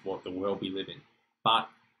is. It's what the world we live in. But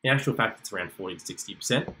in actual fact, it's around 40 to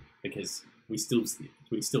 60% because we still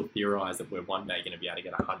theorize that we're one day going to be able to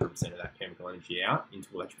get 100% of that chemical energy out into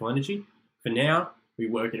electrical energy. For now, we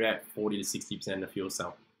work at about 40 to 60% in a fuel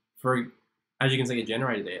cell. As you can see, a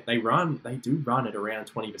generator there, they do run at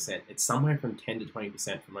around 20%. It's somewhere from 10 to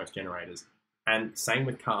 20% for most generators. And same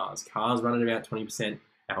with cars. Cars run at about 20%.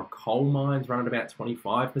 Our coal mines run at about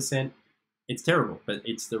 25%. It's terrible, but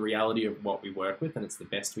it's the reality of what we work with, and it's the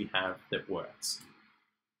best we have that works.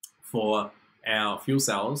 For our fuel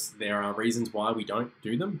cells, there are reasons why we don't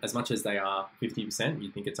do them. As much as they are 50%,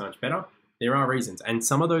 you'd think it's so much better. There are reasons, and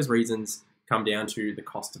some of those reasons come down to the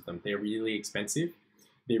cost of them. They're really expensive.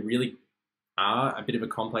 They really are a bit of a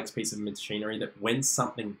complex piece of machinery that when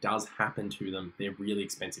something does happen to them, they're really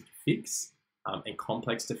expensive to fix and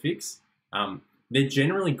complex to fix. They're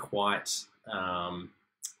generally quite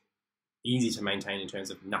easy to maintain in terms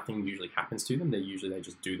of nothing usually happens to them. They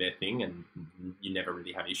just do their thing and you never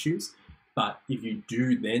really have issues. But if you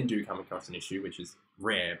do come across an issue, which is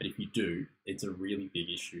rare, but if you do, it's a really big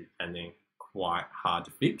issue and they're quite hard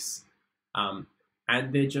to fix. And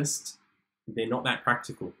they're not that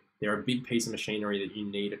practical. They're a big piece of machinery that you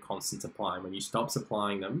need a constant supply. And when you stop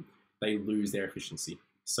supplying them, they lose their efficiency.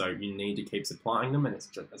 So you need to keep supplying them, and it's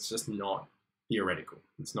just not theoretical.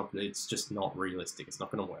 It's just not realistic. It's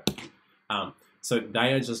not going to work. So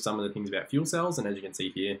they are just some of the things about fuel cells, and as you can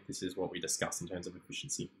see here, this is what we discuss in terms of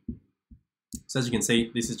efficiency. So as you can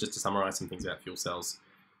see, this is just to summarize some things about fuel cells.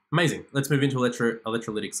 Amazing. Let's move into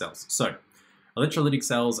electrolytic cells. So electrolytic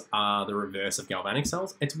cells are the reverse of galvanic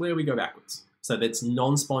cells. It's where we go backwards. So that's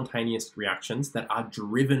non-spontaneous reactions that are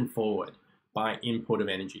driven forward by input of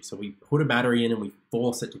energy. So we put a battery in and we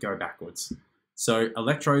force it to go backwards. So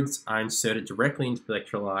electrodes are inserted directly into the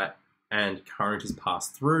electrolyte and current is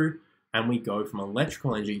passed through, and we go from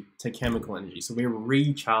electrical energy to chemical energy. So we're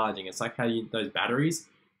recharging. It's like how those batteries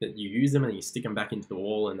that you use them and you stick them back into the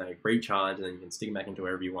wall and they recharge, and then you can stick them back into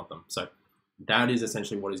wherever you want them. So that is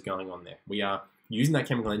essentially what is going on there. We are using that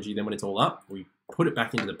chemical energy, then when it's all up, we put it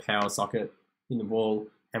back into the power socket in the wall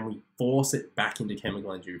and we force it back into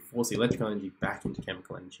chemical energy. We force the electrical energy back into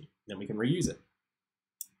chemical energy. Then we can reuse it.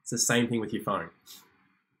 It's the same thing with your phone.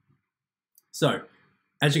 So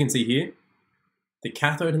as you can see here, the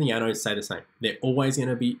cathode and the anode stay the same. They're always going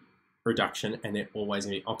to be reduction and they're always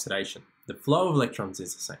going to be oxidation. The flow of electrons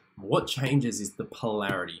is the same. What changes is the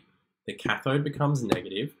polarity. The cathode becomes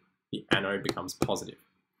negative, the anode becomes positive.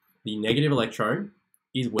 The negative electrode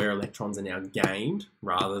is where electrons are now gained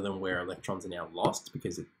rather than where electrons are now lost,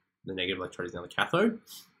 because the negative electrode is now the cathode.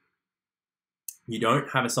 You don't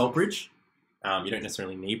have a salt bridge. You don't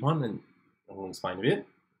necessarily need one, and I'll explain a bit.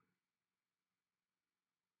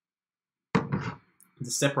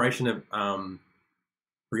 The separation of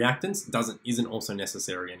reactants isn't also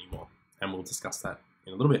necessary anymore, and we'll discuss that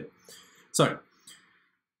in a little bit. So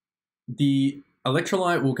the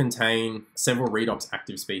electrolyte will contain several redox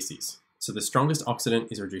active species. So the strongest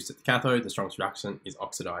oxidant is reduced at the cathode, the strongest reductant is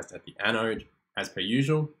oxidized at the anode, as per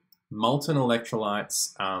usual. Molten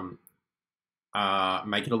electrolytes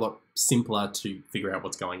make it a lot simpler to figure out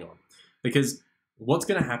what's going on. Because what's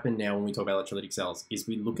going to happen now when we talk about electrolytic cells is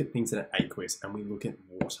we look at things that are aqueous and we look at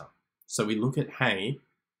water. So we look at, hey,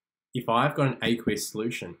 if I've got an aqueous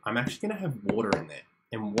solution, I'm actually going to have water in there.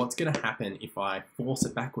 And what's going to happen if I force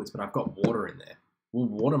it backwards, but I've got water in there? Well,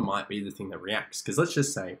 water might be the thing that reacts. Because let's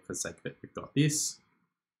just say, for the sake of it, we've got this,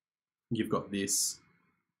 you've got this,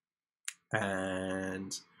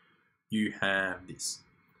 and you have this.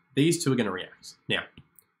 These two are going to react. Now,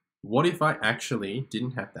 what if I actually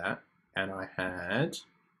didn't have that, and I had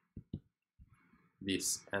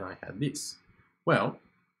this, and I had this? Well,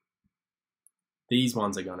 these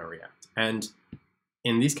ones are going to react. And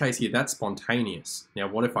in this case here, that's spontaneous. Now,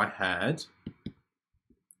 what if I had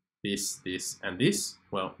this, this, and this?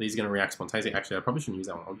 Well, these are going to react spontaneously. Actually, I probably shouldn't use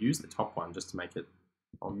that one. I'll use the top one just to make it.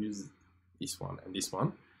 I'll use this one and this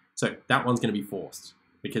one. So that one's going to be forced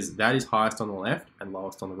because that is highest on the left and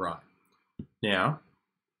lowest on the right. Now,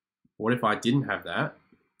 what if I didn't have that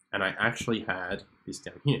and I actually had this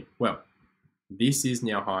down here? Well, this is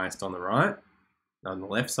now highest on the right, on the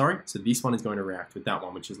left, sorry. So this one is going to react with that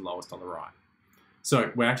one, which is lowest on the right.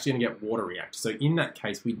 So we're actually going to get water react. So in that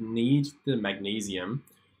case, we need the magnesium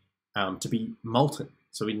to be molten.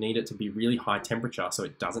 So we need it to be really high temperature so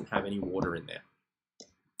it doesn't have any water in there.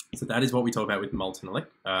 So that is what we talk about with molten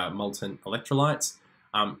electrolytes.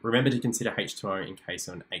 Remember to consider H2O in case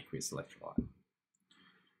of an aqueous electrolyte.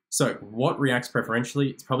 So what reacts preferentially?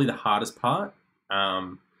 It's probably the hardest part.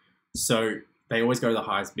 So they always go to the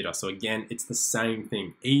highest bidder. So again, it's the same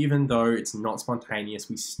thing. Even though it's not spontaneous,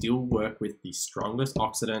 we still work with the strongest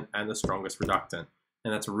oxidant and the strongest reductant.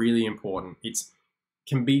 And that's really important. It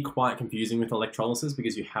can be quite confusing with electrolysis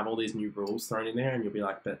because you have all these new rules thrown in there and you'll be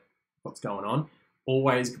like, but what's going on?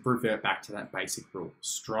 Always revert back to that basic rule.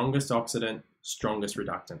 Strongest oxidant, strongest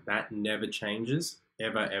reductant. That never changes,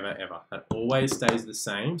 ever, ever, ever. That always stays the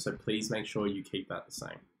same. So please make sure you keep that the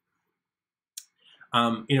same.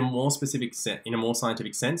 In a more specific sense, in a more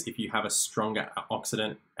scientific sense, if you have a stronger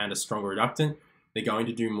oxidant and a stronger reductant, they're going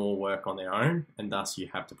to do more work on their own, and thus you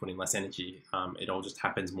have to put in less energy. It all just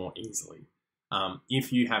happens more easily.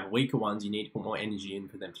 If you have weaker ones, you need to put more energy in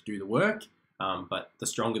for them to do the work, but the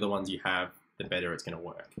stronger the ones you have, the better it's going to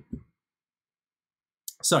work.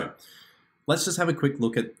 So let's just have a quick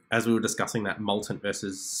look at, as we were discussing, that molten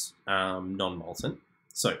versus non-molten.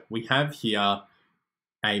 So we have here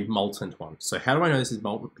a molten one. So how do I know this is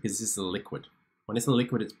molten? Because this is a liquid. When it's a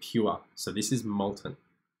liquid, it's pure. So this is molten.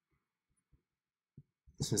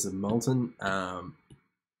 This is a molten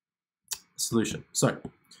solution. So,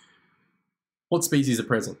 what species are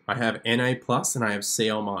present? I have Na plus and I have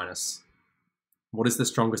Cl minus. What is the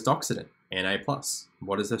strongest oxidant? Na plus.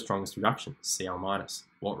 What is the strongest reduction? Cl minus.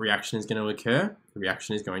 What reaction is going to occur? The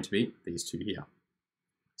reaction is going to be these two here.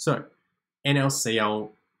 So, NaCl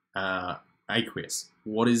aqueous.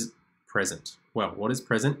 What is present? Well, what is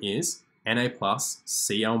present is Na plus,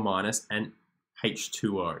 Cl minus, and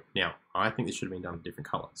H2O. Now, I think this should have been done in a different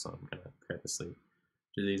color, so I'm going to purposely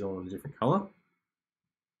do these all in a different color.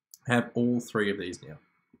 I have all three of these now.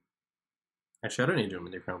 Actually, I don't need to do them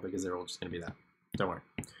in a different color because they're all just going to be that. Don't worry.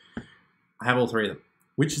 I have all three of them.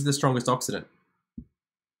 Which is the strongest oxidant?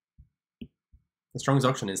 The strongest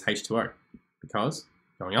oxidant is H2O because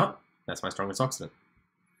going up, that's my strongest oxidant.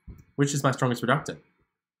 Which is my strongest reductant?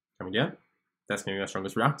 Coming down, that's going to be my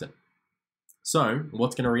strongest reductant. So,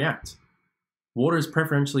 what's going to react? Water is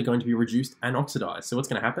preferentially going to be reduced and oxidized. So what's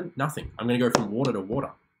going to happen? Nothing. I'm going to go from water to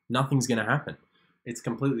water. Nothing's going to happen. It's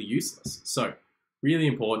completely useless. So, really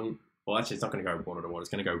important. Well, actually, it's not going to go water to water. It's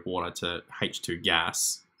going to go water to H2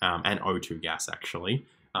 gas and O2 gas, actually,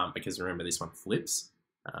 because remember, this one flips.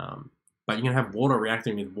 But you're going to have water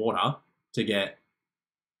reacting with water to get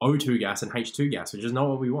O2 gas and H2 gas, which is not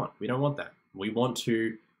what we want. We don't want that. We want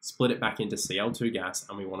to split it back into Cl2 gas,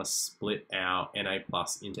 and we want to split our Na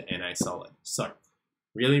plus into Na solid. So,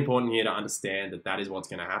 really important here to understand that that is what's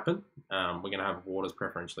going to happen. We're going to have waters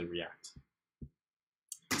preferentially react.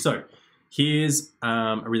 So, here's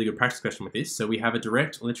a really good practice question with this. So, we have a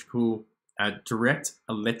direct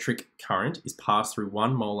electric current is passed through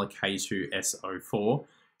 1 molar K2SO4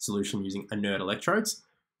 solution using inert electrodes.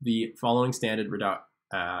 The following standard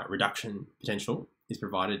reduction potential is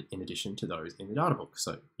provided in addition to those in the data book.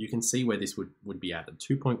 So you can see where this would be added.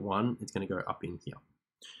 2.1, it's going to go up in here.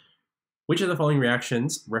 Which of the following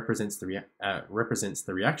reactions represents the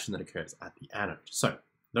reaction that occurs at the anode? So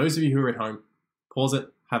those of you who are at home, pause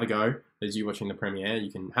it, have a go. Those of you watching the premiere, you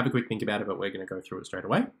can have a quick think about it, but we're going to go through it straight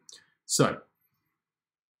away. So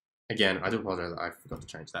again, I do apologize, I forgot to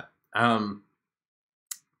change that.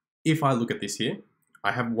 If I look at this here,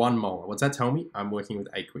 I have 1 molar. What's that tell me? I'm working with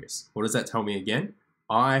aqueous. What does that tell me again?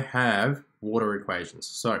 I have water equations.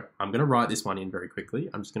 So I'm going to write this one in very quickly.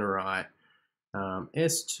 I'm just going to write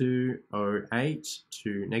S2O8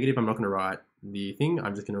 to negative. I'm not going to write the thing.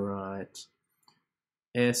 I'm just going to write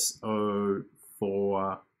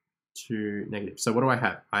SO4 to negative. So what do I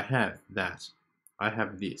have? I have that. I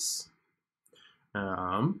have this.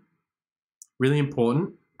 Really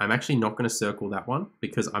important. I'm actually not going to circle that one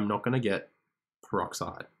because I'm not going to get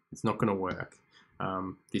peroxide. It's not going to work.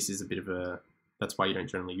 This is a bit of a, that's why you don't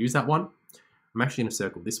generally use that one. I'm actually going to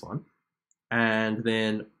circle this one. And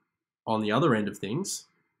then on the other end of things,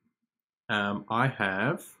 I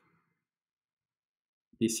have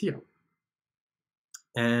this here.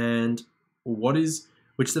 And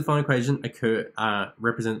which of the following equation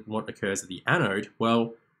represent what occurs at the anode?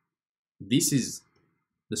 Well, this is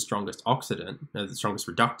the strongest oxidant, the strongest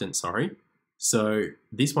reductant, sorry. So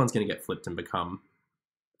this one's going to get flipped and become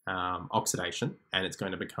oxidation, and it's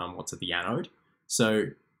going to become what's at the anode. So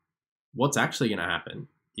what's actually going to happen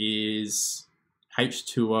is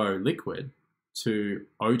H2O liquid to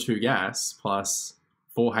O2 gas plus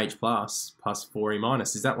 4H plus 4E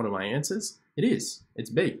minus. Is that one of my answers? It is. It's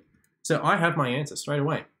B. So I have my answer straight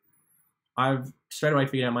away. I've straight away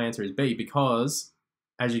figured out my answer is B because,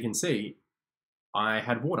 as you can see, I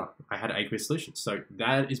had water. I had aqueous solution. So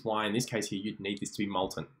that is why in this case here, you'd need this to be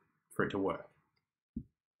molten for it to work.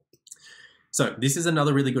 So this is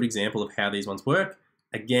another really good example of how these ones work.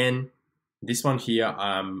 Again, this one here,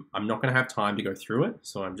 I'm not going to have time to go through it.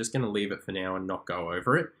 So I'm just going to leave it for now and not go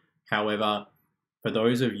over it. However, for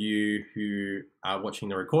those of you who are watching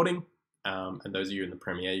the recording, and those of you in the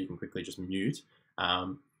premiere, you can quickly just mute.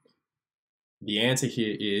 The answer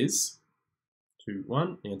here is 2,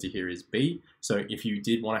 1. The answer here is B. So if you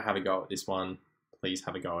did want to have a go at this one, please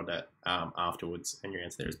have a go at it afterwards, and your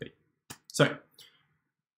answer there is B. So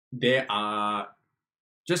there are,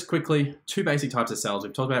 just quickly, 2 basic types of cells.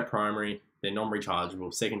 We've talked about primary, they're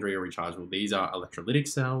non-rechargeable, secondary or rechargeable. These are electrolytic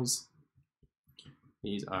cells.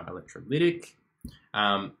 These are electrolytic.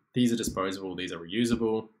 These are disposable, these are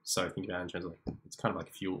reusable. So think about it in terms of it's kind of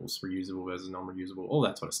like fuels, reusable versus non-reusable, all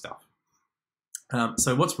that sort of stuff.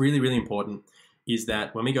 So what's really, really important is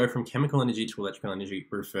that when we go from chemical energy to electrical energy,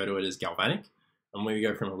 we refer to it as galvanic. And when we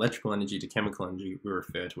go from electrical energy to chemical energy, we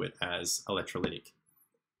refer to it as electrolytic.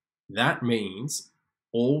 That means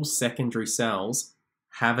all secondary cells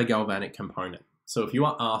have a galvanic component. So if you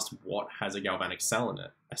are asked what has a galvanic cell in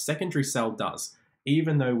it, a secondary cell does.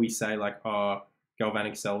 Even though we say like, oh,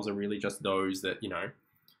 galvanic cells are really just those that, you know,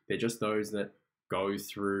 They're just those that go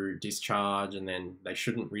through discharge and then they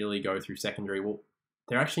shouldn't really go through secondary. Well,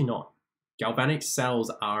 they're actually not. Galvanic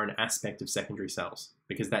cells are an aspect of secondary cells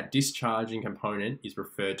because that discharging component is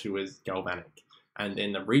referred to as galvanic, and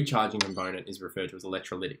then the recharging component is referred to as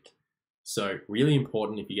electrolytic. So really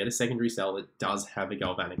important if you get a secondary cell that does have a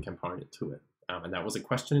galvanic component to it. And that was a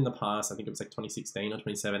question in the past, I think it was like 2016 or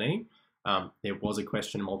 2017. There was a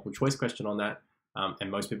question, a multiple choice question on that,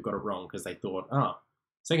 and most people got it wrong because they thought,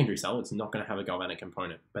 secondary cell, it's not going to have a galvanic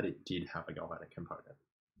component, but it did have a galvanic component.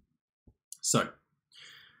 So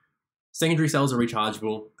secondary cells are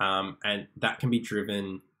rechargeable, and that can be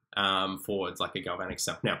driven forwards like a galvanic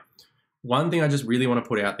cell. Now, one thing I just really want to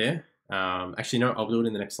put out there, actually, no, I'll do it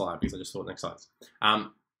in the next slide because I just thought next slides.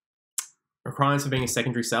 Requirements for being a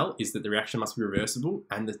secondary cell is that the reaction must be reversible,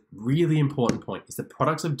 and the really important point is the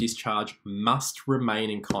products of discharge must remain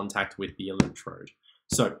in contact with the electrode.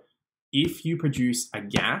 So if you produce a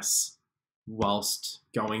gas whilst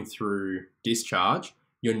going through discharge,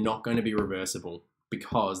 you're not going to be reversible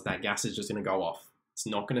because that gas is just going to go off. It's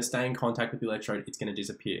not going to stay in contact with the electrode, it's going to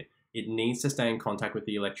disappear. It needs to stay in contact with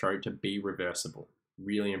the electrode to be reversible.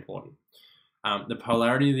 Really important. The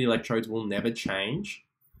polarity of the electrodes will never change.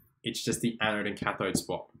 It's just the anode and cathode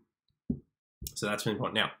swap. So that's really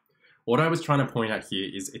important. Now, what I was trying to point out here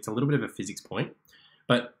is it's a little bit of a physics point,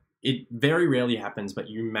 but it very rarely happens, but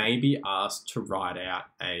you may be asked to write out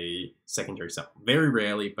a secondary cell. Very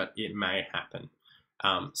rarely, but it may happen.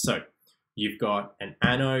 So you've got an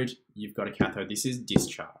anode, you've got a cathode. This is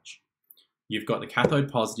discharge. You've got the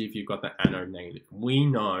cathode positive, you've got the anode negative. We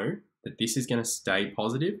know that this is going to stay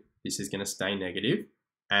positive, this is going to stay negative,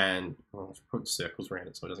 and I'll put circles around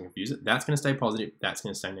it so it doesn't confuse it. That's going to stay positive, that's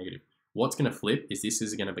going to stay negative. What's going to flip is this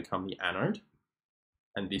is going to become the anode,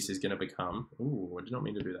 and this is going to become, ooh, I did not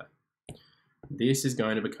mean to do that. This is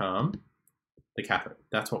going to become the cathode.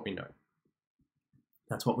 That's what we know.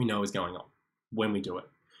 That's what we know is going on when we do it.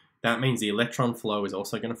 That means the electron flow is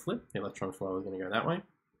also going to flip. The electron flow is going to go that way,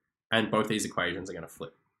 and both these equations are going to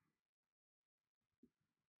flip.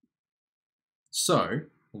 So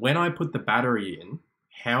when I put the battery in,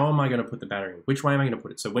 how am I going to put the battery in? Which way am I going to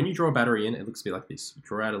put it? So when you draw a battery in, it looks a bit like this. You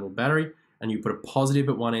draw out a little battery and you put a positive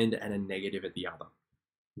at one end and a negative at the other.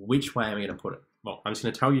 Which way am I going to put it? Well, I'm just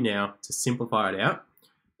going to tell you now to simplify it out.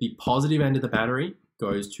 The positive end of the battery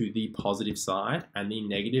goes to the positive side and the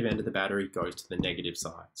negative end of the battery goes to the negative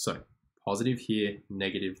side. So positive here,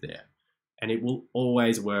 negative there. And it will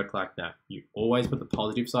always work like that. You always put the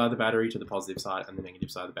positive side of the battery to the positive side and the negative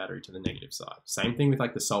side of the battery to the negative side. Same thing with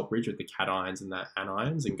like the salt bridge with the cations and the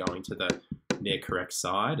anions and going to their correct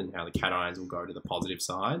side, and how the cations will go to the positive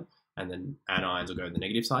side and then anions will go to the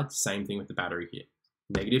negative side. Same thing with the battery here.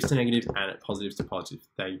 Negatives to negatives and positives to positives.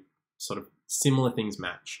 They sort of similar things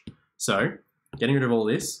match. So getting rid of all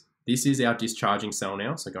this, this is our discharging cell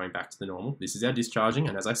now. So going back to the normal, this is our discharging.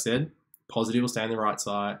 And as I said, positive will stay on the right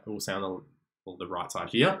side, it will stay on the right side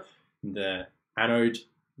here. The anode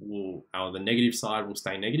will, or the negative side will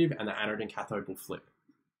stay negative, and the anode and cathode will flip.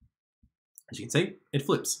 As you can see, it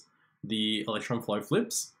flips. The electron flow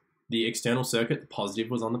flips. The external circuit, the positive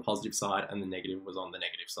was on the positive side and the negative was on the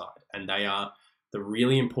negative side. And they are the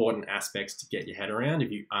really important aspects to get your head around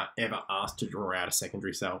if you are ever asked to draw out a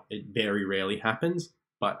secondary cell. It very rarely happens,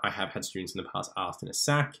 but I have had students in the past asked in a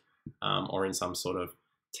SAC or in some sort of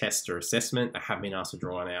test or assessment that have been asked to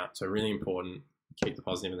draw one out. So really important, keep the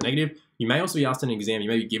positive and the negative. You may also be asked in an exam, you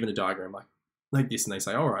may be given a diagram like this, and they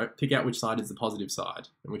say, all right, pick out which side is the positive side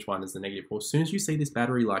and which one is the negative. Well, as soon as you see this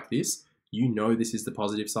battery like this, you know this is the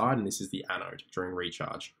positive side and this is the anode during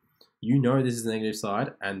recharge. You know this is the negative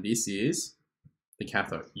side and this is the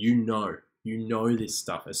cathode. You know this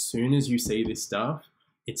stuff. As soon as you see this stuff,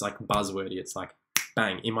 it's like buzzwordy. It's like,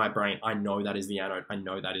 bang, in my brain, I know that is the anode, I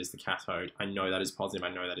know that is the cathode, I know that is positive,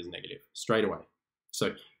 I know that is negative, straight away.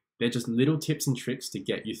 So they're just little tips and tricks to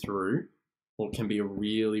get you through what can be a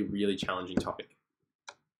really, really challenging topic.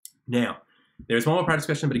 Now, there's one more practice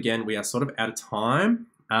question, but again, we are sort of out of time.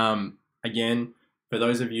 Again, for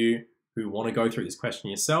those of you who want to go through this question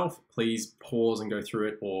yourself, please pause and go through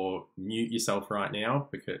it, or mute yourself right now,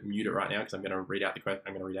 mute it right now, because I'm going to read out the question.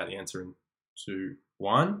 I'm going to read out the answer in 2,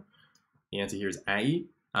 1. The answer here is A.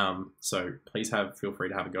 So please feel free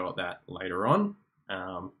to have a go at that later on.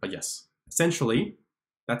 But yes, essentially,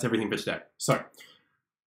 that's everything for today. So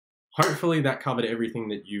hopefully that covered everything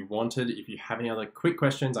that you wanted. If you have any other quick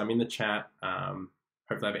questions, I'm in the chat.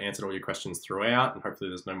 Hopefully I've answered all your questions throughout, and hopefully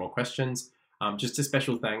there's no more questions. Just a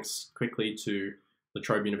special thanks quickly to La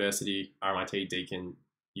Trobe University, RMIT, Deakin,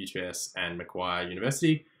 UTS, and Macquarie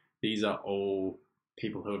University. These are all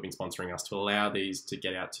people who have been sponsoring us to allow these to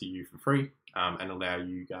get out to you for free. and allow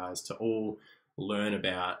you guys to all learn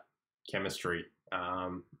about chemistry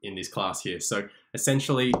in this class here. So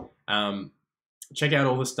essentially, check out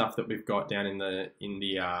all the stuff that we've got down in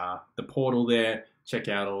the portal there. Check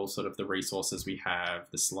out all sort of the resources we have,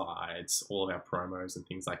 the slides, all of our promos and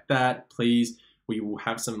things like that. Please, we will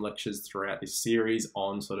have some lectures throughout this series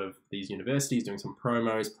on sort of these universities doing some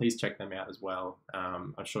promos. Please check them out as well.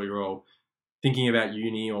 I'm sure you're all thinking about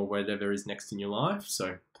uni or whatever is next in your life,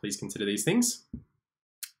 so please consider these things.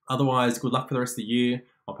 Otherwise, good luck for the rest of the year.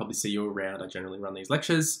 I'll probably see you around. I generally run these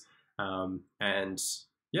lectures. And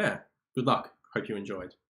yeah, good luck. Hope you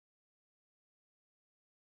enjoyed.